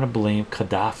were trying to blame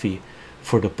Gaddafi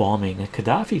for the bombing, and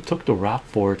Gaddafi took the rap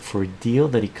for it for a deal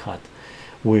that he cut,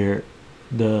 where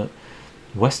the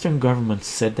Western government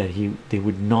said that they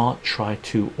would not try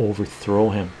to overthrow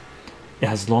him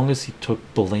as long as he took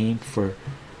blame for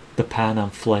the Pan Am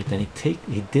flight, and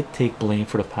he did take blame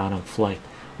for the Pan Am flight,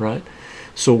 right?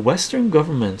 So Western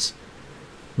governments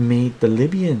made the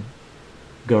Libyan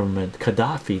government,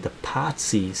 Gaddafi, the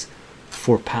patsies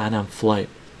for Pan Am flight.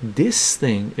 This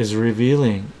thing is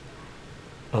revealing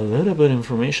a little bit of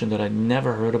information that I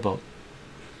never heard about.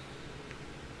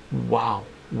 Wow,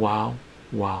 wow,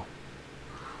 wow.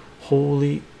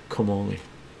 Holy camole.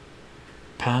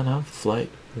 Pan Am flight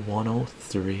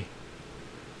 103.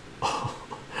 Oh,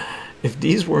 if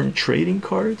these weren't trading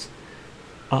cards,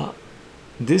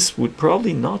 this would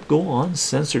probably not go on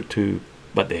censored tube,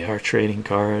 but they are trading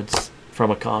cards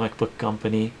from a comic book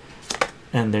company,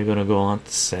 and they're gonna go on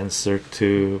censored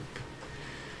tube.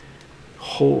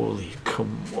 Holy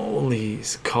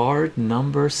camoles. Card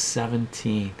number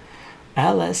 17,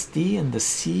 LSD and the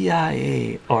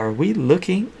CIA. Are we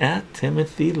looking at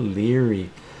Timothy Leary?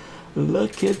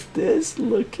 Look at this,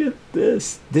 look at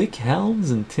this. Dick Helms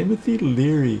and Timothy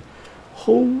Leary.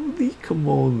 Holy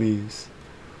camoles.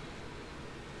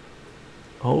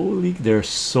 Holy, there's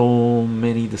so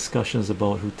many discussions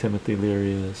about who Timothy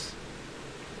Leary is.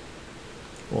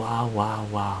 Wow, wow,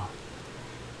 wow.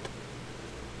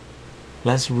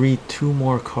 Let's read 2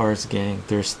 more cards, gang.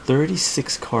 There's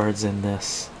 36 cards in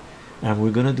this, and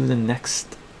we're gonna do the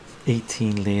next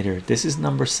 18 later. This is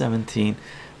number 17.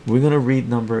 We're gonna read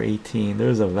number 18.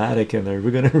 There's a Vatican there.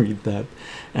 We're gonna read that,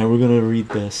 and we're gonna read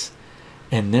this,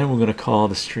 and then we're gonna call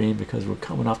the stream because we're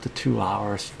coming up to 2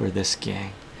 hours for this,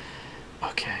 gang.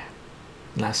 Okay,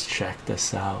 let's check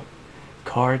this out.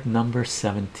 Card number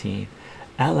 17,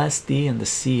 LSD and the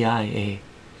CIA.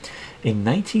 In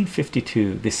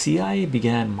 1952, the CIA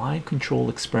began mind control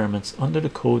experiments under the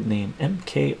code name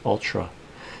MK Ultra.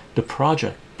 The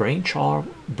project, brainchild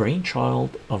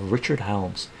of Richard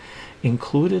Helms,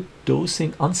 included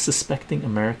dosing unsuspecting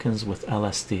Americans with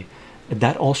LSD.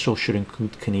 That also should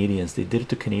include Canadians. They did it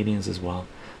to Canadians as well.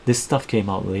 This stuff came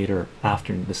out later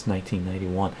after this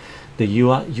 1991. The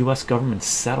US government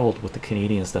settled with the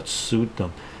Canadians that sued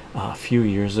them a few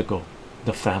years ago,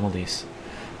 the families.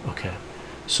 Okay,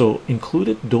 so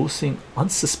included dosing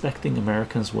unsuspecting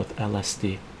Americans with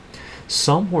LSD.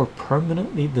 Some were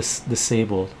permanently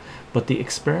disabled, but the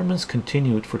experiments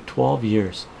continued for 12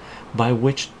 years, by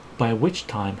which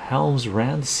time Helms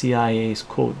ran the CIA's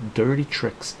quote dirty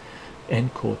tricks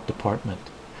end quote department.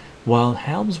 While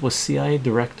Helms was CIA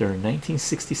director in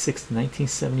 1966 to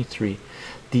 1973,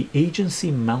 the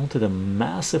agency mounted a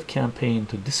massive campaign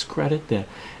to discredit the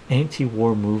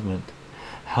anti-war movement.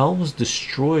 Helms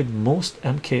destroyed most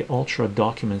MK Ultra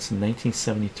documents in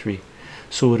 1973,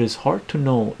 so it is hard to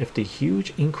know if the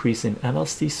huge increase in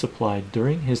LSD supply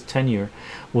during his tenure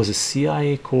was a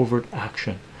CIA covert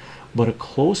action. But a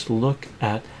close look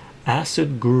at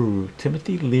acid guru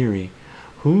Timothy Leary,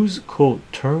 whose quote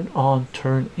turn on,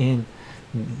 turn in,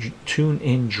 tune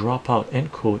in, drop out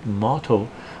end quote motto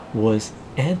was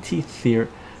antithetical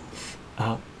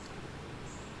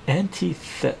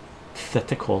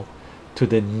to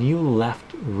the new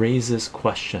left, raises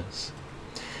questions.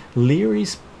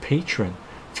 Leary's patron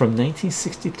from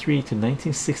 1963 to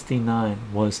 1969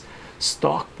 was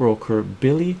stockbroker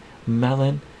Billy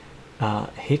Mellon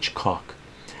Hitchcock,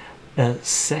 a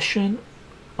scion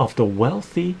of the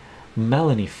wealthy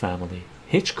Melanie family.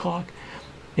 Hitchcock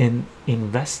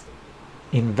invested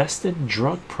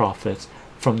drug profits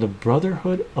from the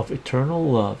Brotherhood of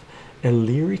Eternal Love, a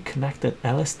Leary connected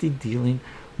LSD dealing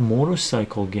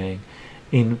motorcycle gang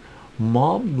in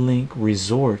Mob Link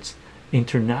Resorts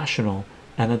International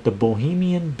and at the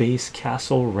Bohemian base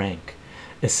Castle Rank,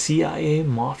 a CIA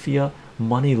mafia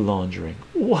money laundering.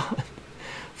 What?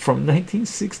 From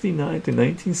 1969 to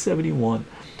 1971,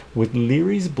 with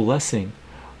Leary's blessing,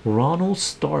 Ronald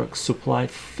Stark supplied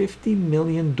 50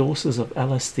 million doses of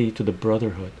LSD to the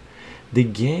Brotherhood. The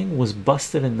gang was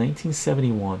busted in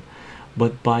 1971,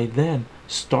 but by then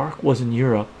Stark was in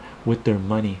Europe with their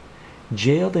money.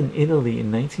 Jailed in Italy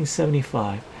in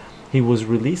 1975, he was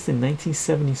released in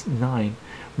 1979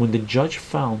 when the judge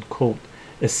found quote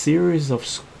a series of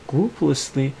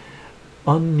scrupulously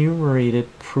unenumerated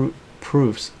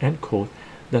proofs end quote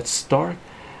that Stark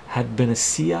had been a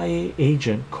CIA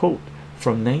agent quote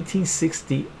from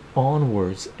 1960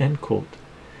 onwards end quote.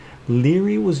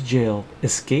 Leary was jailed,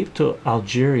 escaped to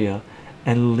Algeria,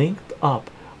 and linked up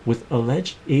with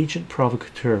alleged agent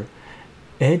provocateur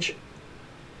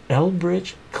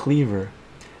Elbridge Cleaver.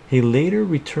 He later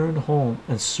returned home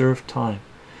and served time.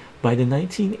 By the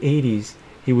 1980s,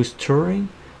 he was touring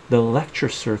the lecture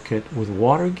circuit with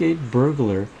Watergate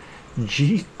burglar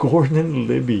G. Gordon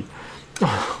Libby.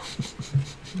 Oh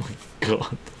my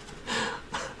God.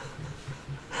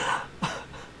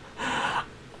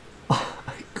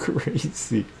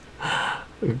 Crazy.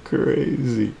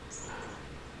 Crazy.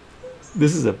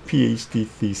 This is a PhD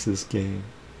thesis game.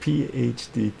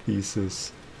 PhD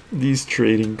thesis. These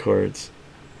trading cards.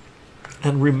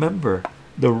 And remember,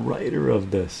 the writer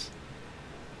of this,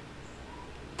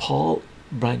 Paul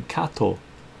Brancato,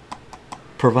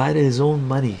 provided his own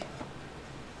money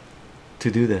to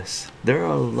do this. There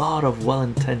are a lot of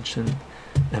well-intentioned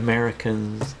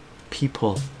Americans,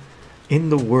 people in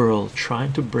the world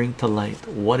trying to bring to light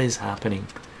what is happening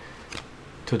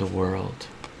to the world.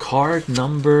 Card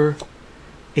number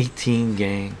 18,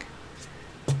 gang.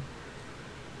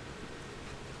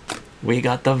 We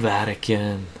got the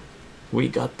Vatican. We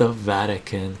got the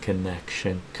Vatican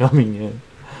connection coming in.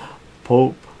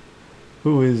 Pope.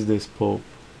 Who is this Pope?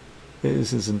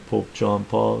 This isn't Pope John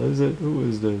Paul, is it? Who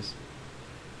is this?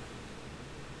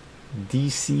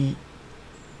 DC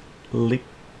Lick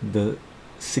the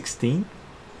 16th?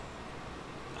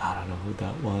 I don't know who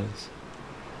that was.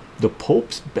 The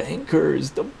Pope's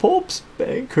bankers. The Pope's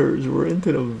bankers were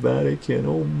into the Vatican.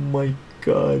 Oh my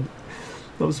God.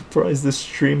 I'm surprised this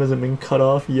stream hasn't been cut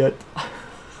off yet.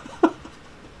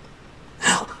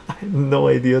 I had no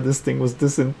idea this thing was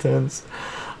this intense.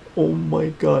 Oh my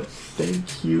God.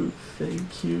 Thank you.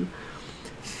 Thank you.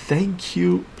 Thank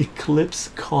you, Eclipse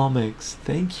Comics.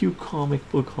 Thank you, Comic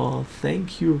Book Hall.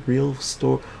 Thank you, Real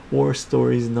War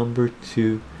Stories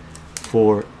 #2,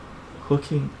 for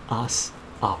hooking us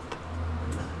up.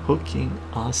 Hooking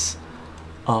us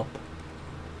up.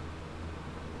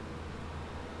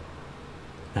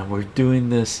 And we're doing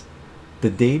this the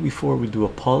day before we do a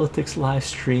politics live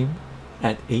stream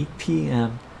at 8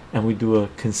 p.m. and we do a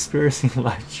conspiracy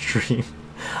live stream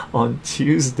on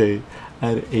Tuesday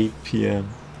at 8 p.m.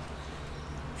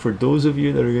 For those of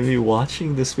you that are going to be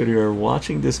watching this video or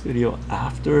watching this video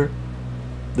after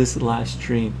this live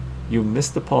stream, you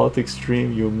missed the politics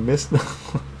stream, you missed the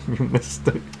You missed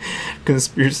the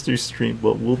conspiracy stream,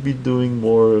 but we'll be doing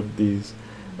more of these.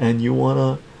 And you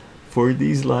wanna, for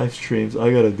these live streams,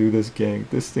 I gotta do this, gang.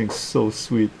 This thing's so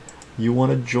sweet. You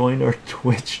wanna join our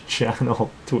Twitch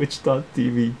channel,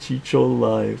 twitch.tv chycho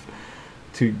live,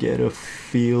 to get a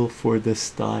feel for the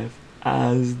stuff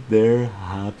as they're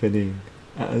happening,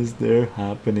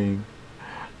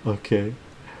 okay.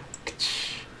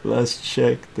 Let's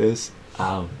check this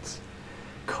out.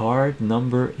 Card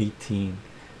number 18,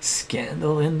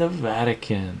 scandal in the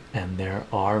Vatican, and there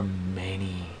are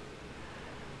many.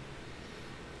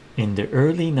 In the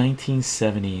early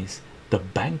 1970s, the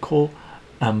Banco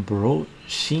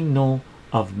Ambrosino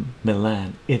of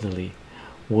Milan, Italy,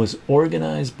 was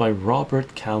organized by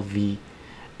Robert Calvi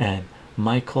and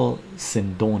Michael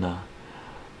Sindona,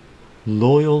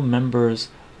 loyal members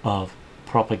of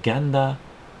Propaganda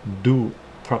do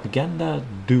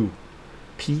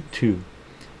P2,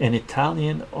 an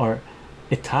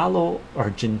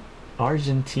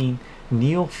Italo-Argentine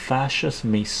neo-fascist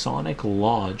Masonic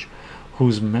lodge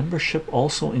whose membership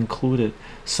also included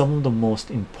some of the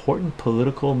most important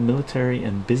political, military,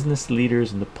 and business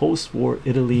leaders in the post-war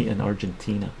Italy and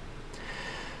Argentina.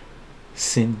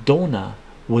 Sindona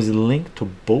was linked to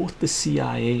both the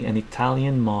CIA and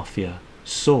Italian mafia,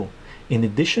 so in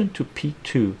addition to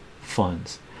P2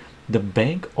 funds, the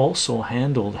bank also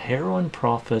handled heroin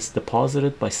profits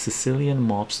deposited by Sicilian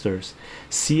mobsters,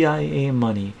 CIA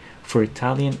money for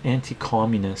Italian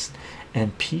anti-communist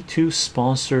and P2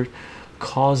 sponsored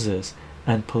causes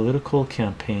and political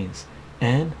campaigns,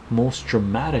 and most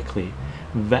dramatically,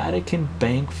 Vatican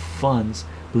bank funds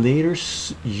later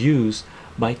used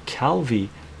by Calvi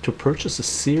to purchase a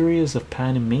series of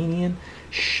Panamanian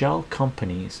shell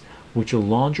companies which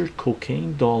laundered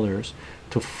cocaine dollars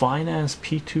to finance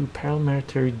P2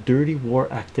 paramilitary dirty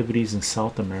war activities in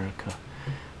South America.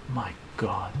 My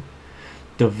God.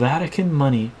 The Vatican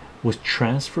money was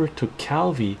transferred to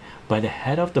Calvi by the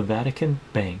head of the Vatican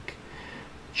Bank,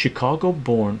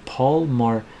 Chicago-born Paul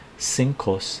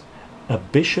Marcinkus, a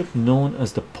bishop known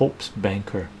as the Pope's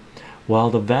banker. While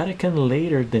the Vatican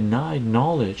later denied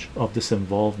knowledge of this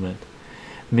involvement,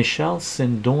 Michel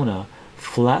Sindona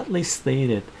flatly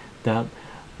stated that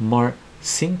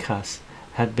Marcinkus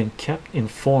had been kept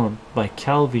informed by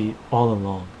Calvi all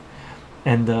along,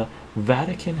 and the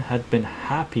Vatican had been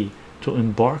happy to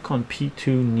embark on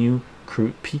P2's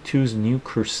new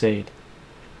crusade.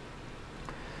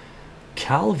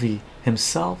 Calvi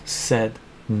himself said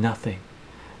nothing.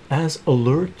 As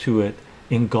allured to it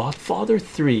in Godfather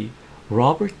 3,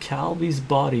 Robert Calvi's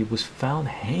body was found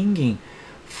hanging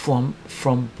from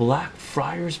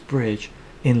Blackfriars Bridge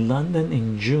in London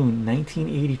in June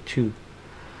 1982.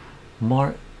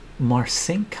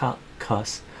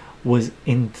 Marcinkus was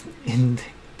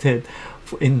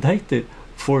indicted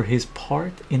for his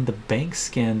part in the bank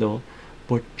scandal,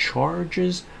 but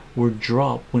charges were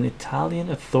dropped when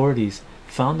Italian authorities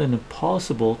found it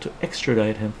impossible to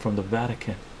extradite him from the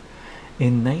Vatican.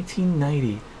 In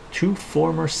 1990, two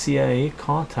former CIA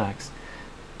contacts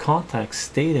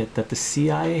stated that the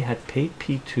CIA had paid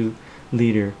P2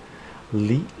 leader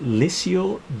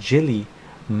Licio Gilli,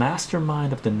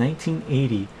 mastermind of the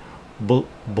 1980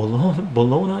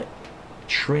 Bologna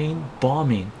train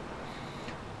bombing,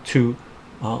 to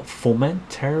foment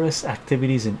terrorist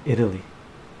activities in Italy.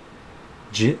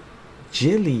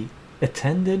 Gilli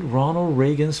attended Ronald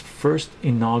Reagan's first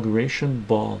inauguration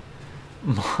ball.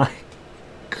 My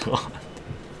God.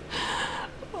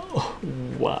 Oh,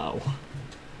 wow.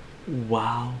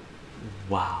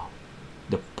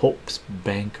 The Pope's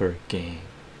banker, gang.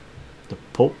 The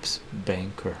Pope's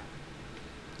banker.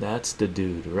 That's the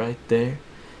dude right there,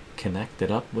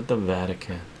 connected up with the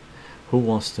Vatican. Who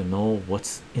wants to know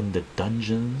what's in the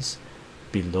dungeons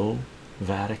below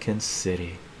Vatican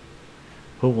City?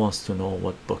 Who wants to know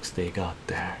what books they got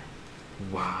there?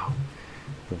 Wow.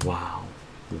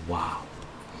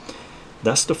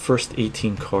 That's the first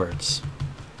 18 cards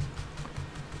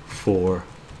for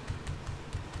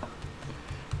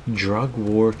drug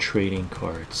war trading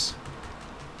cards.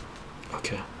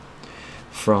 Okay,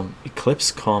 from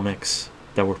Eclipse comics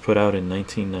that were put out in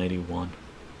 1991.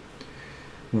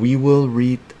 We will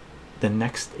read the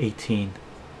next 18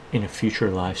 in a future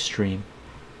live stream,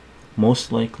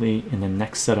 most likely in the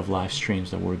next set of live streams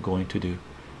that we're going to do,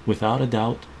 without a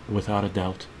doubt.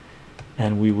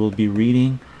 And we will be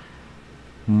reading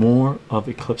more of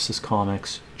Eclipse's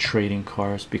comics trading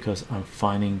cards, because I'm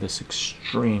finding this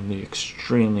extremely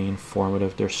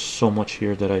informative. There's so much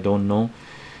here that I don't know,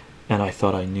 and I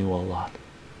thought I knew a lot.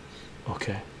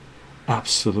 Okay,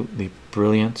 absolutely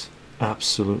brilliant. And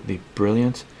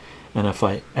if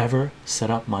I ever set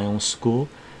up my own school,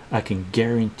 I can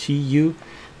guarantee you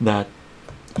that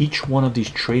each one of these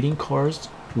trading cards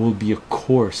will be a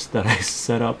course that I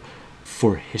set up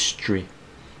for history.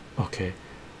 Okay,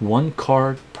 one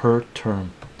card per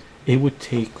term. It would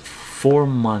take 4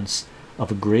 months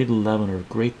of a grade 11 or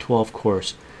grade 12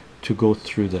 course to go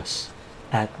through this,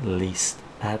 at least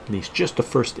just the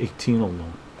first 18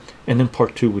 alone, and then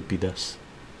part 2 would be this.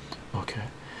 Okay,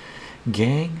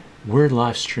 gang, we're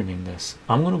live streaming this.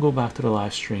 I'm going to go back to the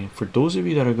live stream for those of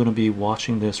you that are going to be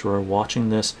watching this or are watching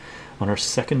this on our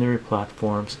secondary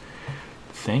platforms.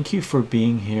 Thank you for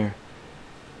being here,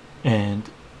 and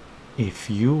if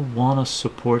you want to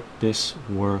support this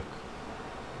work,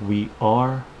 we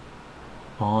are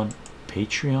on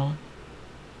Patreon,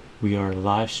 we are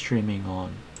live streaming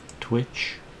on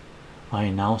Twitch. I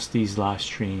announce these live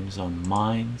streams on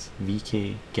Minds,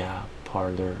 VK, Gab,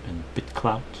 Parlor, and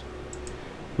BitClout.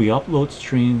 We upload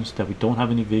streams that we don't have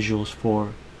any visuals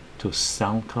for to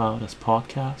SoundCloud as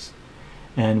podcasts,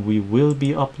 and we will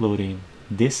be uploading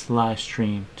this live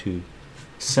stream to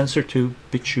SensorTube,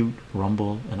 BitChute,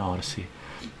 Rumble, and Odyssey.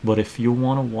 But if you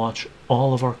want to watch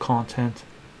all of our content,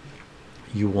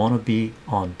 you want to be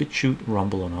on BitChute,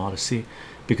 Rumble, and Odyssey,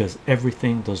 because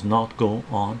everything does not go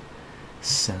on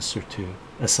SensorTube.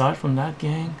 Aside from that,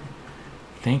 gang,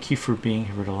 thank you for being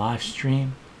here for the live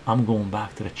stream. I'm going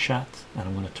back to the chat, and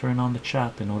I'm going to turn on the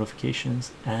chat, the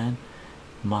notifications, and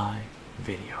my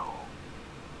video.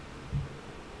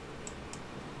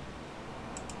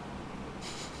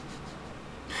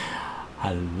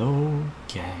 Hello,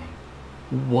 gang.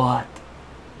 What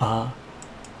a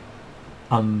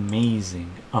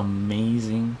amazing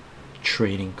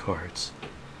trading cards.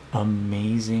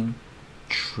 Amazing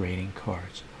trading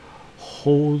cards.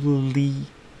 Holy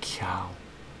cow.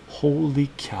 Holy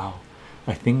cow.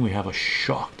 I think we have a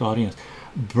shocked audience.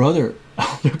 Brother,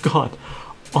 oh God,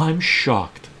 I'm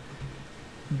shocked.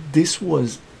 This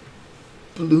was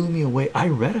blew me away. I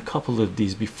read a couple of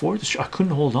these before the show. I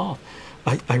couldn't hold off.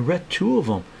 I read 2 of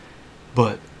them,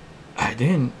 but I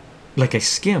didn't, like, I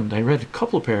skimmed. I read a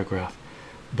couple of paragraphs,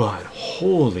 but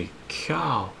holy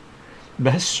cow,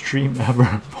 best stream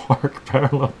ever.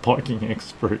 Parallel parking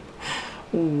expert.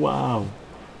 Wow,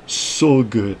 so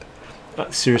good.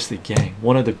 Seriously, gang,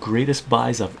 one of the greatest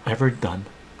buys I've ever done.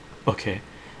 Okay,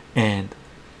 and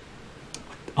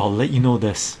I'll let you know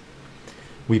this.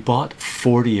 We bought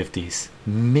 40 of these,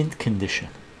 mint condition,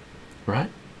 right?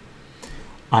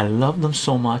 I love them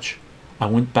so much, I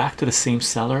went back to the same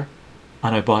seller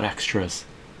and I bought extras.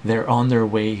 They're on their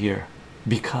way here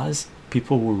because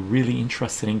people were really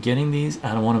interested in getting these,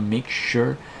 and I want to make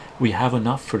sure we have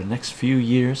enough for the next few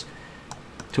years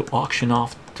to auction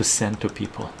off to send to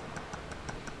people.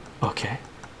 Okay,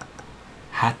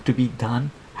 had to be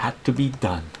done, had to be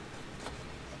done,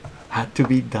 had to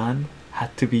be done,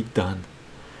 had to be done.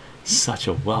 Such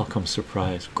a welcome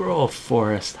surprise. Girl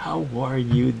Forest, how are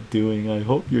you doing? I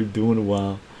hope you're doing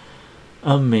well.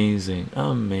 Amazing,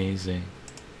 amazing,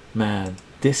 man.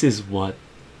 This is what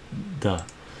the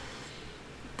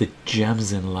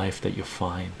gems in life that you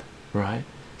find, right?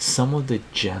 Some of the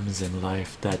gems in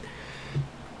life that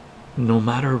no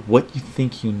matter what you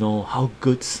think you know how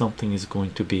good something is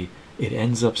going to be, it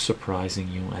ends up surprising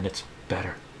you, and it's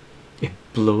better. It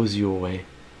blows you away,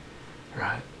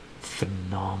 right?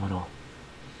 Phenomenal.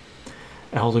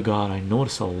 Elder God, I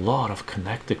notice a lot of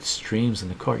connected streams in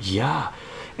the card. Yeah,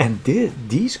 and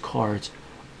these cards,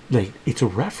 like, it's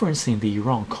referencing the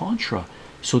Iran-Contra,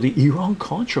 so the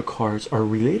Iran-Contra cards are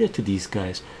related to these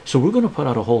guys. So we're gonna put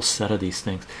out a whole set of these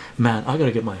things. Man, I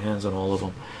gotta get my hands on all of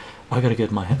them. I gotta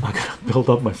build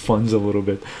up my funds a little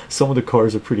bit. Some of the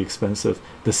cards are pretty expensive,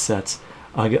 the sets.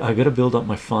 I gotta build up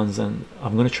my funds, and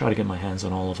I'm gonna try to get my hands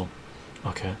on all of them.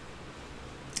 Okay,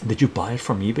 did you buy it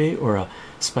from eBay or a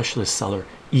specialist seller?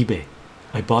 eBay.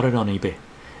 I bought it on eBay,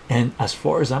 and as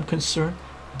far as I'm concerned,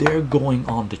 they're going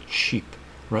on the cheap.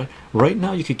 Right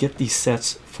now you could get these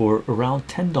sets for around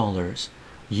 $10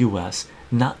 US,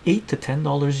 not $8 to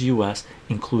 $10 US,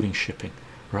 including shipping.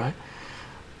 Right,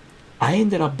 I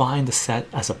ended up buying the set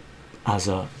as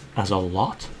a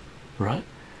lot, right,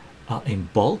 in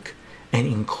bulk, and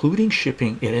including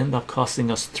shipping, it ended up costing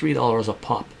us $3 a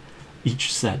pop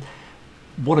each set.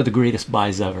 One of the greatest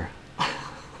buys ever.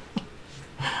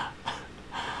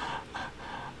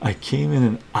 I came in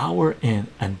an hour in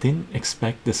and didn't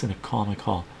expect this in a comic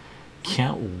haul.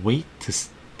 Can't wait to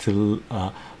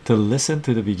listen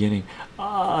to the beginning.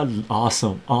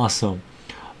 Awesome, awesome.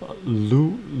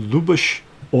 Lubish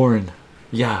Oren.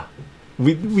 Yeah,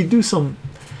 we do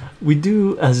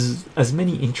as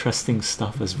many interesting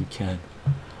stuff as we can.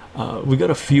 We got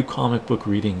a few comic book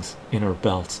readings in our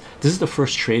belts. This is the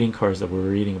first trading cards that we're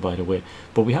reading, by the way,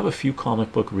 but we have a few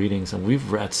comic book readings and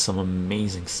we've read some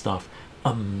amazing stuff.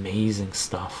 Amazing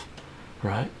stuff,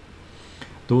 right?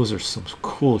 Those are some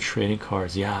cool trading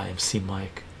cards. Yeah, MC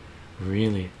Mike,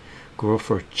 really grow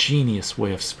for a genius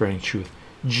way of spreading truth.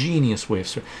 Genius way of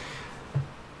spreading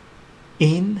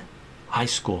in high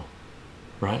school,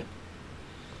 right?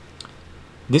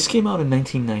 This came out in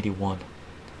 1991.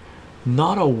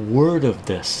 Not a word of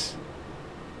this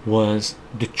was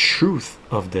the truth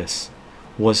of this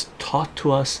was taught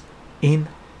to us in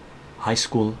high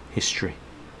school history.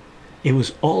 It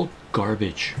was all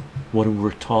garbage what we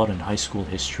were taught in high school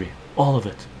history, all of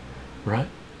it, right?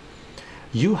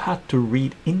 You had to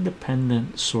read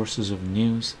independent sources of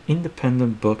news,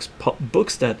 independent books,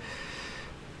 books that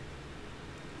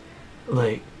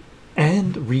like,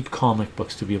 and read comic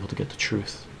books to be able to get the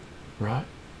truth, right?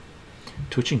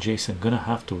 Twitching Jason, gonna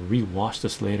have to rewatch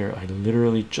this later. I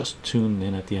literally just tuned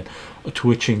in at the end.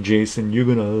 Twitching Jason, you're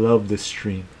gonna love this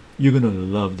stream. You're gonna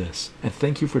love this, and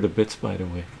thank you for the bits, by the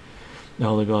way.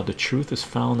 Oh God, the truth is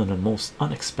found in the most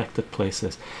unexpected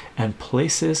places, and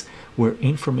places where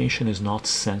information is not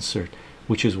censored,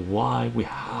 which is why we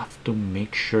have to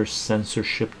make sure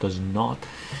censorship does not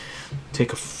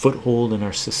take a foothold in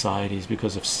our societies,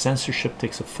 because if censorship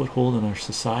takes a foothold in our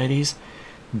societies,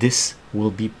 this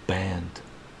will be banned,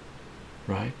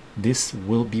 right? This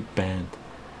will be banned.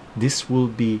 This will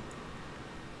be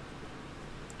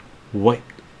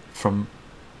wiped from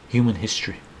human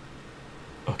history.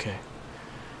 Okay,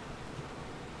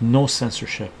 no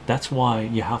censorship. That's why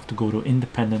you have to go to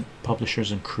independent publishers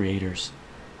and creators,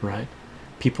 right?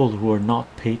 People who are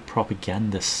not paid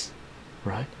propagandists,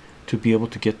 right, to be able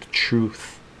to get the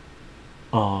truth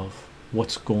of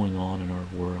what's going on in our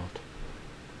world.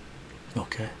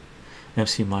 Okay,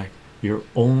 MC Mike, you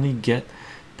only get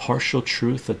partial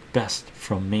truth at best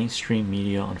from mainstream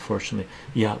media, unfortunately.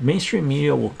 Yeah, mainstream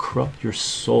media will corrupt your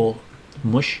soul,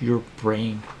 mush your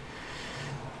brain,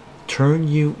 turn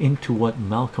you into what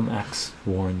Malcolm X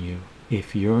warned you.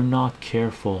 If you're not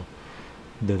careful,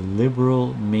 the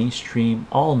liberal mainstream,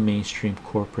 all mainstream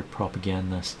corporate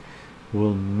propagandists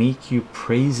will make you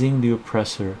praising the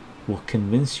oppressor, will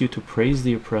convince you to praise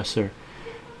the oppressor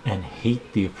and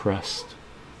hate the oppressed,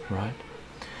 right?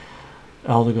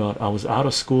 Elder God, I was out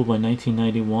of school by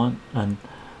 1991, and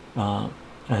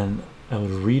I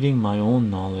was reading my own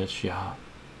knowledge. Yeah,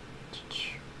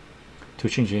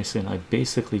 Twitching Jason, I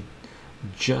basically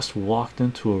just walked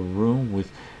into a room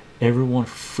with everyone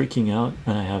freaking out,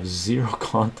 and I have zero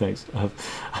context.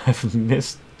 I've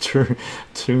missed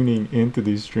tuning into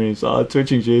these streams. Oh,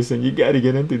 Twitching Jason, you got to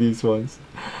get into these ones.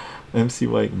 MC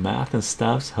Mike, math and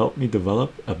stats helped me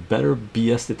develop a better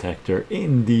BS detector.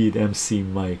 Indeed, MC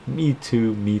Mike, me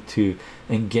too, me too.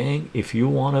 And gang, if you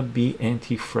want to be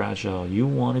anti-fragile, you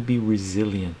want to be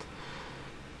resilient,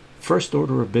 first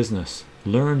order of business,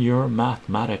 learn your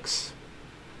mathematics,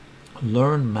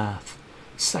 learn math.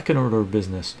 Second order of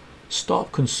business,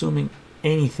 stop consuming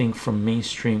anything from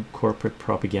mainstream corporate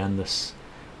propagandists,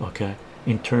 okay,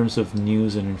 in terms of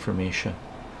news and information.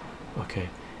 Okay,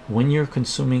 when you're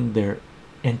consuming their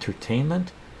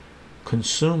entertainment,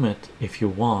 consume it if you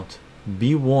want.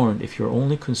 Be warned, if you're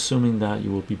only consuming that,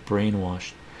 you will be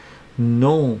brainwashed.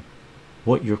 Know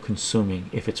what you're consuming.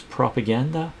 If it's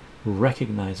propaganda,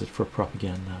 recognize it for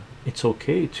propaganda. It's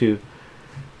okay to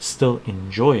still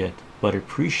enjoy it, but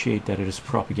appreciate that it is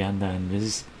propaganda and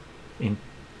is in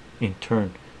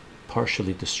turn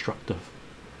partially destructive.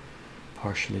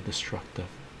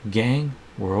 Gang,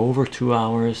 we're over 2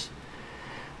 hours.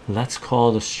 Let's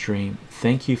call the stream.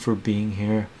 Thank you for being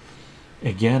here.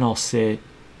 Again, I'll say,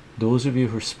 those of you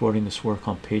who are supporting this work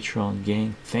on Patreon,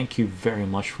 gang, thank you very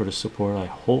much for the support. I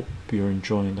hope you're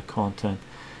enjoying the content.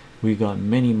 We got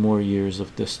many more years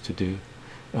of this to do.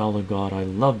 Elder God, I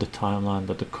love the timeline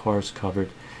that the cards covered,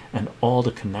 and all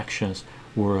the connections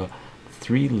were a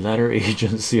 3-letter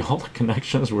agency. All the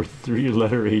connections were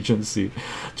 3-letter agency.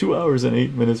 2 hours and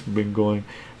 8 minutes we've been going.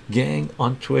 Gang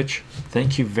on Twitch,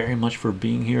 thank you very much for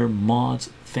being here. Mods,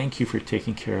 thank you for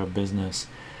taking care of business.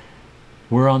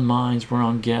 We're on Minds, we're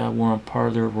on Gab, we're on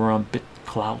Parler, we're on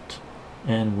BitClout,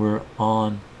 and we're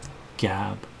on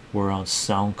Gab, we're on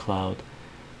SoundCloud.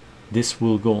 This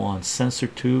will go on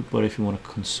CensorTube, but if you want to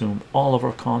consume all of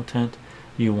our content,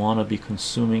 you want to be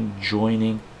consuming,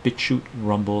 joining BitChute,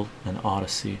 Rumble, and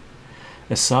Odyssey.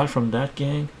 Aside from that,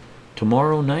 gang,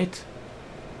 tomorrow night,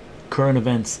 current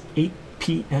events, 8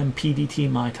 p.m. PDT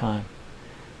my time.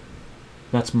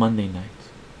 That's Monday night.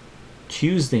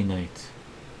 Tuesday night,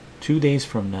 2 days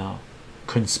from now,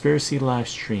 conspiracy live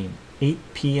stream, 8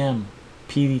 p.m.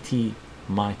 PDT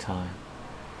my time.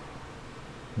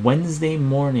 Wednesday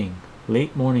morning,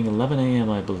 late morning, 11 a.m.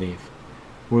 I believe.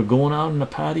 We're going out in the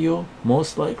patio.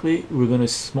 Most likely, we're gonna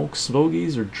smoke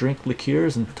stogies or drink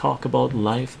liqueurs and talk about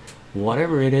life,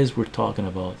 whatever it is we're talking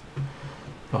about.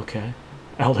 Okay,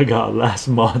 Elder God, last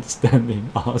mod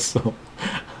standing, awesome.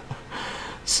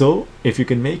 So if you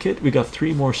can make it, we got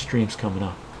 3 more streams coming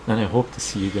up, and I hope to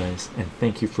see you guys. And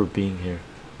thank you for being here.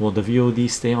 Will the VOD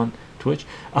stay on Twitch?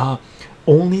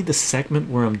 Only the segment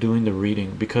where I'm doing the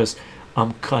reading, because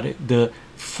I'm cutting the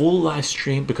full live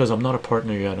stream, because I'm not a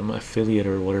partner yet, I'm an affiliate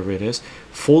or whatever it is.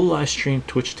 Full live stream,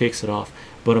 Twitch takes it off,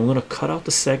 but I'm gonna cut out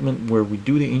the segment where we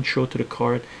do the intro to the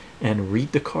card and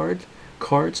read the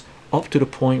cards up to the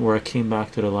point where I came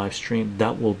back to the live stream.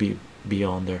 That will be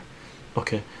on there.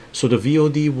 Okay, so the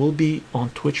VOD will be on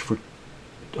Twitch for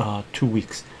 2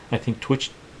 weeks. I think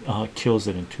Twitch kills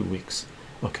it in 2 weeks.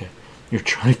 Okay, you're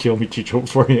trying to kill me, Chicho,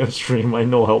 4 a.m. stream. I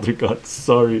know, Elder God.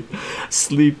 Sorry,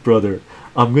 sleep, brother.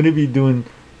 I'm gonna be doing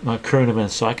current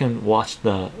events, so I can watch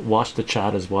the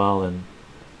chat as well and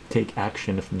take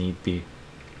action if need be.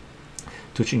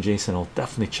 Twitching Jason, I'll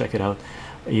definitely check it out.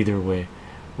 Either way,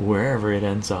 wherever it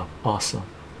ends up, awesome,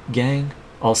 gang.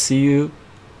 I'll see you.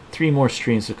 3 more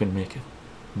streams, you can make it.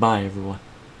 Bye, everyone.